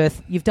coming,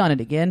 Perth, you've done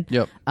it again.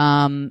 Yep. Get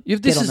on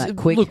that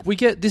quick. Look,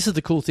 this is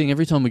the cool thing.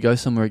 Every time we go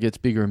somewhere, it gets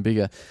bigger and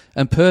bigger.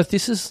 And Perth,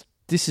 this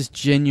is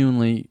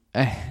genuinely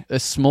a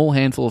small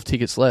handful of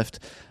tickets left.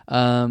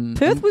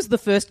 Perth was the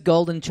first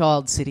golden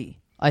child city,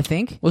 I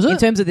think. Was it? In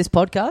terms of this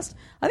podcast,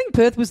 I think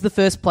Perth was the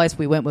first place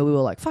we went where we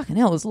were like, fucking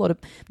hell, there's a lot of...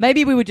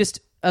 Maybe we were just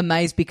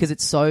amazed because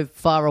it's so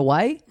far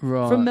away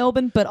from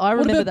Melbourne, but I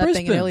remember that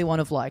being an early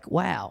one of like,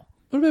 wow.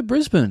 What about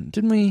Brisbane?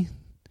 Didn't we...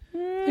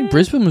 I think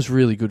Brisbane was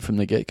really good from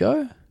the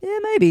get-go. Yeah,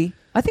 maybe.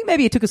 I think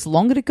maybe it took us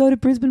longer to go to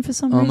Brisbane for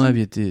some reason. Oh,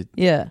 maybe it did.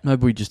 Yeah.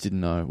 Maybe we just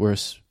didn't know.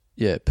 Whereas,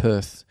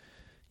 Perth,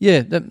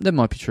 Yeah, that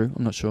might be true.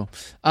 I'm not sure.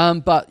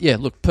 But yeah,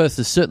 look, Perth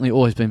has certainly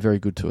always been very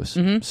good to us.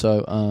 Mm-hmm.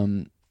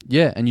 So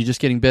yeah, and you're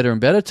just getting better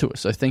and better to us.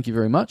 So thank you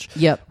very much.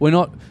 Yep. We're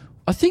not.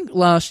 I think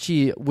last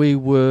year we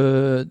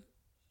were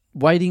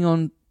waiting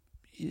on.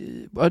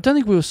 I don't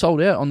think we were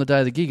sold out on the day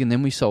of the gig, and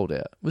then we sold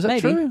out. Was that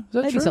Maybe. true? Was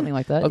that Maybe true? something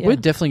like that. We're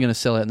definitely going to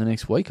sell out in the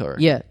next week, I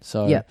reckon. Yeah.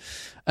 So yeah.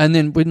 and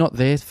then we're not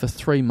there for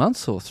 3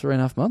 months or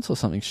 3.5 months or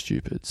something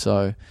stupid.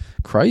 So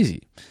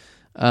crazy.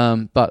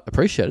 But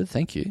appreciated.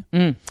 Thank you.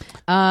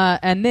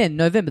 And then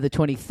November the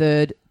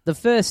 23rd, the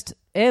first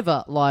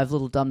ever live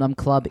Little Dum Dum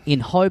Club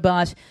in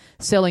Hobart,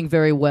 selling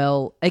very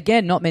well.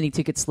 Again, not many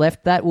tickets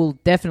left. That will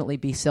definitely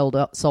be sold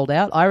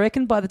out, I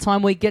reckon, by the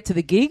time we get to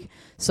the gig.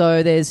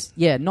 So there's,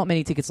 not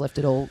many tickets left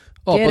at all.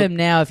 Get them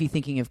now if you're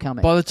thinking of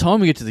coming. By the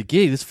time we get to the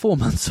gig, it's 4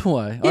 months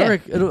away. Yeah. I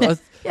reckon.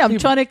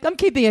 I'm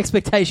keeping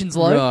expectations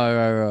low.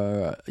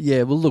 Right.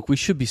 Yeah, well, look, we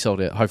should be sold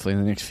out hopefully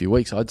in the next few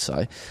weeks, I'd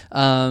say.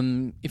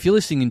 If you're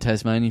listening in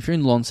Tasmania, if you're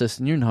in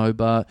Launceston, you're in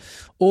Hobart,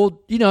 or,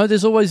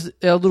 there's always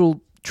our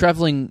little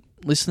travelling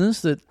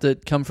listeners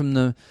that come from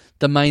the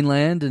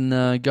mainland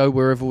and go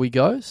wherever we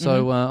go.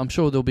 So I'm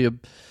sure there'll be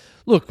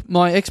Look,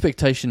 my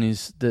expectation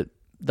is that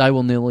they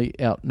will nearly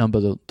outnumber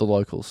the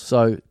locals.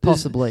 So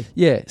possibly.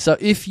 Yeah. So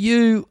if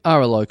you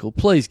are a local,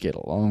 please get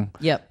along.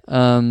 Yep.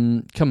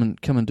 Come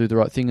and do the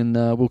right thing, and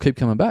we'll keep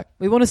coming back.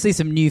 We want to see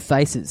some new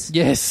faces.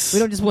 Yes. We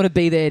don't just want to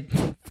be there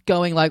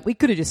going like, we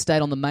could have just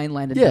stayed on the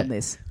mainland and done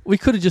this. We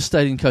could have just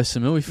stayed in Koh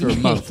Samui for a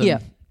month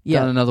and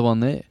done another one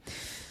there.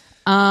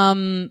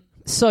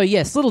 So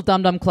yes,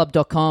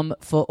 littledumdumclub.com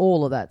for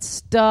all of that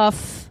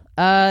stuff.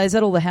 Is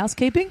that all the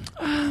housekeeping?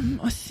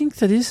 I think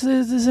that is.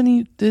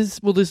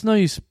 There's no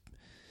use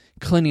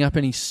cleaning up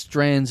any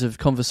strands of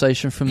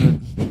conversation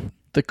from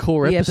the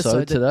core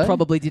episode today. That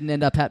probably didn't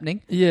end up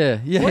happening. Yeah.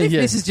 What if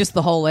this is just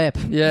the whole ep?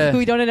 Yeah.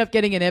 We don't end up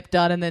getting an ep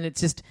done, and then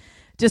it's just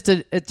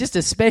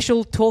a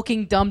special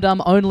talking dum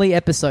dum only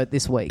episode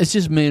this week. It's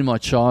just me and my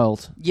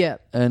child. Yeah.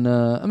 And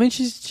I mean,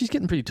 she's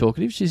getting pretty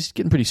talkative. She's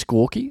getting pretty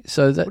squawky.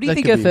 So that. What do you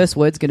think her first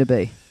word's going to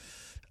be?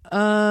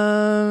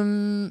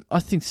 I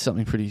think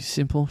something pretty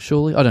simple.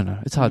 Surely, I don't know.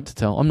 It's hard to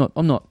tell. I'm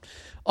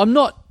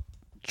not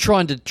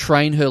trying to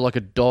train her like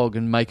a dog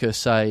and make her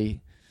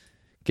say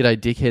 "G'day,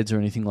 dickheads" or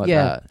anything like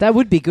that. That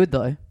would be good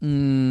though.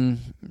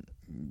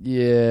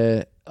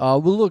 Yeah.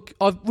 Well, look,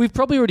 we've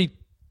probably already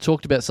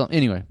talked about something.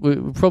 Anyway,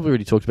 we've probably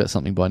already talked about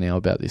something by now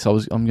about this.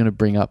 I'm going to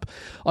bring up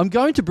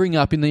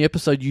in the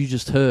episode you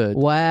just heard.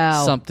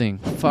 Wow. Something.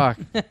 Fuck.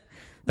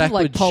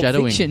 Backward like Pulp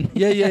shadowing. Fiction.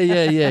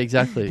 Yeah.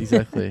 Exactly.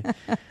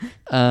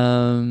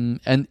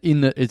 And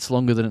it's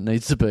longer than it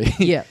needs to be.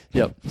 Yeah.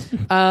 Yep.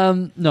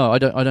 No, I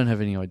don't have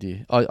any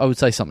idea. I would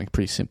say something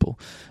pretty simple.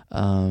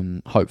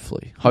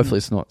 Hopefully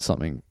it's not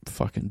something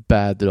fucking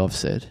bad that I've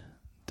said.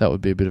 That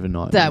would be a bit of a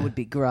nightmare. That would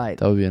be great.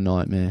 That would be a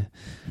nightmare.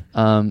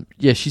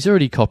 She's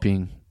already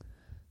copying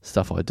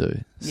stuff I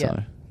do.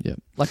 So, yeah.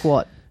 Like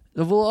what?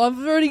 Well, I've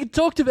already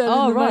talked about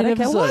it in the main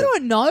episode. Why do I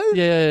know?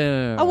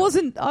 Yeah. I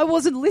wasn't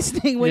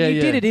listening when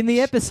you did it in the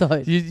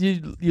episode.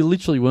 You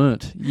literally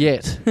weren't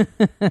yet.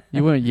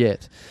 You weren't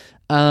yet.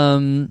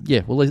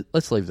 Well,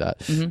 let's leave that.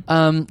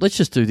 Mm-hmm. Let's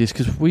just do this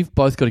because we've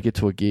both got to get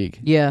to a gig.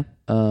 Yeah.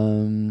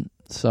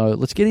 So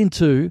let's get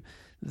into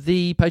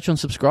the Patreon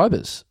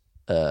subscribers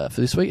for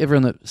this week.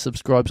 Everyone that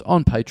subscribes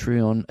on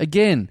Patreon.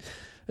 Again,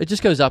 it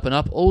just goes up and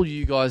up. All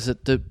you guys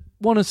that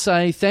want to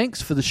say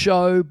thanks for the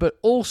show, but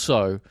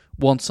also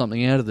want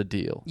something out of the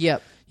deal.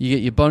 Yep. You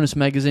get your bonus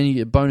magazine, you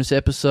get a bonus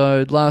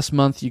episode. Last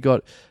month you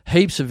got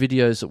heaps of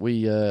videos that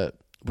we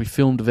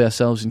filmed of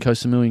ourselves in Koh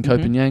Samui and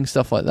Copenhagen,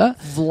 stuff like that.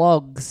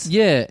 Vlogs.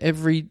 Yeah, if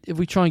we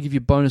try and give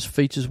you bonus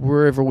features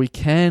wherever we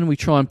can, we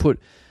try and put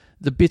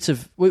the bits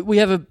of... We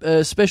have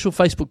a special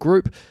Facebook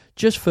group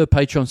just for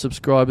Patreon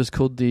subscribers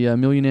called the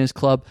Millionaires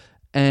Club,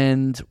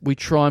 and we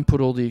try and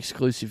put all the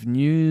exclusive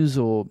news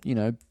or,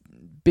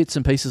 bits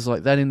and pieces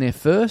like that in there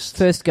first.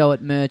 First go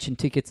at merch and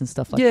tickets and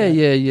stuff like that.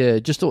 Yeah.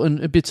 Just all,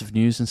 and bits of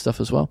news and stuff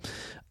as well.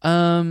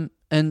 And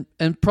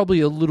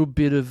probably a little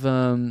bit of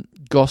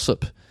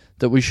gossip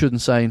that we shouldn't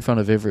say in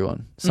front of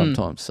everyone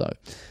sometimes. So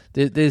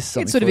there's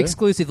something. It's sort of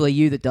exclusively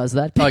you that does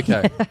that.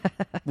 Okay.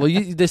 Well,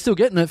 they're still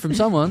getting it from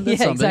someone. That's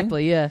something.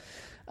 Exactly, yeah.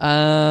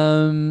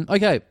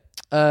 Okay.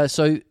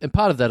 So and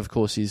part of that, of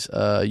course, is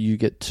you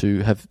get to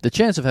have the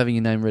chance of having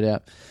your name read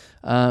out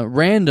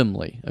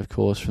randomly, of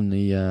course, from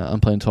the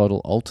unplanned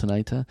title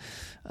alternator.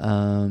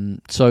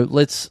 So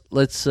let's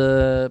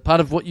part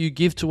of what you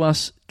give to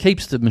us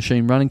keeps the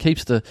machine running,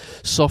 keeps the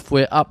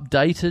software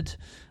updated.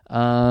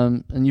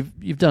 And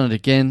you've done it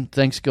again.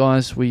 Thanks,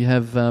 guys. We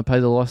have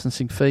paid the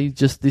licensing fee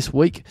just this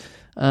week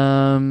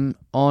on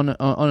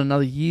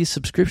another year's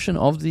subscription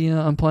of the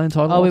unplanned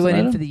title. Oh, we alternator.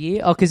 went in for the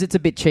year? Oh, because it's a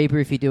bit cheaper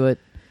if you do it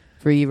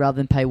for a year rather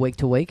than pay week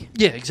to week.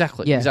 Yeah,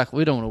 exactly. Yeah. Exactly.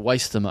 We don't want to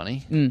waste the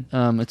money.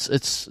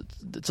 It's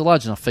a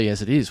large enough fee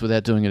as it is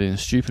without doing it in a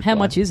stupid way. How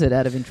much is it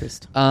out of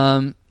interest?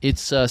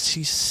 It's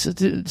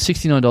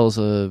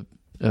 $69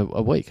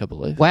 a week, I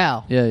believe.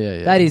 Wow.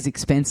 Yeah. That is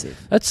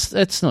expensive.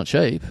 That's not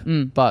cheap.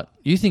 But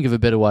you think of a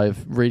better way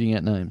of reading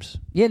out names.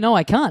 Yeah, no,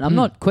 I can't. I'm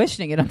not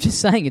questioning it. I'm just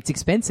saying it's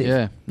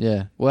expensive.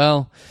 Yeah.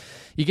 Well,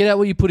 you get out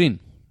what you put in.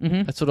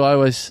 Mm-hmm. That's what I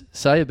always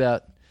say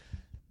about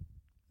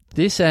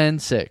this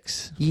and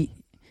sex. You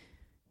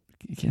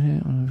get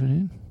out what I put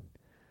in.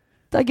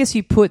 I guess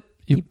you put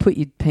your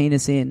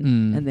penis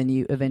in and then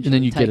you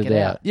eventually take get it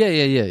out. Yeah.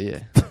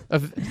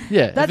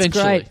 Yeah, that's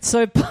eventually. Great.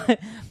 So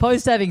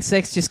post having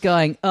sex, just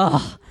going,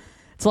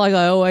 it's like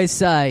I always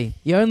say,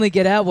 you only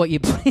get out what you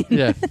put in.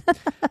 Yeah.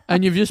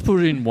 And you've just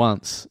put it in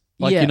once.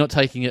 Like you're not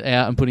taking it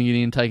out and putting it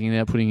in, taking it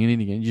out, putting it in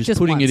again. You're just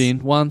putting once. it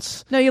in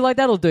once. No, you're like,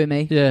 that'll do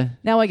me. Yeah.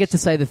 Now I get to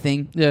say the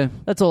thing. Yeah.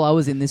 That's all I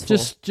was in this for.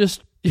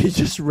 You're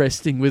just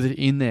resting with it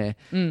in there.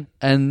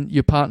 And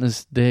your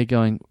partner's there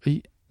going,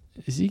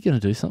 is he going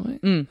to do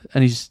something?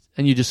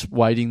 And you're just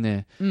waiting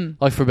there,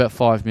 like for about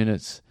 5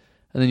 minutes.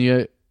 And then you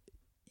go,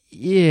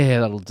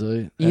 yeah, that'll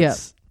do.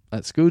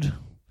 That's good.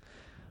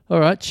 All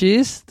right,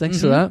 cheers.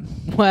 Thanks for that.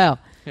 Wow.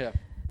 Yeah.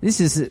 This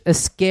is a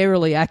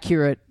scarily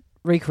accurate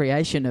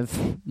recreation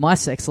of my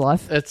sex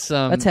life. That's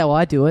how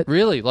I do it.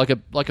 Really? Like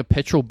a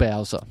petrol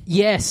Bowser.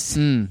 Yes.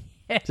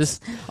 Yes.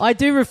 Just, I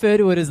do refer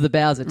to it as the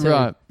Bowser too.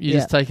 Right. You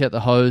just take out the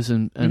hose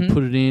and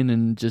put it in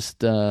and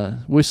just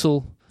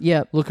whistle.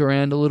 Yep. Look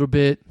around a little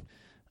bit.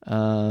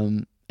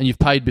 And you've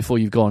paid before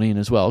you've gone in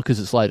as well because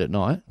it's late at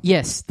night.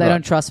 Yes. They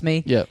don't trust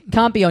me. Yep.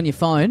 Can't be on your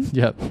phone.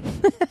 Yep.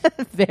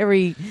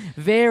 Very,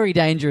 very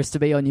dangerous to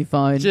be on your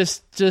phone.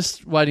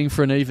 Just waiting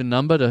for an even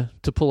number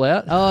to pull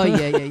out. Oh,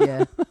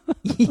 yeah.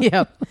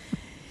 Yep.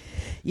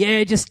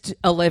 Yeah, just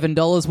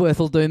 $11 worth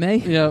will do me.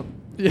 Yep.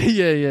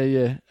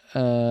 Yeah.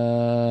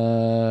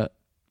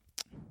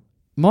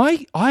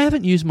 I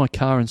haven't used my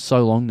car in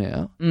so long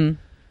now.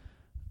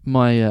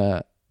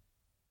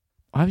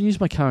 I haven't used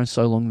my car in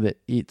so long that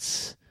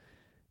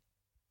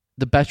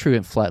the battery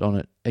went flat on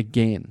it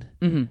again.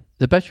 Mm-hmm.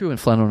 The battery went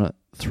flat on it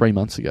 3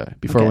 months ago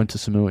before I went to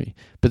Samui.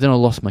 But then I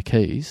lost my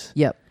keys.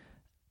 Yep.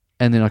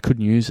 And then I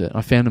couldn't use it.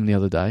 I found them the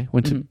other day.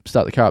 Went to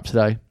start the car up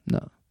today.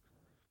 No.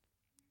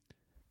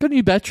 Got a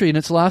new battery and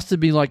it's lasted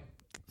me like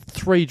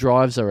 3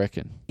 drives, I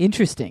reckon.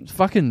 Interesting. It's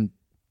fucking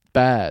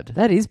bad.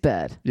 That is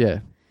bad. Yeah.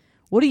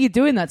 What do you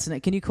do in that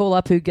scenario? Can you call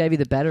up who gave you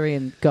the battery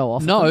and go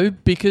off? No,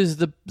 because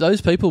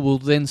those people will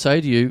then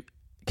say to you,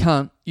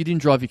 "Cunt, you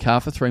didn't drive your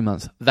car for 3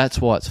 months. That's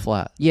why it's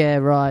flat." Yeah,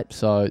 right.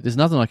 So there's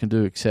nothing I can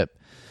do except...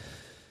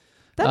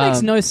 That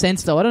makes no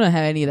sense, though. I don't know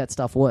how any of that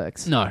stuff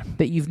works. No.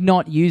 But you've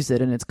not used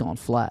it and it's gone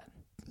flat.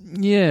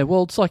 Yeah,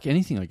 well, it's like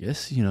anything, I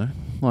guess. You know,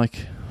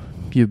 like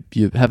you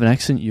have an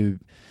accident, you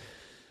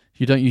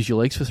don't use your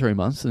legs for 3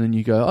 months, and then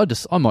you go,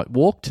 I might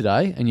walk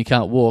today, and you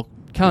can't walk.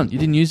 Can't. You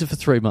didn't use it for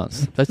 3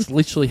 months. That's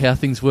literally how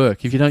things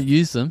work. If you don't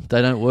use them,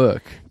 they don't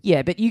work.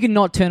 Yeah, but you can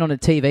not turn on a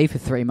TV for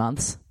 3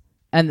 months.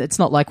 And it's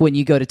not like when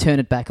you go to turn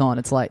it back on,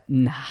 it's like,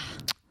 nah.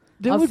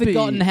 I've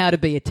forgotten how to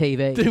be a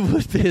TV. There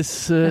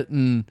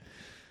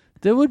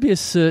would be a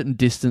certain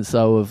distance,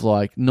 though, of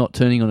like not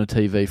turning on a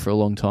TV for a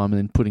long time and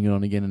then putting it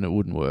on again and it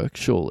wouldn't work,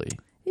 surely.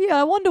 Yeah,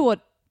 I wonder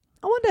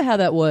how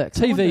that works.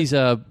 TVs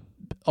are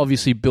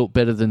obviously built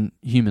better than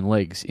human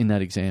legs in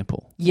that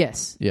example.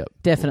 Yes. Yep.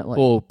 Definitely.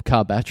 Or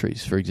car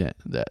batteries, for example.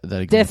 That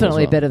example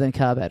definitely as well. better than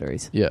car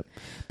batteries. Yep.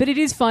 But it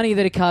is funny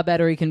that a car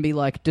battery can be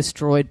like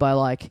destroyed by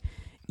like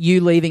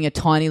you leaving a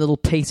tiny little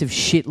piece of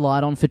shit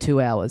light on for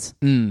 2 hours.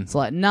 It's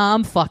like, nah,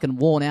 I'm fucking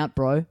worn out,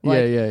 bro.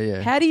 Like,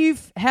 yeah. How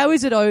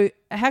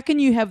can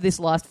you have this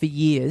last for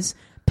years,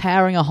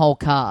 powering a whole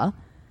car,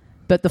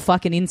 but the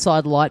fucking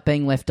inside light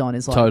being left on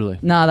is like... Totally.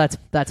 Nah,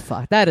 that's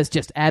fucked. That has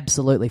just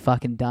absolutely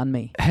fucking done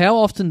me. How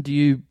often do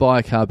you buy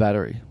a car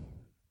battery?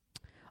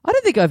 I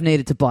don't think I've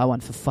needed to buy one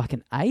for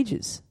fucking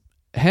ages.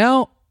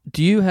 How...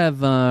 Do you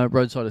have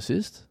roadside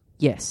assist?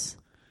 Yes.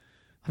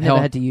 I've never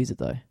had to use it,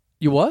 though.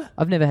 You what?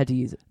 I've never had to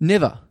use it.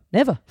 Never?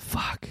 Never.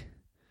 Fuck.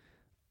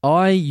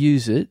 I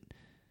use it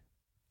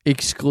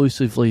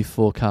exclusively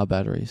for car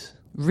batteries.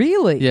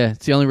 Really? Yeah,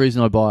 it's the only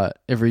reason I buy it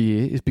every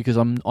year is because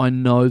I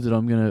know that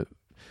I'm going to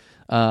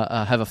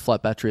have a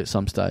flat battery at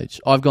some stage.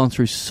 I've gone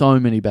through so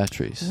many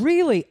batteries.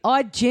 Really?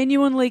 I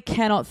genuinely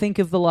cannot think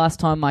of the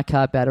last time my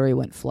car battery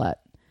went flat.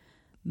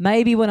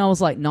 Maybe when I was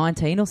like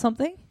 19 or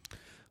something?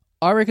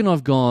 I reckon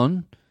I've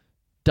gone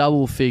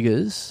double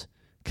figures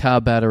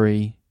car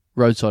battery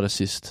roadside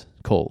assist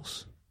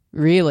calls.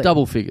 Really?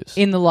 Double figures.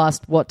 In the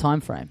last, what time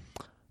frame?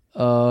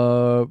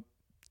 10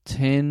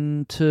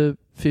 to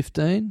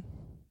 15.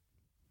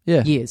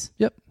 Yeah. Years?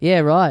 Yep.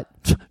 Yeah, right.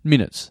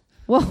 Minutes.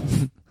 Well,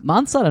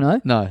 months? I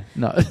don't know.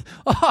 No.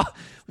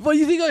 Well,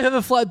 you think I have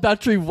a flat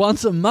battery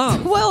once a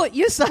month? Well,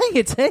 you're saying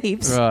it's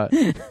heaps.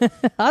 Right.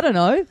 I don't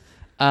know.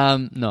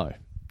 No.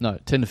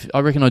 10 to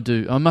I reckon I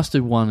do. I must do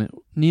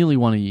nearly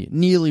one a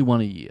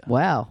year.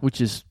 Wow.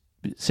 Which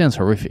sounds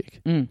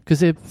horrific because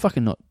they're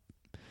fucking not.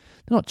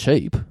 They're not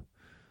cheap,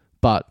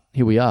 but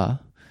here we are.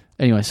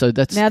 Anyway, so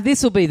that's now.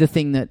 This will be the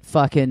thing that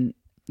fucking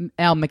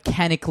our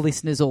mechanic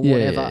listeners or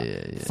whatever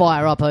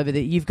fire up over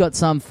there. You've got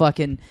some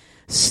fucking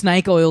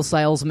snake oil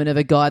salesman of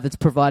a guy that's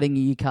providing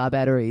you your car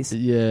batteries.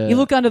 Yeah. You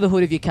look under the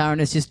hood of your car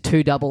and it's just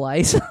 2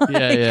 AA's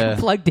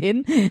plugged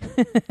in.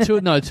 two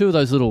of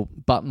those little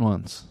button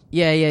ones.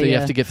 Yeah. That you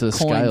have to get for the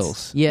Coins.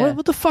 scales. Yeah.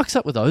 What the fuck's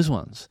up with those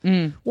ones?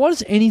 Why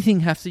does anything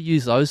have to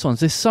use those ones?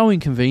 They're so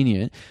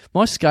inconvenient.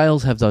 My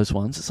scales have those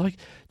ones. It's like,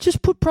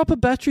 just put proper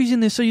batteries in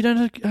there so you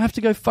don't have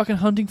to go fucking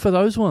hunting for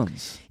those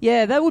ones.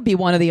 Yeah, that would be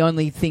one of the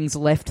only things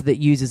left that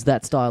uses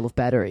that style of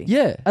battery.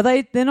 Yeah. Are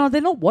they? They're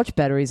not watch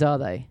batteries, are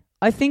they?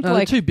 I think No,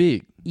 like they're too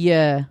big.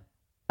 Yeah,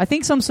 I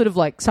think some types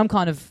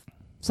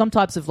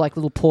of like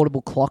little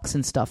portable clocks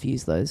and stuff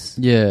use those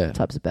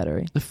types of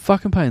battery. They're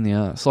fucking pain in the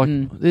ass. Like,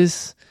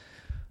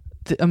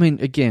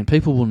 again,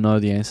 people will know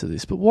the answer to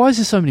this, but why is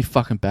there so many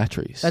fucking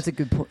batteries? That's a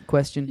good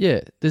question.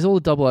 Yeah, there's all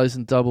the double A's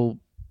and double...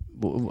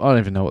 I don't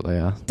even know what they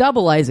are.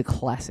 Double A's a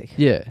classic.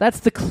 Yeah.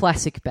 That's the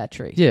classic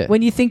battery. Yeah.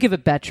 When you think of a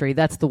battery,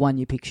 that's the one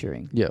you're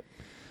picturing. Yep.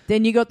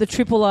 Then you got the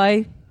triple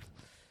A.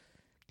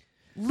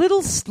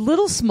 Little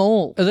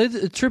small. Are they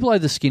the AAA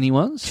the skinny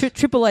ones?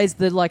 Triple A's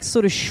the like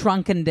sort of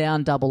shrunken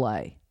down double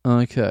A.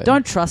 Okay.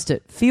 Don't trust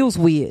it. Feels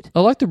weird. I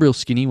like the real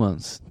skinny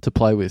ones to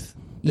play with.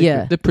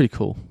 They're pretty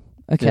cool.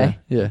 Okay.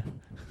 Yeah.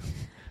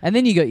 And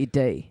then you got your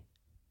D.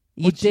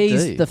 Your What's your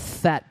D's D? the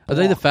fat block.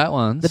 Are they the fat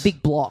ones? The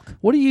big block.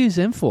 What do you use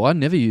them for? I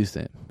never use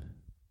them.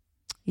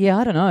 Yeah,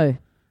 I don't know.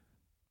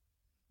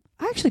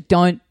 I actually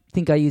don't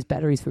think I use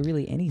batteries for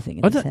really anything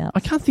in this house.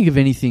 I can't think of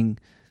anything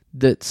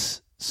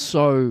that's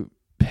so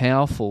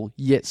powerful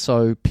yet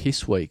so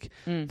piss weak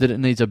that it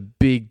needs a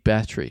big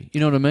battery.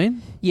 You know what I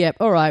mean? Yeah,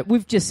 all right.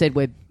 We've just said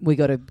we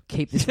got to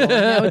keep this rolling.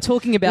 Now we're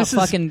talking about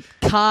fucking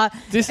car.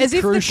 This is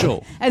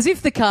crucial. As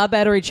if the car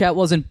battery chat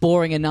wasn't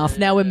boring enough.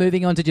 Now we're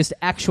moving on to just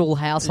actual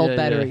household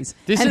batteries.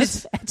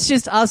 It's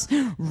just us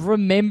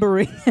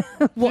remembering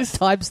what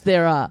types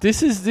there are.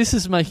 This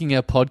is making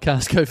our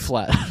podcast go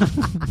flat.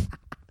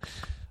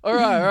 All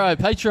right.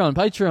 Patreon.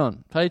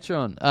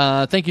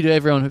 Thank you to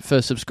everyone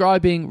for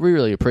subscribing. We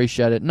really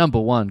appreciate it. Number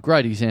one,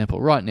 great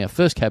example right now.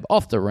 First cab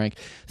off the rank.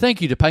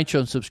 Thank you to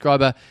Patreon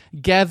subscriber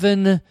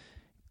Gavin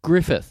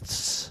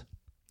Griffiths.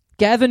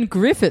 Gavin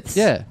Griffiths?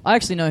 Yeah. I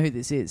actually know who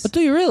this is. Oh, do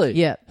you really?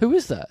 Yeah. Who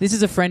is that? This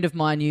is a friend of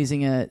mine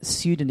using a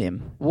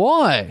pseudonym.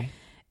 Why?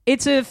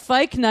 It's a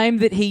fake name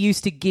that he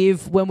used to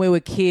give when we were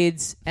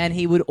kids and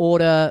he would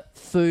order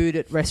food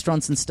at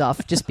restaurants and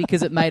stuff just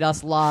because it made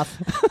us laugh.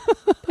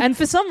 And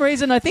for some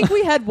reason, I think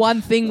we had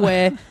one thing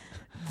where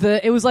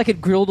it was like at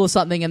Grilled or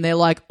something and they're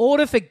like,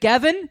 order for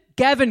Gavin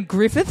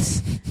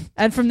Griffiths.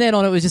 And from then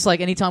on, it was just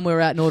like anytime we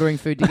were out and ordering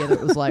food together,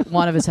 it was like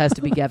one of us has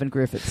to be Gavin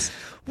Griffiths.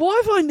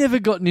 Why have I never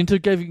gotten into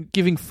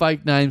giving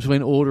fake names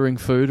when ordering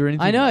food or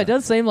anything? I know, it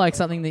does seem like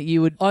something that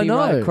you would be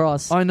right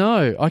across. I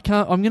know. I'm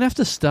going to have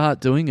to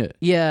start doing it.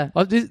 Yeah.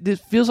 This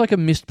feels like a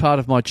missed part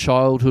of my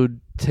childhood,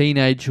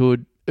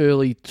 teenagehood,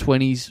 early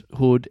 20s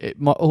hood,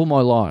 all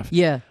my life.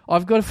 Yeah.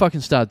 I've got to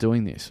fucking start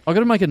doing this. I've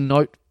got to make a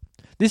note.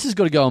 This has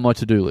got to go on my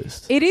to-do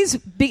list. It is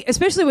big,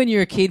 especially when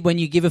you're a kid, when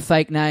you give a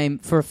fake name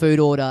for a food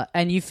order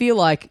and you feel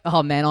like,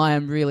 oh man, I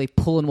am really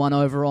pulling one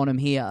over on them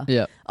here.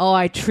 Yeah. Oh,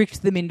 I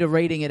tricked them into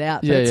reading it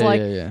out. But it's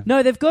like,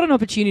 no, they've got an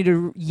opportunity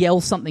to yell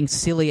something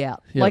silly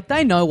out. Yep. Like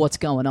they know what's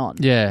going on.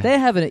 Yeah. They're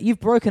having it. You've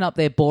broken up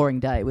their boring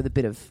day with a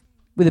bit of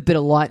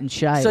light and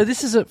shade. So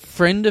this is a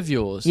friend of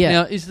yours. Yeah.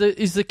 Now, is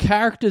the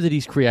character that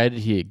he's created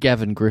here,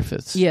 Gavin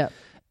Griffiths? Yeah.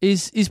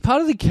 Is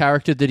part of the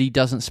character that he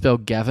doesn't spell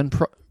Gavin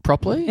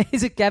properly?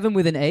 Is it Gavin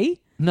with an E?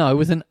 No,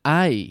 with an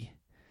A.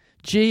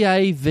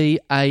 Gavan.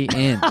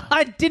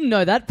 I didn't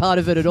know that part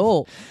of it at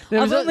all.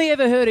 I've only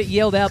ever heard it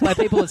yelled out by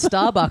people at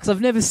Starbucks. I've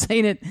never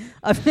seen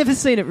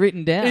it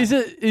written down.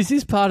 Is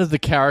this part of the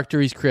character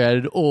he's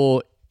created,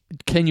 or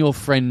can your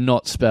friend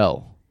not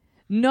spell?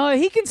 No,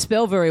 he can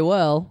spell very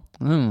well.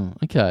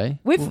 Okay.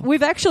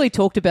 We've actually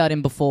talked about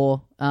him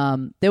before.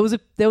 There was a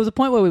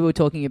point where we were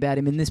talking about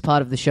him in this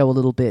part of the show a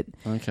little bit.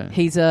 Okay.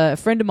 He's a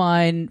friend of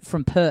mine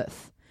from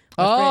Perth.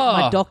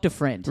 My doctor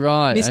friend.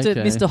 Right.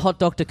 Mr. Hot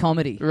Doctor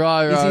Comedy.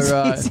 Right.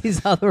 Is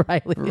his other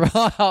alias.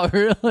 Right. Oh,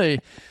 really?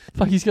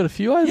 Fuck, he's got a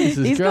few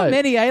aliases. He's great. got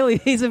many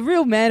aliases. He's a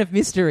real man of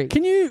mystery.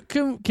 Can you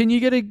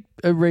get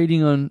a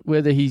reading on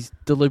whether he's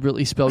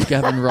deliberately spelled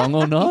Gavin wrong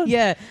or not?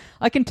 Yeah,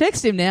 I can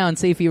text him now and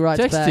see if he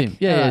writes text back. Him.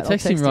 Yeah, right,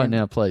 text him right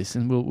now, please,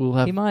 and we'll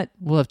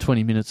have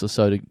 20 minutes or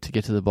so to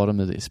get to the bottom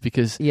of this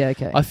because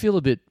okay. I feel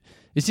a bit.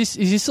 Is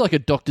this like a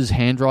doctor's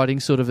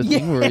handwriting sort of a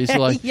thing where he's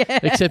like,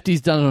 except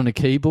he's done it on a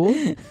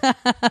keyboard?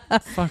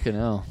 Fucking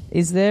hell.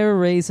 Is there a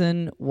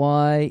reason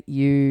why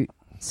you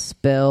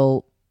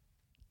spell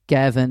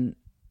Gavin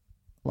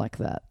like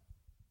that?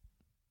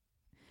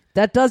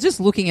 That does, just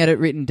looking at it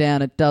written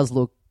down, it does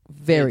look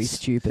very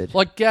stupid.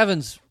 Like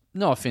Gavin's,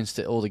 no offense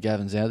to all the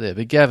Gavins out there,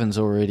 but Gavin's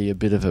already a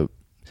bit of a,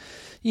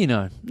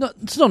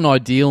 it's not an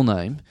ideal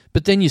name,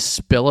 but then you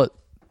spell it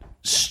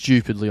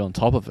stupidly on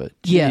top of it.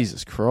 Yeah.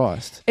 Jesus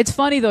Christ. It's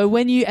funny though,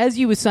 as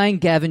you were saying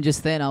Gavin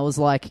just then, I was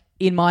like,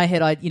 in my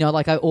head, I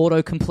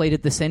auto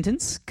completed the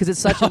sentence because it's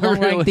such a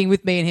long running thing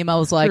with me and him. I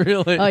was like,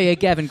 Really? oh yeah,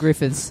 Gavin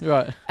Griffiths.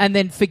 Right. And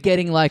then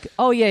forgetting like,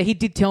 oh yeah, he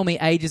did tell me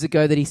ages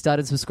ago that he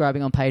started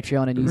subscribing on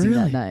Patreon and using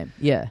that name.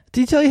 Yeah.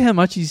 Did he tell you how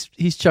much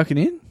he's chucking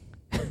in?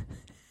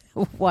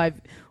 Why?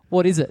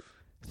 What is it?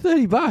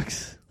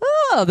 $30.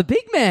 Oh, the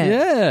big man.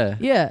 Yeah.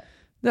 Yeah.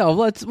 No,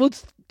 well, it's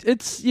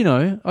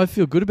I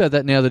feel good about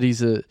that now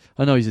that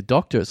I know he's a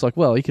doctor. It's like,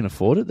 well, he can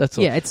afford it. That's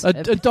all. Yeah, it's a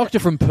doctor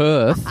from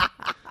Perth.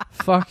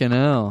 Fucking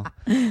hell.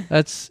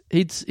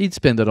 He'd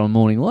spend that on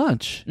morning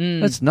lunch.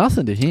 That's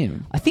nothing to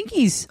him. I think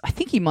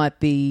he might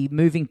be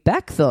moving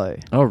back though.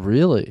 Oh,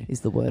 really?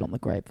 Is the word on the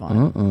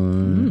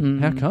grapevine.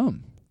 How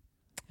come?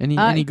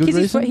 Any good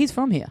reason? He's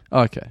from here.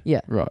 Oh, okay.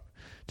 Yeah. Right.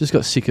 Just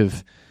got sick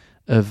of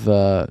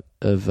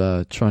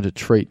trying to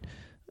treat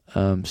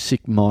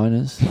sick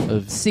miners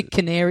of sick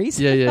canaries.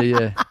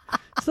 Yeah.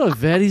 It's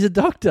not bad. He's a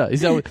doctor.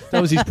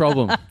 That was his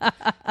problem.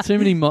 Too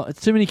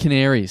many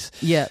canaries.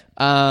 Yeah.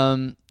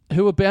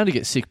 Who are bound to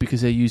get sick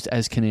because they're used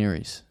as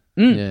canaries.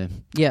 Yeah.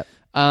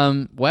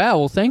 Wow.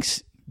 Well,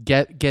 thanks,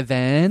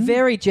 Gavin.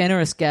 Very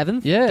generous,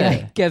 Gavin.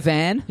 Yeah.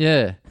 Gavin.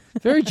 Yeah.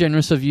 Very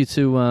generous of you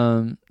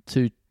to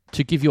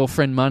give your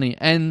friend money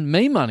and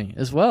me money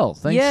as well.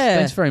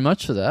 Thanks very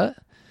much for that.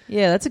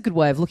 Yeah, that's a good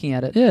way of looking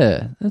at it.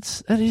 Yeah,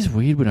 that is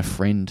weird when a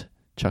friend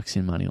chucks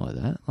in money like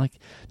that. Like,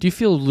 do you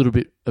feel a little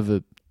bit of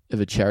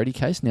a charity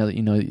case now that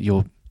you know that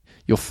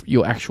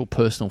your actual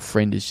personal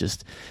friend is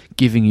just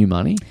giving you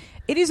money?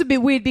 It is a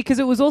bit weird because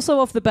it was also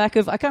off the back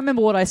of, I can't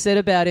remember what I said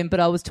about him, but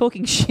I was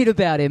talking shit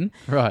about him.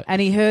 Right.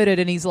 And he heard it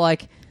and he's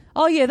like,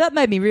 oh yeah, that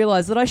made me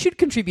realise that I should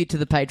contribute to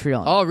the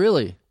Patreon. Oh,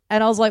 really?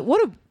 And I was like,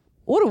 what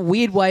a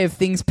weird way of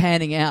things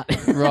panning out.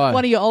 Right.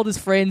 One of your oldest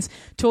friends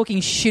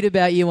talking shit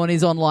about you on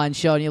his online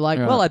show and you're like,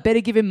 well, I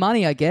better give him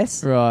money, I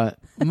guess. Right.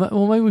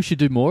 Well, maybe we should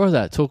do more of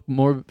that. Talk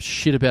more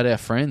shit about our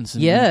friends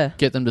and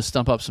get them to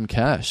stump up some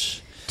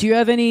cash. Do you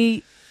have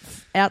any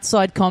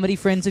outside comedy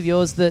friends of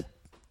yours that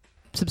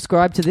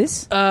subscribe to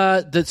this?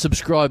 That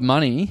subscribe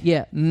money?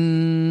 Yeah.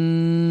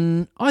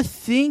 I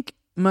think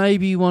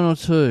maybe one or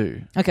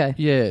two. Okay.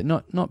 Yeah,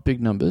 not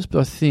big numbers, but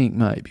I think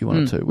maybe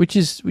one or two, which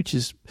is.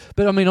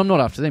 But I mean, I'm not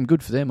after them.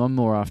 Good for them. I'm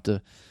more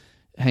after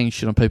hanging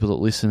shit on people that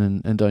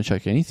listen and don't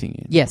chuck anything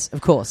in. Yes,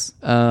 of course.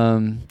 I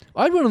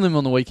had one of them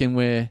on the weekend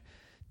where.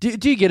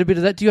 Do you get a bit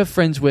of that? Do you have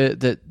friends where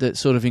that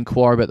sort of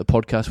inquire about the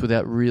podcast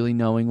without really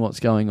knowing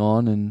what's going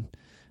on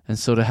and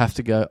sort of have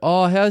to go,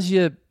 oh, how's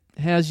your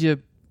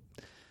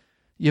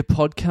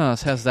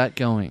podcast? How's that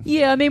going?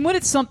 Yeah, I mean, when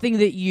it's something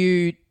that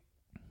you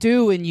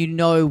do and you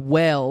know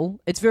well,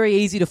 it's very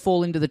easy to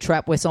fall into the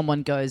trap where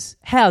someone goes,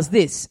 how's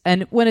this?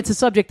 And when it's a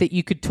subject that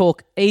you could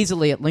talk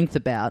easily at length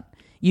about,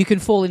 you can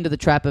fall into the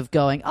trap of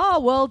going, oh,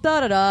 well,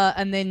 da-da-da,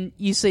 and then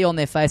you see on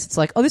their face, it's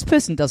like, oh, this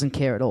person doesn't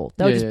care at all.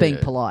 They were just being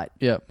polite.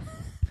 Yeah.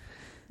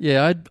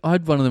 Yeah, I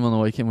had one of them on the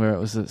weekend where it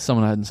was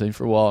someone I hadn't seen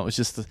for a while. It was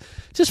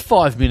just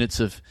 5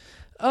 minutes of,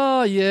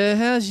 oh, yeah,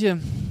 how's the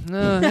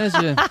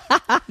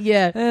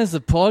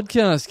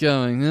podcast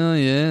going? Oh,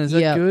 yeah, is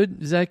that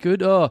good? Is that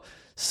good? Oh,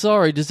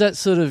 sorry, does that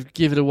sort of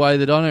give it away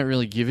that I don't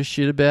really give a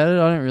shit about it?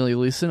 I don't really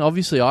listen.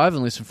 Obviously, I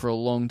haven't listened for a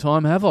long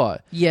time, have I?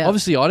 Yeah.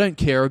 Obviously, I don't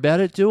care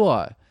about it, do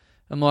I?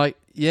 I'm like,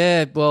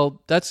 yeah,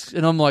 well,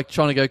 and I'm like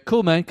trying to go,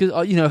 cool, man, because,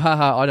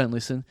 haha, I don't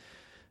listen.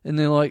 And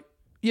they're like,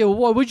 yeah, well,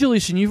 why would you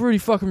listen? You've already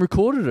fucking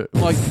recorded it.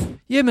 I'm like,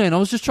 yeah, man, I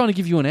was just trying to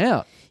give you an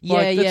out.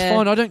 Like, that's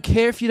fine. I don't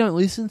care if you don't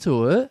listen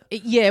to it.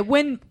 Yeah,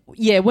 when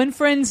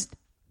friends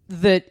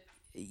that,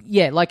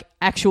 like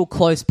actual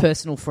close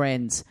personal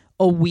friends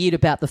are weird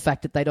about the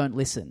fact that they don't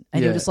listen.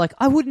 And you're just like,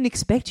 I wouldn't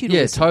expect you to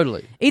listen. Yeah,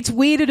 totally. It's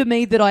weirder to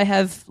me that I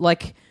have,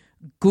 like,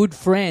 good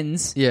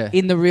friends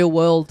in the real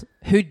world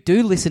who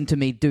do listen to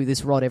me do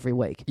this rod every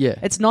week. Yeah.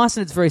 It's nice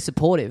and it's very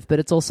supportive, but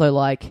it's also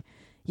like,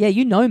 yeah,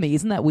 you know me.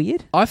 Isn't that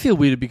weird? I feel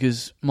weird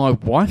because my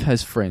wife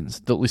has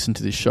friends that listen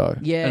to this show.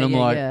 Yeah, and I'm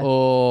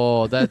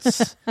oh,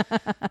 that's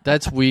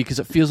weird because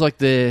it feels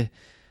like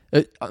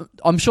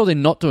I'm sure they're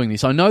not doing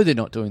this. I know they're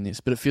not doing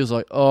this, but it feels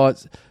like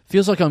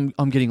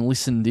I'm getting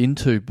listened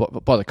into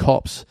by the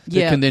cops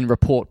that can then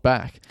report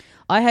back.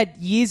 I had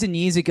years and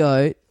years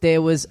ago,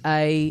 there was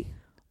a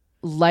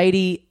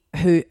lady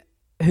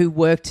who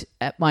worked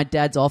at my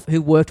dad's office, who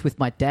worked with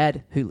my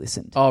dad, who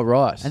listened. Oh,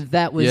 right. And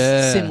that was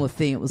a similar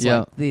thing. It was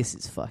like, this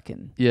is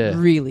fucking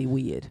really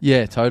weird.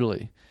 Yeah,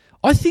 totally.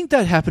 I think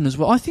that happened as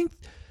well. I think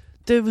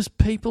there was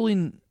people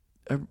in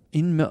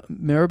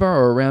Maryborough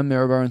or around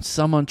Maryborough and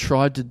someone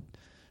tried to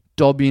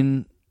dob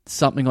in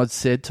something I'd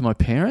said to my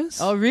parents.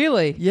 Oh,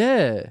 really?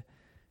 Yeah.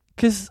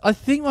 Because I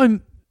think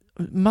my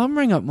mum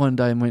rang up one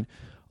day and went,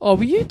 oh,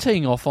 were you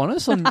teeing off on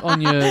us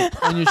on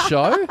your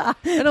show?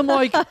 And I'm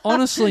like,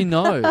 honestly,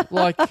 no.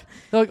 Like,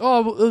 they're like,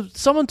 oh,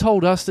 someone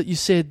told us that you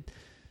said,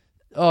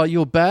 oh,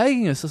 you're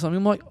bagging us or something.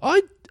 I'm like,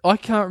 I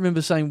can't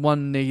remember saying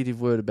one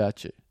negative word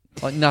about you.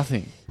 Like,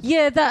 nothing.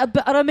 Yeah,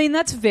 but I mean,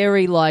 that's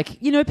very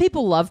like,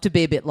 people love to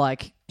be a bit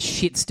like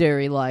shit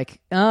stirry, like,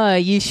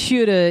 you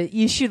should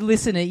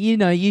listen to,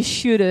 you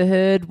should have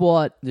heard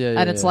what,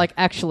 and it's like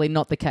actually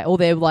not the case, or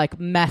they're like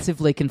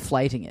massively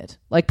conflating it.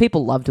 Like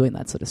people love doing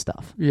that sort of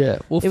stuff. Yeah,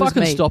 well, It was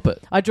fucking me. stop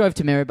it. I drove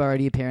to Maryborough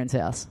to your parents'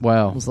 house.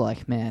 Wow. I was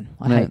like, man,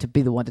 I hate to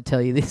be the one to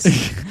tell you this.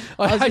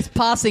 I was hate- just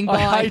passing by.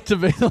 I hate to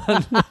be the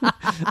one.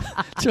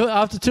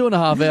 After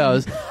 2.5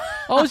 hours,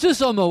 I was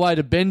just on my way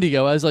to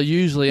Bendigo, as I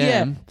usually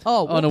am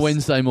on a whoops.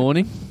 Wednesday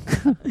morning.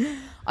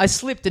 I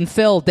slipped and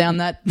fell down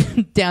that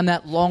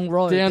long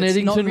road. Down that's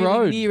Eddington not really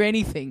Road. near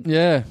anything.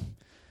 Yeah.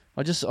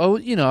 I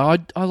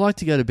like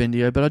to go to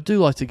Bendigo, but I do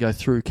like to go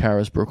through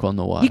Carisbrook on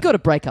the way. You got to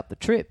break up the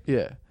trip.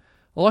 Yeah.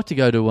 I like to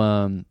go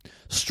to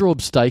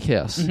Straub's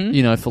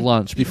Steakhouse, for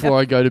lunch before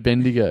I go to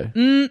Bendigo.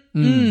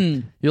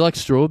 You like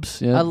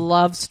Straub's? Yeah. I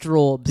love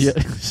Straub's. Yeah.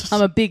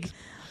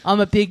 I'm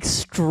a big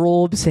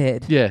Straub's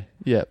head. Yeah.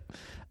 Yeah.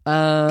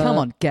 Come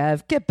on,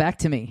 Gav, get back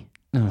to me.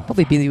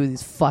 Probably busy with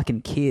his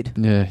fucking kid.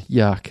 Yeah.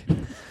 Yuck.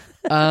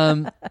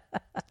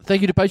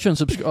 Thank you to Patreon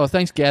subscribers. Oh,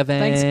 thanks, Gavin.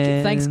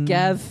 Thanks,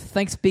 Gav.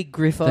 Thanks, Big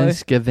Griffo.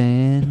 Thanks,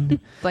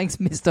 Gavin. Thanks,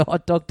 Mr.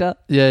 Hot Doctor.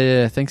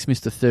 Yeah. Thanks,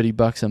 Mr.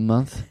 $30 a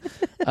month.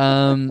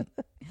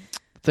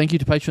 Thank you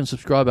to Patreon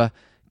subscriber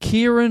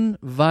Kieran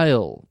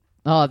Vale.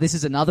 Oh, this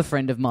is another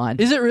friend of mine.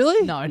 Is it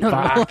really? No, not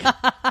at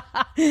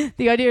all.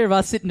 The idea of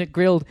us sitting at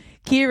Grilled,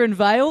 Kieran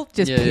Vale,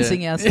 just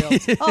pissing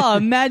ourselves. Oh,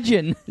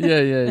 imagine.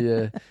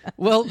 Yeah.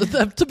 Well,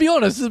 to be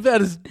honest,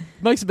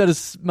 makes about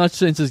as much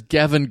sense as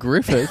Gavin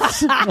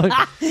Griffiths.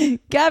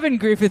 Gavin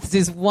Griffiths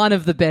is one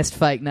of the best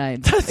fake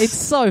names. It's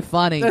so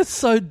funny. That's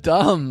so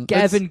dumb.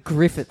 Gavin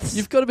Griffiths.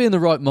 You've got to be in the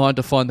right mind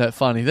to find that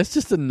funny. That's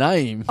just a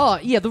name. Oh,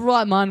 yeah, the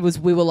right mind was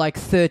we were like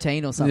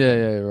 13 or something.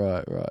 Yeah,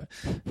 right.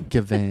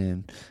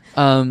 Gavin.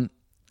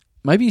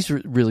 Maybe he's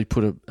really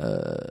put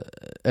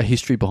a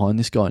history behind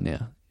this guy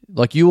now.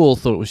 Like you all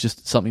thought it was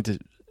just something to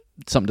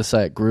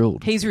say at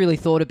Grilled. He's really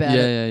thought about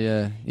it.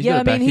 Yeah. He's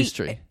got a back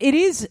history. It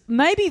is.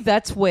 Maybe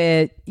that's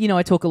where,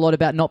 I talk a lot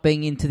about not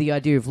being into the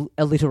idea of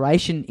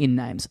alliteration in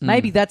names.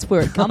 Maybe that's where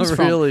it comes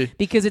from. Really?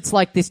 Because it's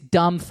like this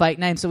dumb fake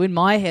name. So in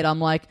my head, I'm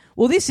like,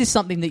 well, this is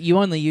something that you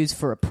only use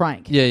for a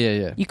prank.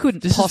 Yeah. You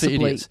couldn't This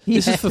possibly. is for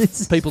idiots. This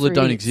is for people that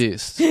don't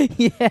exist.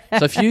 Yeah.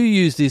 So if you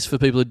use this for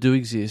people that do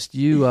exist,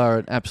 you are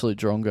an absolute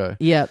drongo.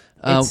 Yeah.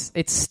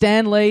 It's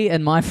Stanley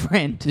and my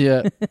friend.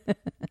 Yeah.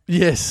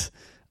 Yes.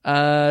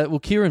 Well,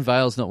 Kieran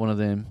Vale's not one of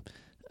them.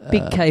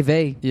 Big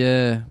KV.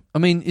 Yeah. I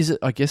mean, is it?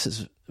 I guess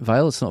it's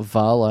Vale. It's not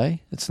Vale.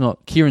 It's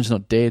not. Kieran's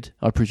not dead,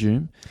 I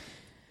presume.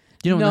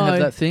 You know when they have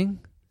that thing?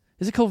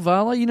 Is it called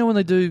Vale? You know when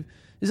they do?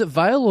 Is it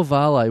Vale or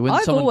Vale when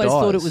I've someone always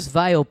dies? thought it was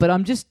Vale, but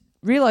I'm just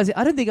realising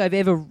I don't think I've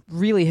ever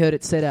really heard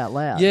it said out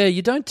loud. Yeah,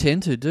 you don't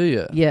tend to, do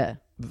you? Yeah.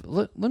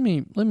 Let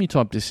me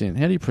type this in.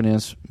 How do you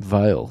pronounce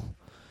Vale?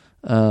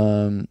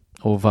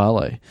 Or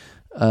Vale?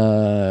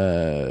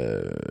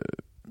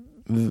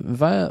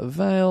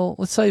 Vale.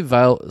 Let's say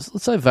Vale.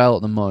 Let's say Vale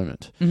at the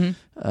moment.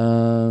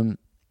 Mm-hmm.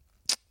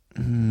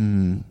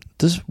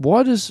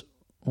 Why does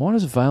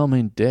Vale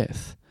mean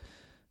death?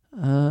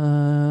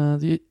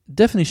 The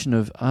definition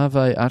of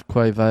Ave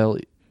atque Vale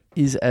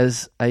is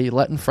as a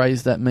Latin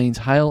phrase that means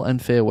hail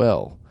and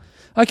farewell.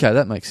 Okay,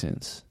 that makes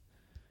sense.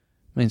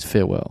 Means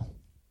farewell.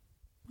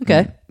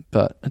 Okay.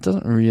 But it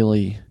doesn't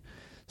really.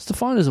 It's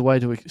defined as a way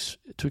to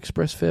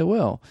express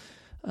farewell.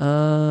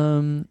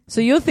 So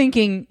you're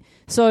thinking.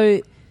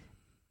 So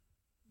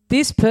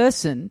this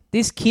person,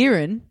 this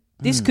Kieran,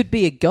 this could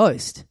be a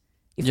ghost.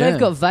 If they've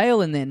got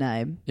Vale in their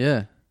name,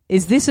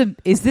 is this a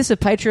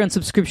Patreon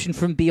subscription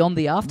from beyond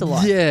the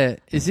afterlife? Yeah.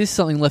 Is this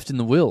something left in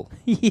the will?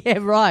 Yeah,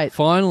 right.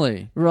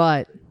 Finally.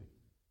 Right.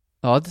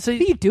 Oh, What are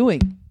you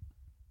doing?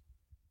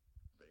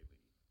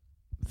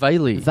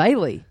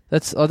 Vale.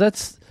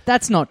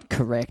 That's not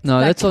correct. No,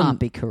 that can't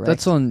be correct.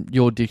 That's on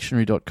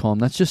yourdictionary.com.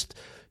 That's just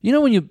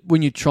when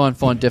you try and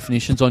find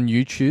definitions on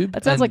YouTube.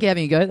 That sounds like you're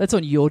having a go. That's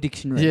on your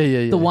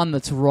dictionary. Yeah. The one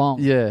that's wrong.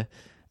 Yeah.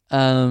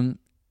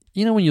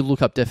 When you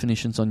look up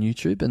definitions on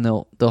YouTube and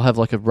they'll have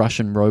like a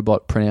Russian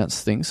robot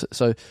pronounce things.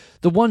 So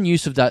the one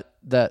use of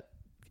that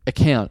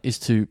account is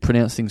to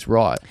pronounce things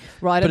right.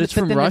 Right. But it's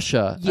from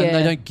Russia and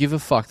they don't give a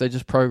fuck. They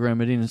just program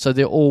it in. And so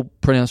they're all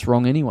pronounced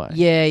wrong anyway.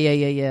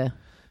 Yeah.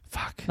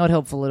 Fuck. Not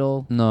helpful at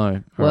all.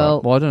 No.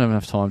 Well, I don't have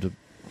enough time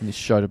in this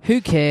show to...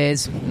 Who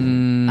cares?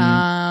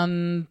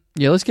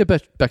 Yeah, let's get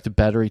back to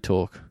battery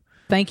talk.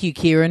 Thank you,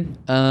 Kieran.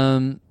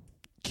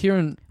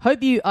 Kieran...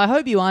 I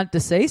hope you aren't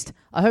deceased.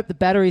 I hope the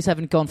batteries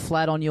haven't gone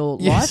flat on your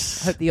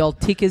life. I hope the old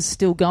ticker's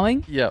still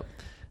going. Yep.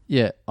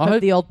 Yeah. I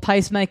hope the old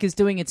pacemaker's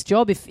doing its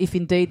job, if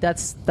indeed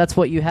that's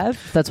what you have.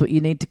 That's what you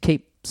need to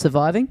keep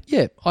surviving.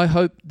 Yeah. I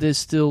hope there's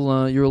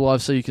still... you're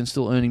alive so you can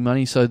still earning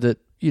money so that,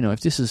 if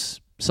this is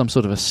some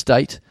sort of a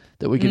state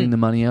that we're getting the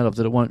money out of,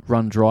 that it won't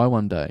run dry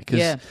one day.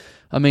 Because,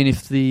 I mean,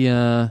 if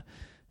the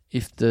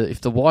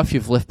wife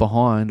you've left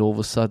behind all of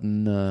a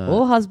sudden...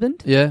 or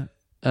husband. Yeah.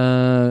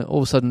 All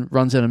of a sudden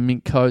runs out of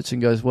mink coats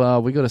and goes,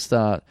 well, we got to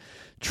start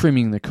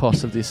trimming the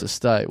cost of this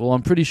estate. Well,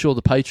 I'm pretty sure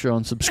the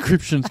Patreon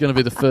subscription is going to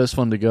be the first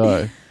one to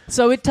go.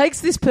 So it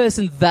takes this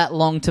person that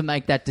long to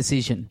make that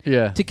decision.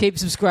 Yeah. To keep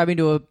subscribing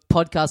to a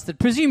podcast that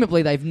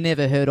presumably they've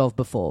never heard of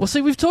before. Well,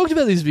 see, we've talked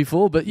about this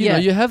before, but you know,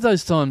 you have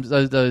those times,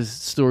 those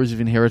stories of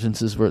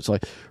inheritances where it's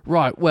like,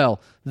 right,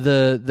 well,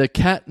 the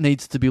cat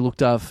needs to be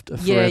looked after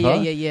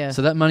forever. Yeah.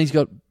 So that money's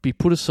got to be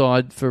put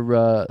aside for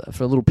a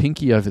little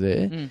Pinky over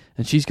there,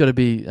 and she's got to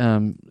be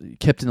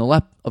kept in the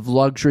lap of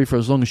luxury for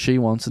as long as she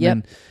wants. And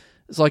then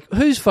it's like,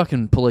 who's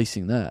fucking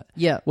policing that?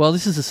 Yeah. Well,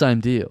 this is the same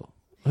deal.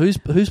 Who's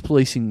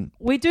policing?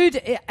 We do,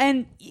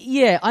 and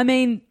I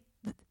mean,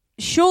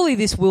 surely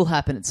this will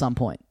happen at some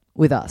point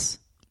with us,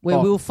 where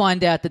we'll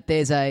find out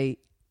that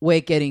we're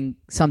getting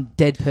some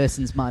dead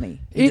person's money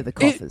into the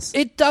coffers.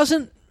 It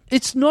doesn't.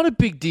 It's not a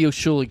big deal,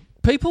 surely.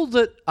 People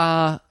that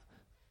are.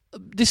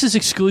 This is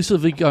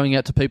exclusively going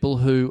out to people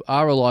who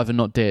are alive and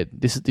not dead.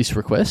 This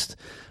request.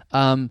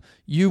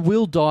 You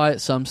will die at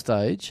some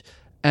stage.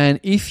 And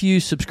if you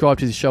subscribe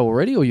to the show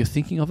already, or you're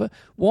thinking of it,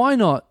 why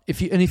not?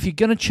 If you're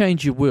going to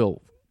change your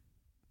will,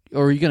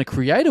 or you're going to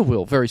create a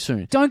will very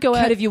soon, don't go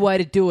out of your way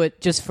to do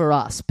it just for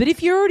us. But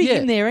if you're already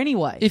in there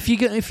anyway, if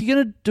you're going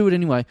to do it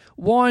anyway,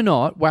 why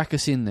not whack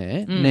us in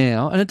there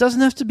now? And it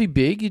doesn't have to be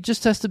big. It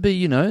just has to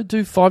be, do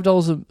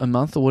 $5 a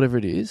month or whatever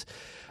it is.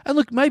 And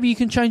look, maybe you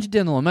can change it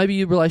down the line. Maybe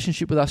your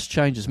relationship with us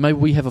changes. Maybe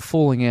we have a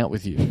falling out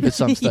with you at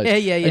some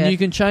stage. Yeah. And you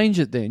can change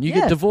it then. You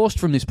get divorced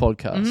from this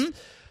podcast. Mm-hmm.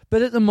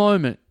 But at the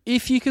moment,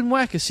 if you can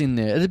whack us in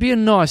there, it'd be a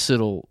nice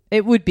little...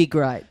 It would be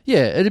great.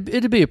 Yeah,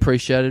 it'd be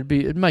appreciated.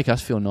 It'd make us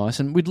feel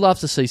nice. And we'd love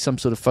to see some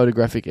sort of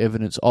photographic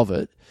evidence of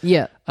it.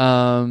 Yeah.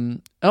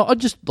 I'd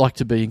just like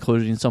to be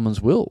included in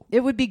someone's will. It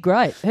would be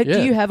great. Hey,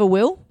 do you have a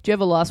will? Do you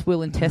have a last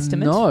will and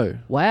testament? No.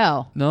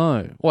 Wow.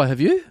 No. Why, have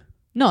you?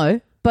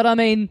 No, but I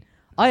mean...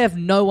 I have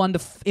no one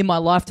in my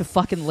life to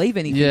fucking leave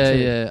anything to.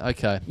 Yeah,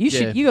 okay.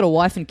 You got a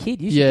wife and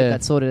kid. You should get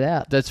that sorted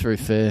out. That's very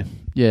fair.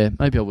 Yeah,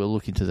 maybe I will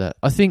look into that.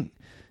 I think...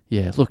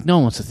 Yeah, look, no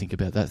one wants to think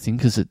about that thing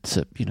because it's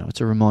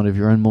a reminder of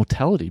your own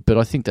mortality. But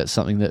I think that's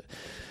something that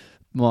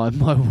my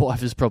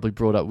wife has probably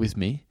brought up with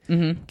me,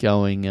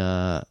 going,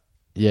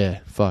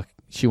 fuck,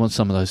 she wants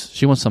some of those.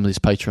 She wants some of this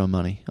Patreon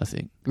money, I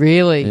think.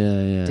 Really?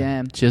 Yeah.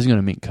 Damn. She hasn't got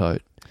a mint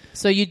coat.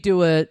 So you'd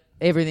do it.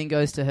 Everything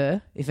goes to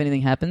her if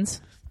anything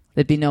happens.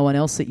 There'd be no one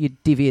else that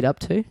you'd divvy it up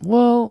to.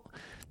 Well.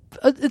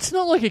 It's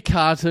not like a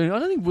cartoon. I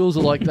don't think wills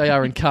are like they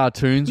are in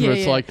cartoons where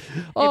it's like,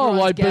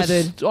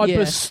 I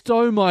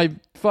bestow my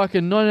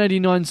fucking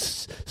 1989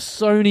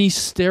 Sony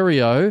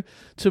stereo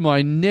to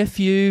my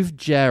nephew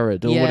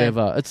Jared or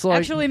whatever. It's like,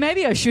 actually,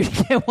 maybe I should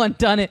get one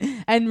done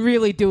and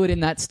really do it in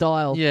that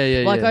style.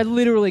 Like I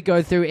literally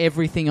go through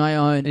everything I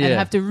own and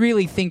have to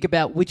really think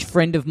about which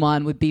friend of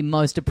mine would be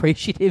most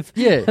appreciative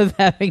of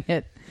having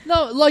it.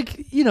 No,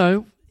 like, you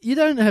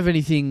don't have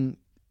anything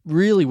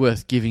really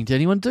worth giving to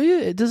anyone, do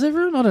you? Does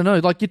everyone? I don't know.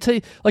 Like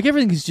like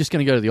everything is just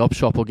going to go to the op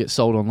shop or get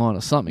sold online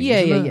or something.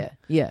 Yeah.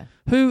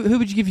 Who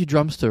would you give your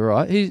drums to?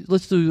 Right?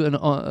 Let's do an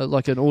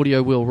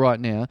audio wheel right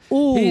now.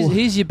 Ooh.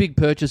 Here's your big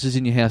purchases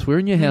in your house. We're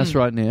in your house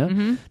right now.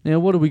 Mm-hmm. Now,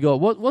 what do we got?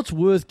 What's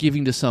worth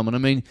giving to someone? I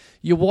mean,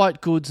 your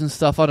white goods and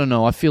stuff. I don't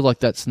know. I feel like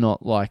that's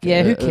not like who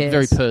cares? A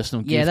very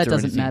personal gift. Yeah, that or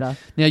doesn't anything. matter.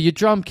 Now, your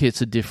drum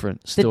kit's a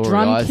different story. The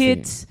drum I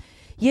kits. think.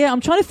 Yeah,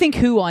 I'm trying to think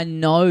who I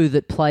know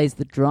that plays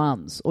the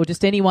drums, or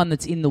just anyone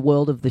that's in the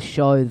world of the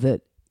show that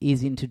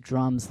is into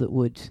drums that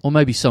would... Or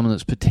maybe someone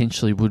that's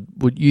potentially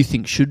would you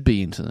think should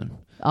be into them.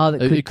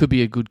 It could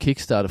be a good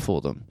Kickstarter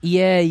for them.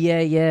 Yeah.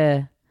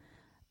 If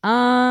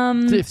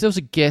there was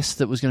a guest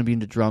that was going to be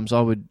into drums, I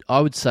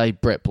would say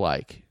Brett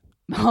Blake.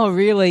 Oh,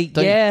 really?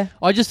 Yeah.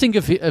 I just think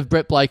of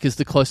Brett Blake as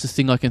the closest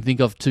thing I can think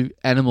of to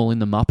Animal in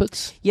the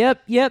Muppets.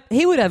 Yep.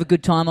 He would have a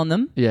good time on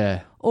them.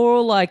 Yeah.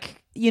 Or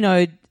like,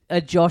 a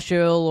Josh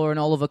Earl or an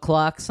Oliver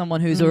Clark, someone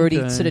who's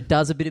already sort of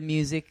does a bit of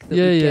music that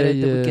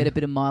would get a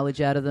bit of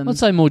mileage out of them. I'd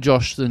say more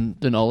Josh than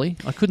Ollie.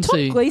 I couldn't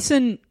see... Tom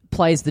Gleeson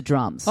plays the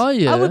drums. Oh,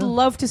 yeah. I would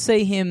love to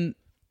see him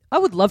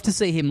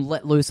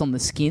let loose on the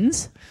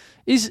skins.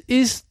 Is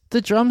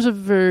the drums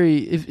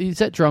is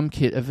that drum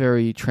kit a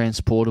very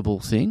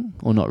transportable thing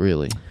or not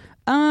really?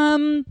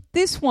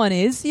 This one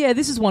is. Yeah,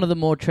 this is one of the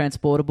more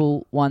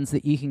transportable ones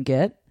that you can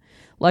get.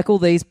 Like all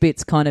these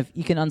bits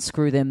you can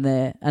unscrew them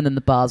there and then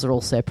the bars are all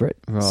separate.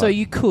 Right. So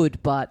you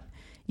could, but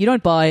you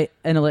don't buy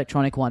an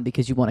electronic one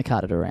because you want to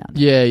cart it around.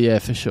 Yeah,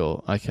 for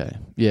sure. Okay.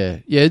 Yeah.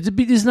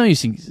 There's no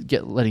use in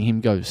letting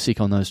him go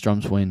sick on those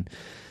drums when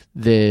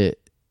they're,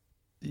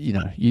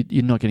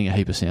 you're not getting a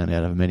heap of sound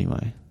out of them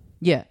anyway.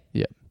 Yeah.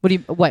 Yeah. What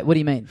do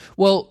you mean?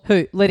 Well,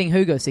 letting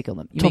who go sick on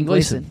them? You Tom mean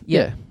Gleeson?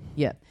 Yeah.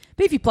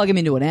 But if you plug him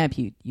into an amp,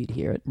 you'd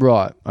hear it.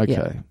 Right. Okay.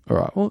 Yeah. All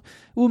right.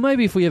 Well,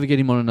 maybe if we ever get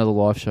him on another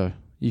live show,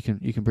 you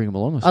can bring him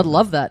along. I'd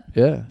love that.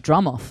 Yeah.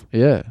 Drum off.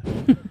 Yeah.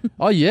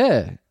 Oh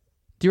yeah.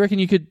 Do you reckon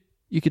you could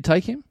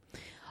take him?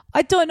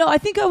 I don't know. I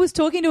think I was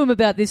talking to him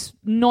about this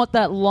not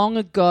that long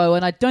ago,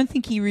 and I don't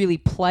think he really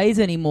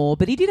plays anymore.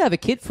 But he did have a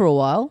kit for a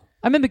while.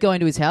 I remember going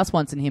to his house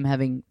once and him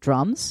having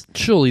drums.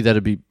 Surely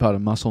that'd be part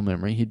of muscle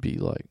memory. He'd be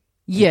like,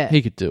 yeah,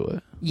 he could do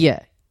it. Yeah.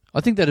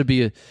 I think that'd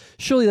be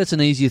surely that's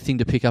an easier thing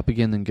to pick up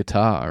again than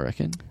guitar, I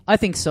reckon. I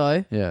think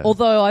so. Yeah.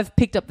 Although I've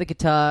picked up the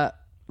guitar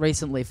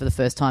recently for the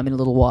first time in a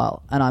little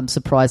while, and I'm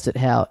surprised at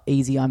how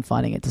easy I'm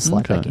finding it to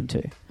slide back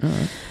into. All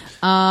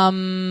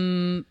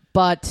right.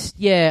 But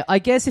yeah, I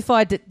guess if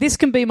I did, this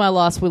can be my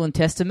last will and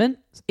testament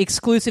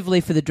exclusively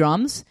for the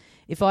drums.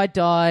 If I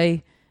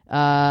die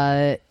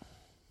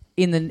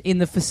in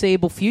the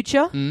foreseeable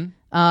future,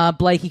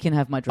 Blakey can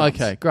have my drums.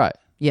 Okay, great.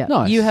 Yeah,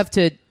 nice. You have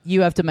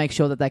to make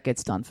sure that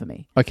gets done for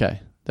me. Okay,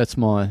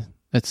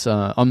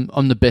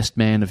 I'm the best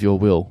man of your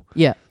will.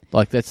 Yeah.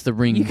 Like that's the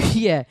ring.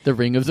 Yeah. The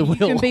ring of the will.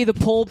 You can be the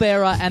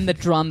pallbearer and the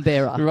drum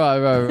bearer.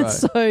 Right.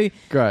 So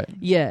great.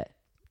 Yeah.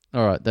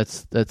 All right.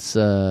 That's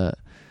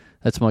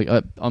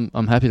my.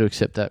 I'm happy to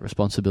accept that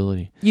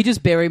responsibility. You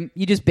just bury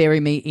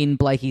me in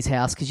Blakey's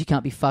house because you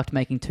can't be fucked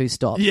making 2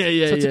 stops.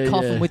 Yeah. So it's a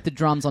coffin with the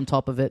drums on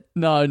top of it.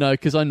 No,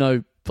 because I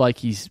know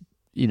Blakey's,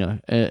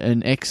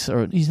 an ex,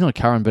 or he's not a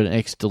current, but an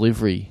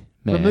ex-delivery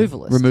man.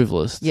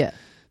 Removalist. Yeah.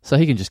 So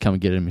he can just come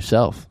and get it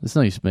himself. There's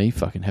no use me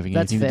fucking having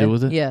anything to do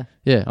with it. Yeah.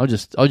 Yeah. I'll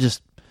just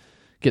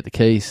get the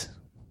keys,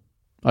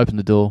 open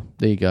the door.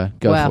 There you go.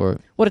 Go for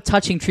it. What a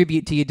touching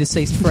tribute to your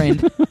deceased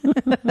friend.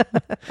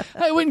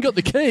 Hey, I went and got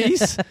the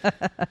keys.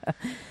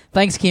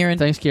 Thanks, Kieran.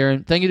 Thank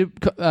you to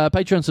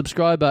Patreon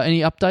subscriber. Any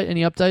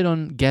update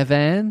on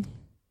Gavan?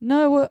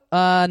 No,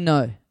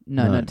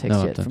 no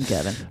text yet from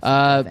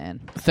Gavin.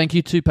 Thank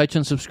you to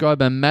Patreon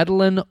subscriber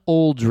Madeline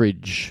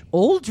Aldridge.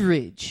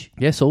 Aldridge?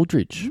 Yes,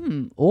 Aldridge.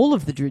 All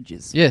of the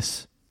Dridges.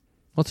 Yes.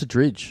 What's a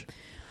Dridge?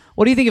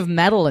 What do you think of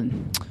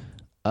Madeline?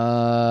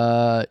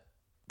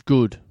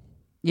 Good.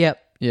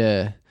 Yep.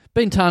 Yeah.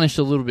 Been tarnished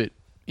a little bit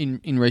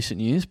in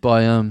recent years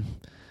by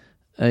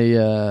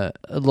a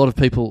lot of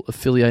people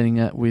affiliating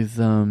that with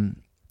the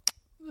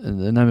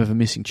name of a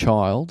missing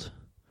child.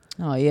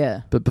 Oh,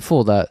 yeah. But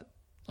before that,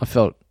 I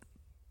felt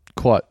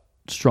quite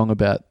strong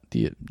about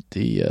the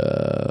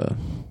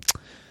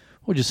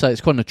what would you say?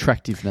 It's quite an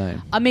attractive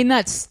name. I mean,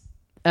 that's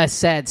a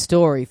sad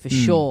story for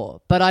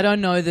sure, but I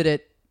don't know that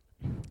it...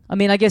 I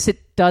mean, I guess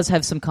it does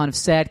have some kind of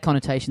sad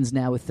connotations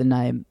now with the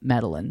name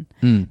Madeline,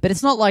 but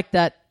it's not like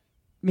that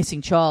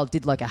missing child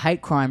did like a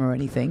hate crime or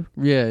anything.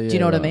 Yeah. Do you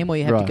know what I mean? Where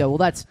you have to go, well,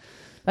 that's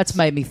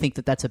made me think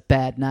that that's a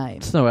bad name.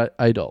 It's no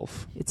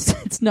Adolf.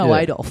 It's no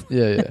Adolf.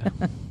 Yeah.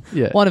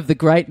 One of the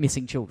great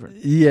missing children.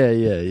 Yeah.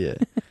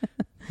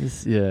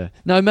 Yeah.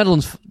 No,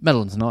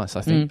 Madeline's nice,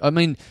 I think. I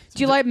mean...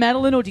 Do you like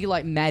Madeline or do you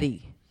like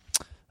Maddie?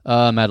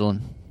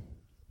 Madeline.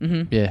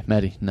 Mm-hmm. Yeah,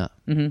 Maddie. No.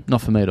 Mm-hmm.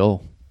 Not for me at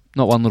all.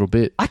 Not one little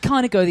bit. I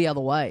kind of go the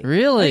other way.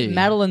 Really? I think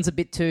Madeline's a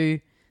bit too,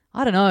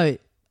 I don't know.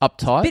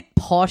 Uptight? A bit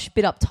posh, a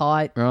bit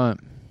uptight. Right.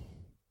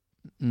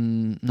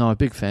 No, a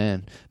big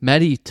fan.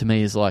 Maddie, to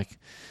me, is like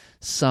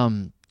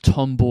some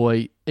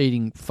tomboy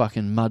eating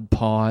fucking mud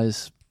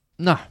pies.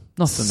 No,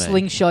 not for me.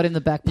 Slingshot in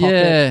the back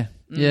pocket.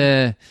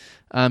 Yeah.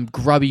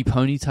 Grubby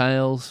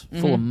ponytails,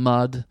 full of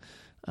mud.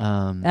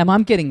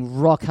 I'm getting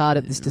rock hard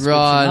at this description.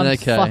 Right, I'm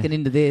okay. fucking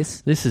into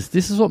this. This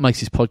is what makes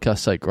this podcast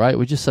so great.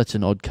 We're just such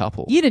an odd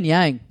couple. Yin and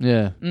yang.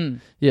 Yeah.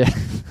 Yeah.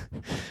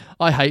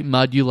 I hate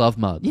mud. You love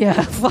mud. Yeah,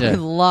 I fucking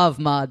love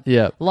mud.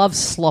 Yeah. Love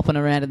slopping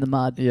around in the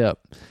mud. Yeah.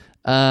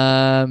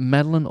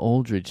 Madeline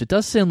Aldridge. It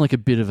does sound like a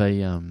bit of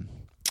a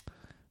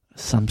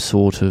some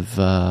sort of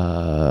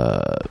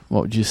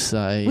what would you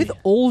say? With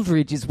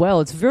Aldridge as well.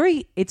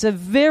 It's a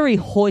very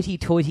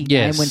hoity-toity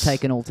name when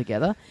taken all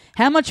together.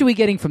 How much are we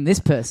getting from this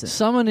person?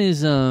 Someone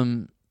is I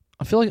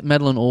feel like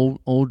Madeline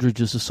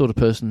Aldridge is the sort of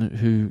person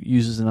who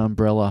uses an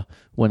umbrella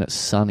when it's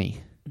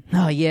sunny.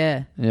 Oh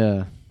yeah.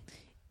 Yeah.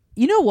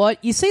 You know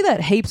what? You see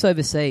that heaps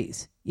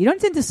overseas. You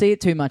don't tend to see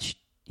it too much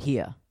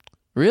here.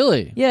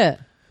 Really? Yeah.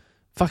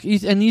 Fuck.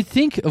 And you'd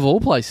think of all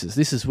places,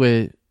 this is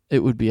where it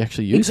would be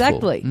actually useful.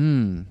 Exactly.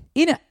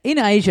 In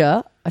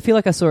Asia, I feel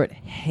like I saw it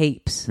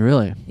heaps.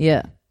 Really?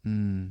 Yeah.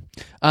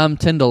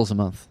 $10 a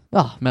month.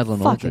 Oh, Madeline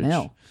fucking Aldridge.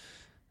 hell.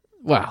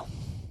 Wow.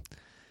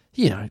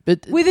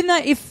 But within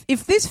that,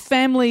 if this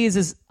family is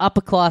as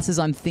upper class as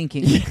I'm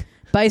thinking,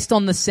 based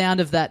on the sound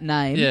of that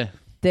name,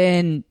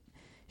 then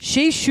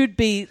she should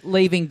be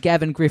leaving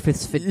Gavin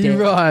Griffiths for dead.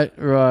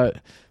 Right.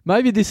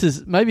 Maybe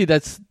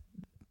that's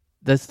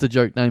the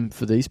joke name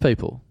for these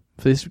people,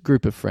 for this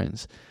group of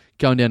friends.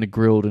 Going down to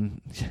Grilled and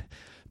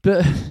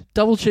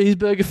double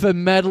cheeseburger for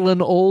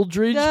Madeline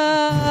Aldridge.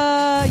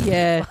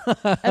 Yeah.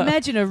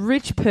 Imagine a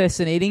rich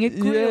person eating it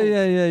grilled.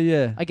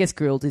 Yeah. I guess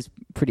grilled is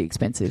pretty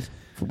expensive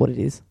for what it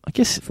is. I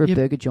guess for a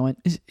burger joint.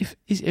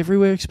 Is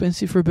everywhere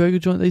expensive for a burger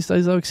joint these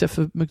days though, except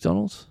for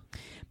McDonald's?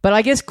 But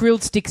I guess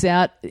grilled sticks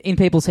out in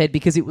people's head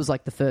because it was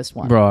like the first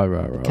one.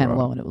 Right. Came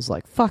along and it was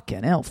like,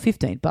 fucking hell,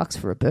 $15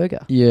 for a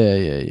burger. Yeah.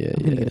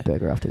 I'm going to get a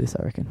burger after this,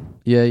 I reckon.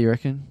 Yeah, you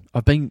reckon?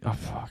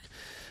 Fuck.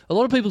 A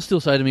lot of people still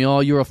say to me,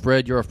 "Oh, you're off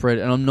bread,"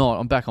 and I'm not.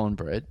 I'm back on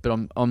bread,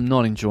 but I'm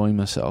not enjoying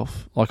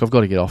myself. Like I've got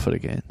to get off it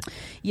again.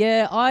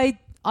 Yeah, I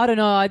don't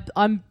know.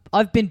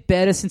 I've been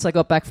better since I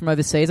got back from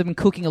overseas. I've been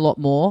cooking a lot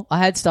more. I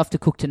had stuff to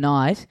cook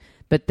tonight,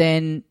 but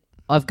then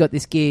I've got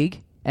this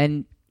gig,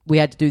 and we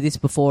had to do this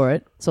before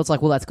it. So it's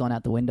like, well, that's gone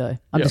out the window.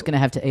 I'm just going to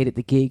have to eat at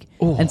the gig.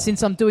 Oh. And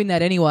since I'm doing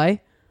that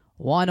anyway,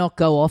 why not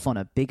go off on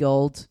a big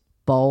old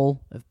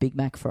bowl of Big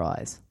Mac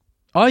fries?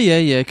 Oh,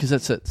 yeah, because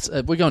that's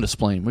it. We're going to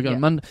Spleen. We're going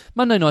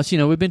Monday nights.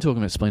 We've been talking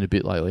about Spleen a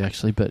bit lately,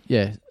 actually. But,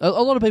 yeah, a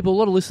lot of people, a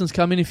lot of listeners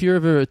come in. If you're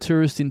ever a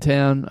tourist in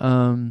town,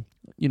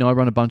 I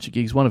run a bunch of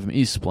gigs. One of them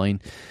is Spleen.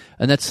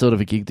 And that's sort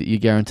of a gig that you're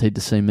guaranteed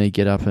to see me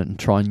get up and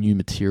try new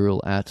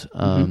material at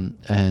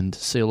and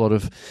see a lot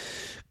of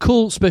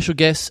cool special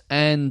guests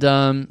and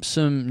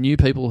some new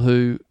people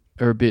who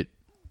are a bit,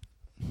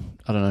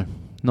 I don't know,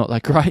 not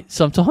that great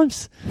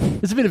sometimes.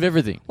 It's a bit of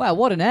everything. Wow,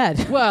 what an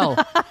ad. Well,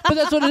 but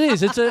that's what it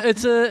is. It's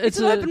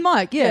an open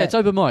mic, yeah. Yeah, it's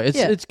open mic.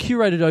 It's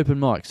curated open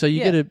mic. So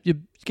you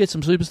get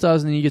some superstars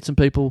and then you get some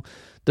people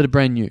that are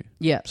brand new.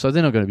 Yeah. So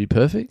they're not going to be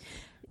perfect.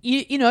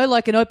 You know,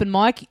 like an open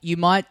mic, you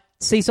might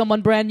see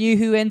someone brand new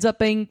who ends up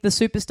being the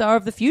superstar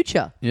of the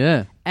future.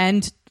 Yeah.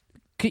 And,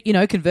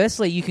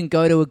 conversely, you can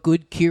go to a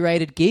good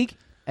curated gig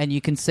and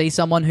you can see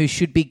someone who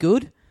should be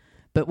good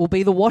but will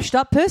be the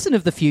washed-up person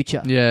of the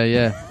future.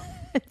 Yeah.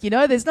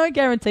 There's no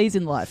guarantees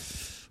in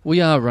life.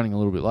 We are running a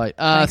little bit late.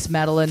 Thanks,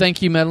 Madeline.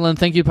 Thank you, Madeline.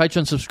 Thank you,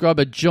 Patreon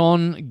subscriber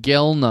John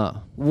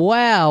Gellner.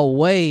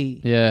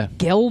 Wow-wee. Yeah.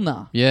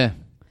 Gellner. Yeah.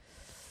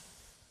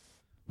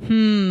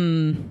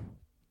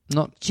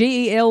 Not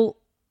Gelnor?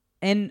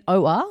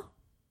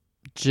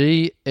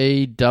 Gellner.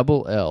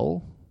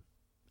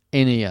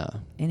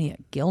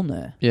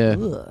 Gellner. Yeah.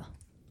 Ugh.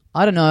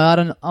 I don't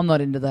know. I'm not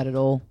into that at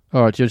all.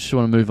 All right, you just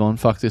want to move on.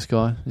 Fuck this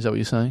guy. Is that what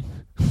you're saying?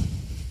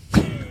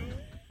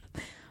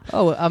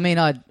 Oh, I mean,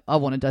 I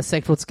want to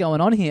dissect what's going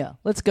on here.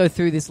 Let's go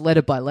through this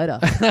letter by letter.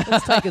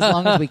 Let's take as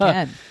long as we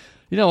can.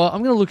 You know what?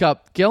 I'm going to look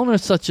up. Gellner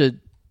is such a...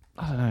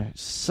 I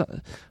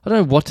don't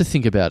know what to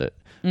think about it.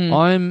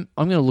 I'm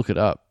going to look it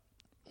up.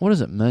 What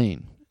does it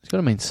mean? It's got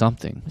to mean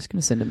something. I'm just going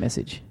to send a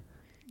message.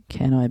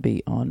 Can I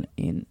be on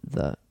in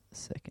the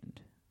second?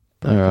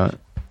 All right.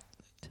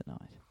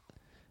 Tonight.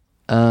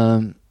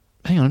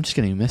 Hang on, I'm just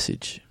getting a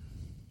message.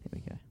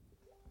 Here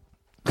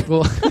we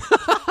go.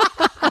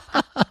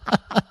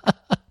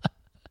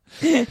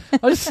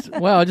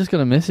 Well, I just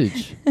got a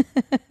message.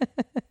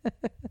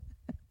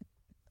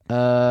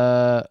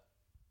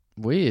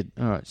 Weird.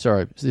 All right,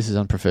 sorry. This is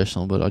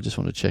unprofessional, but I just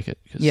want to check it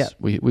because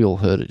we all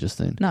heard it just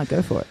then. No,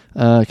 go for it.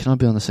 Can I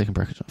be on the second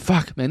bracket?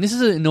 Fuck, man. This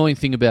is an annoying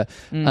thing about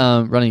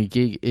running a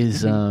gig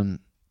is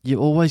you're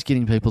always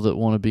getting people that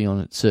want to be on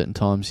at certain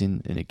times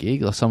in a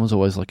gig. Like someone's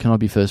always like, can I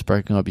be first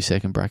bracket? Can I be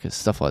second bracket?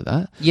 Stuff like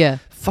that. Yeah.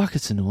 Fuck,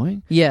 it's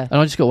annoying. Yeah. And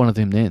I just got one of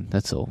them then.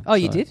 That's all. Oh,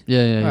 you did?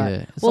 Yeah.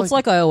 Right. It's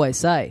like I always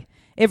say.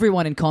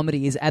 Everyone in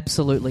comedy is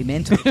absolutely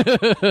mental.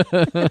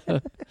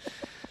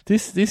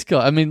 This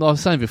guy, I mean, I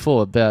was saying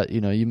before about,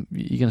 you're going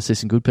to see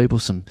some good people,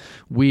 some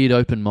weird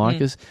open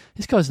micers.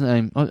 This guy's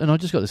name, and I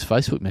just got this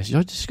Facebook message.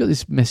 I just got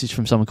this message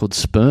from someone called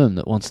Sperm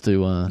that wants to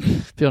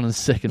be on the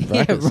second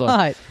bracket. Yeah, right.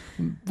 Like,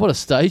 what a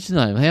stage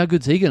name. How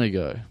good's he going to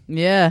go?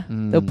 Yeah.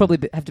 There'll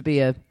probably have to be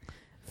a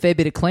fair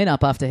bit of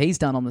cleanup after he's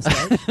done on the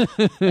stage.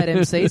 That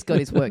MC's got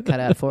his work cut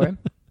out for him.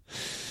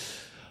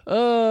 So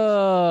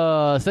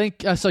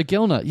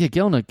Gellner. Yeah,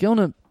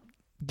 Gellner.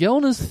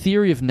 Gellner's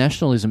theory of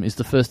nationalism is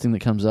the first thing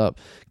that comes up.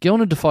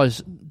 Gellner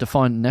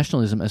defined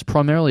nationalism as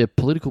primarily a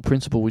political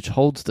principle which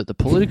holds that the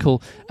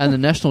political and the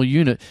national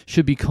unit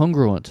should be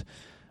congruent.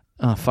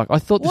 Oh, fuck. I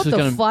thought this was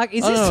going to... What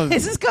the fuck?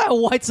 Is this guy a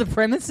white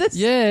supremacist?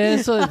 Yeah,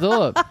 that's what I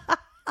thought.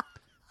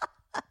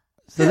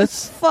 So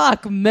that's...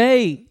 Fuck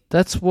me.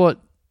 That's what...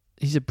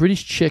 He's a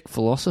British Czech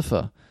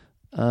philosopher.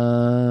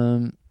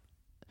 And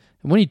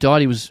when he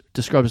died, he was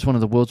described as one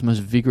of the world's most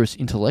vigorous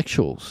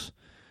intellectuals.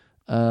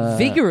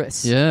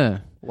 Vigorous?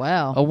 Yeah.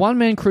 Wow. A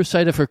one-man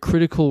crusader for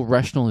critical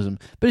rationalism.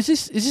 But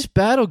is this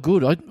bad or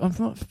good? I'm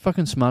not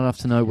fucking smart enough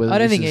to know whether I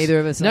don't think either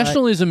of us are.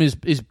 Nationalism is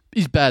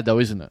bad, though,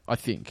 isn't it? I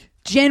think.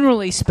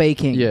 Generally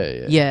speaking.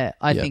 Yeah. Yeah,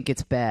 I think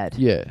it's bad.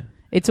 Yeah.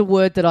 It's a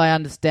word that I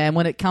understand.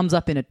 When it comes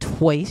up in a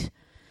tweet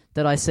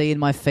that I see in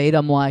my feed,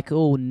 I'm like,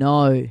 oh,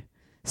 no.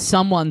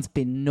 Someone's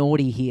been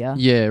naughty here.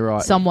 Yeah,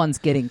 right. Someone's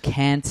getting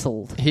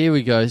cancelled. Here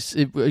we go.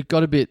 It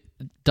got a bit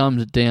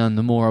dumbed down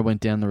the more I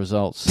went down the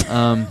results.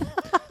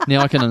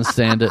 Now I can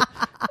understand it.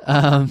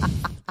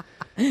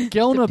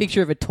 Gellner, a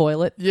picture of a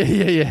toilet.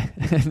 Yeah.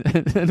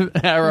 An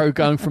arrow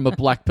going from a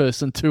black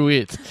person to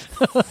it.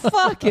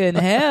 Fucking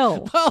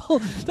hell. Well,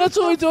 that's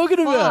what we're talking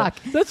about.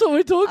 That's what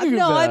we're talking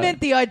about. No, I meant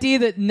the idea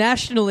that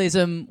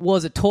nationalism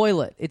was a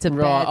toilet. It's a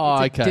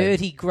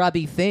dirty,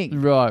 grubby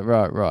thing. Right.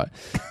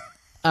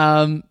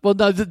 Well,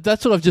 no,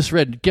 that's what I've just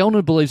read.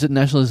 Gellner believes that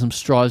nationalism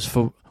strives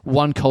for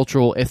one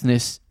cultural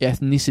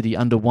ethnicity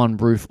under one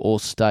roof or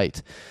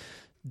state.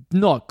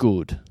 Not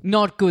good.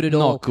 Not good at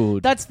all. Not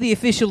good. That's the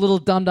official little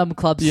Dum Dum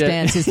Club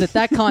stance, is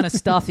that kind of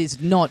stuff is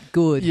not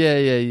good. Yeah.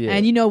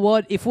 And you know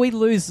what? If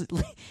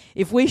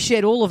we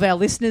shed all of our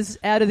listeners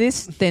out of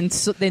this, then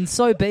so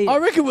be it. I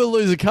reckon we'll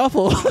lose a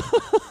couple.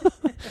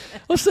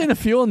 I've seen a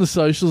few on the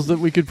socials that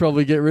we could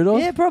probably get rid of.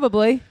 Yeah,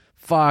 probably.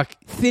 Fuck.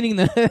 Thinning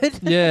the herd.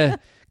 Yeah.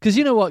 Because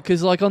you know what?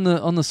 Because like on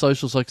the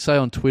socials, like say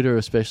on Twitter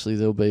especially,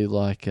 there'll be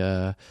like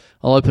I'll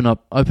open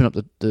up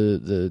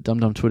the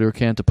Dum Dum Twitter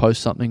account to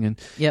post something, and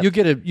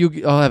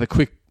I'll have a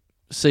quick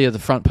see at the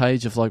front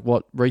page of like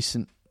what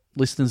recent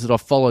listeners that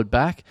I've followed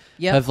back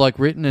have like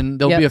written, and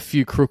there'll be a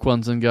few crook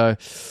ones and go,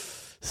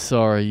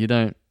 sorry, you're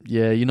not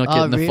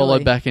getting the follow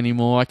back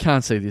anymore. I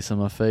can't see this on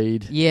my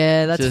feed.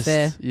 Yeah, that's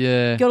fair.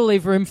 Yeah. Got to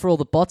leave room for all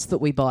the bots that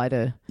we buy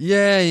to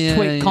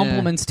tweet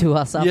compliments to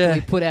us after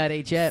we put out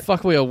each app.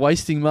 Fuck, we are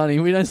wasting money.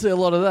 We don't see a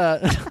lot of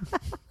that.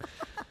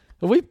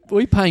 Are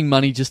we paying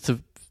money just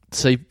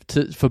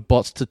for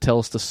bots to tell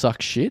us to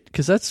suck shit?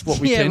 Because that's what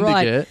we tend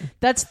to get.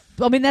 That's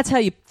how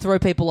you throw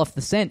people off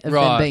the scent of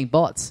them being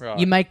bots. Right.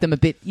 You make them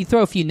you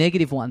throw a few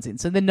negative ones in,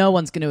 so then no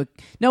one's going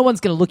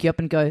to look you up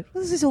and go,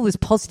 what is all this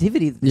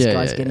positivity that this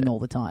guy's getting all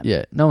the time?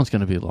 Yeah, no one's going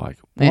to be like,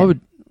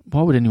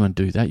 why would anyone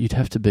do that? You'd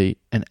have to be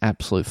an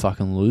absolute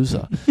fucking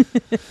loser.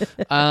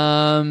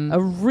 A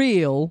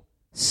real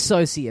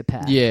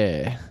sociopath.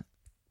 Yeah.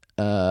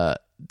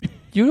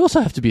 You would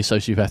also have to be a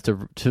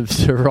sociopath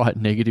to write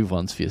negative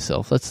ones for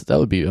yourself. That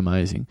would be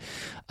amazing.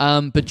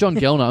 But John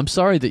Gellner, I'm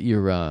sorry that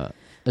you're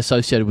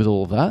associated with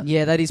all of that.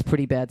 Yeah, that is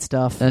pretty bad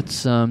stuff.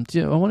 That's I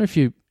wonder if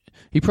he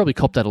probably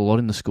copped that a lot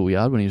in the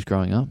schoolyard when he was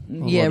growing up.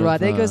 Yeah, right.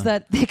 There goes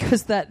that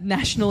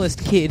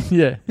nationalist kid.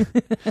 Yeah,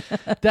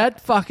 that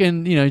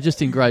fucking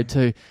just in grade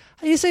 2.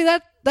 You see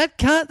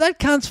that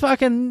cunt's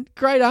fucking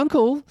great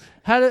uncle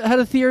had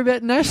a theory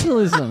about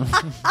nationalism.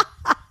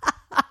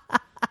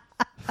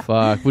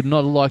 Fuck, would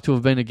not like to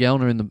have been a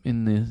Gellner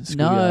in the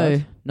schoolyard.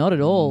 No, not at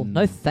all.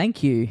 No,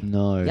 thank you.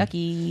 No.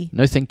 Yucky.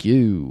 No, thank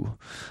you.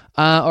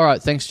 All right,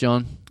 thanks,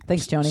 John.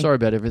 Thanks, Johnny. Sorry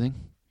about everything.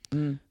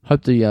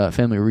 Hope the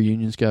family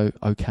reunions go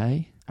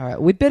okay. All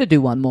right, we'd better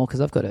do one more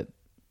because I've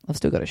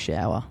still got a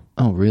shower.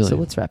 Oh, really? So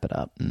let's wrap it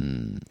up.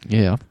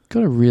 Yeah, I've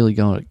got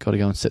to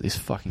go and set this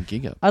fucking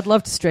gig up. I'd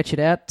love to stretch it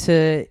out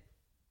to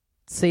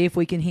see if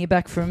we can hear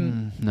back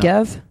from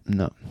Gav.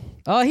 No.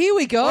 Oh, here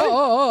we go.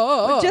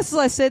 Oh. Just as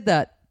I said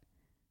that.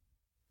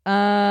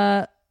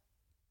 I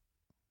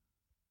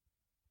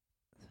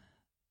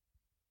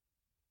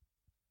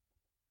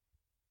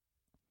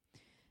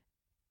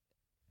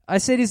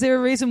said, is there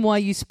a reason why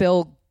you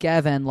spell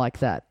Gavan like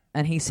that?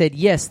 And he said,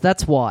 yes,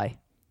 that's why.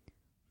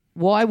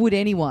 Why would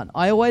anyone?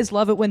 I always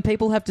love it when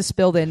people have to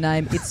spell their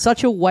name. It's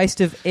such a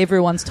waste of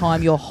everyone's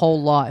time your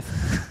whole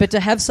life. But to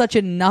have such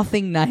a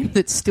nothing name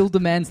that still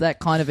demands that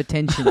kind of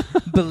attention.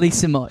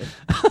 Bellissimo.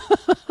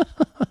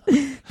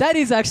 That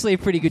is actually a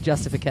pretty good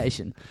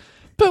justification.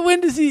 But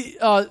when does he...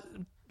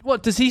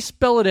 what, does he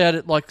spell it out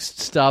at like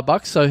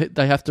Starbucks so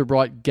they have to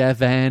write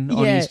Gavan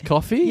on his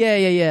coffee?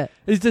 Yeah.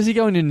 Does he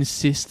go in and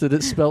insist that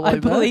it's spelled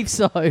like that? I believe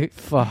so.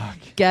 Fuck.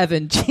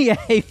 Gavin,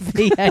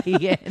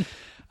 Gavan.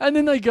 And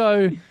then they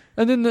go...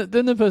 And then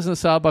the person at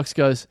Starbucks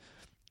goes,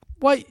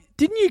 wait,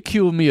 didn't you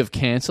cure me of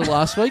cancer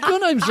last week? Your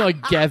name's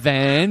like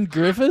Gavan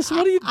Griffiths.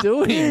 What are you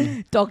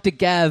doing? Dr.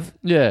 Gav.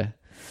 Yeah.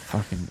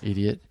 Fucking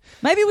idiot.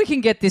 Maybe we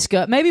can get this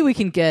guy... Maybe we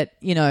can get,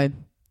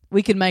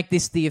 we can make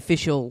this the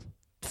official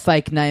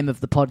fake name of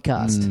the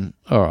podcast.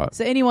 All right.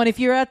 So anyone, if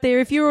you're out there,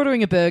 if you're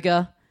ordering a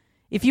burger,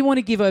 if you want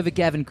to give over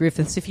Gavin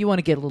Griffiths, if you want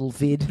to get a little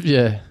vid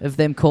of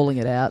them calling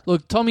it out.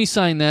 Look, Tommy's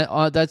saying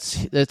that.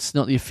 That's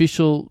not the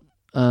official,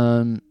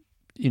 standing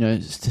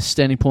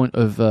point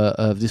of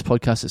this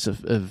podcast. It's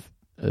of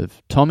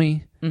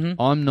Tommy.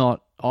 Mm-hmm. I'm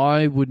not.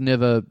 I would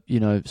never,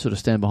 sort of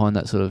stand behind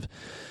that sort of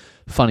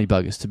funny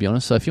buggers, to be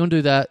honest. So if you want to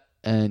do that,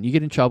 and you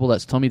get in trouble,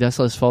 that's Tommy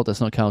Dassler's fault.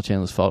 That's not Carl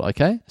Chandler's fault,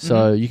 okay?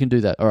 So you can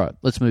do that. All right,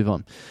 let's move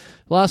on.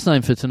 Last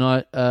name for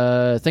tonight.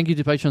 Thank you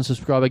to Patreon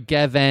subscriber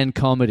Gavan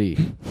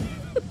Comedy.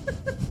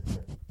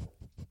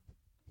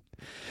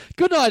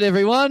 Good night,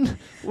 everyone.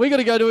 We got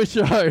to go to a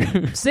show.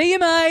 See you,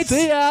 mates.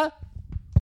 See ya.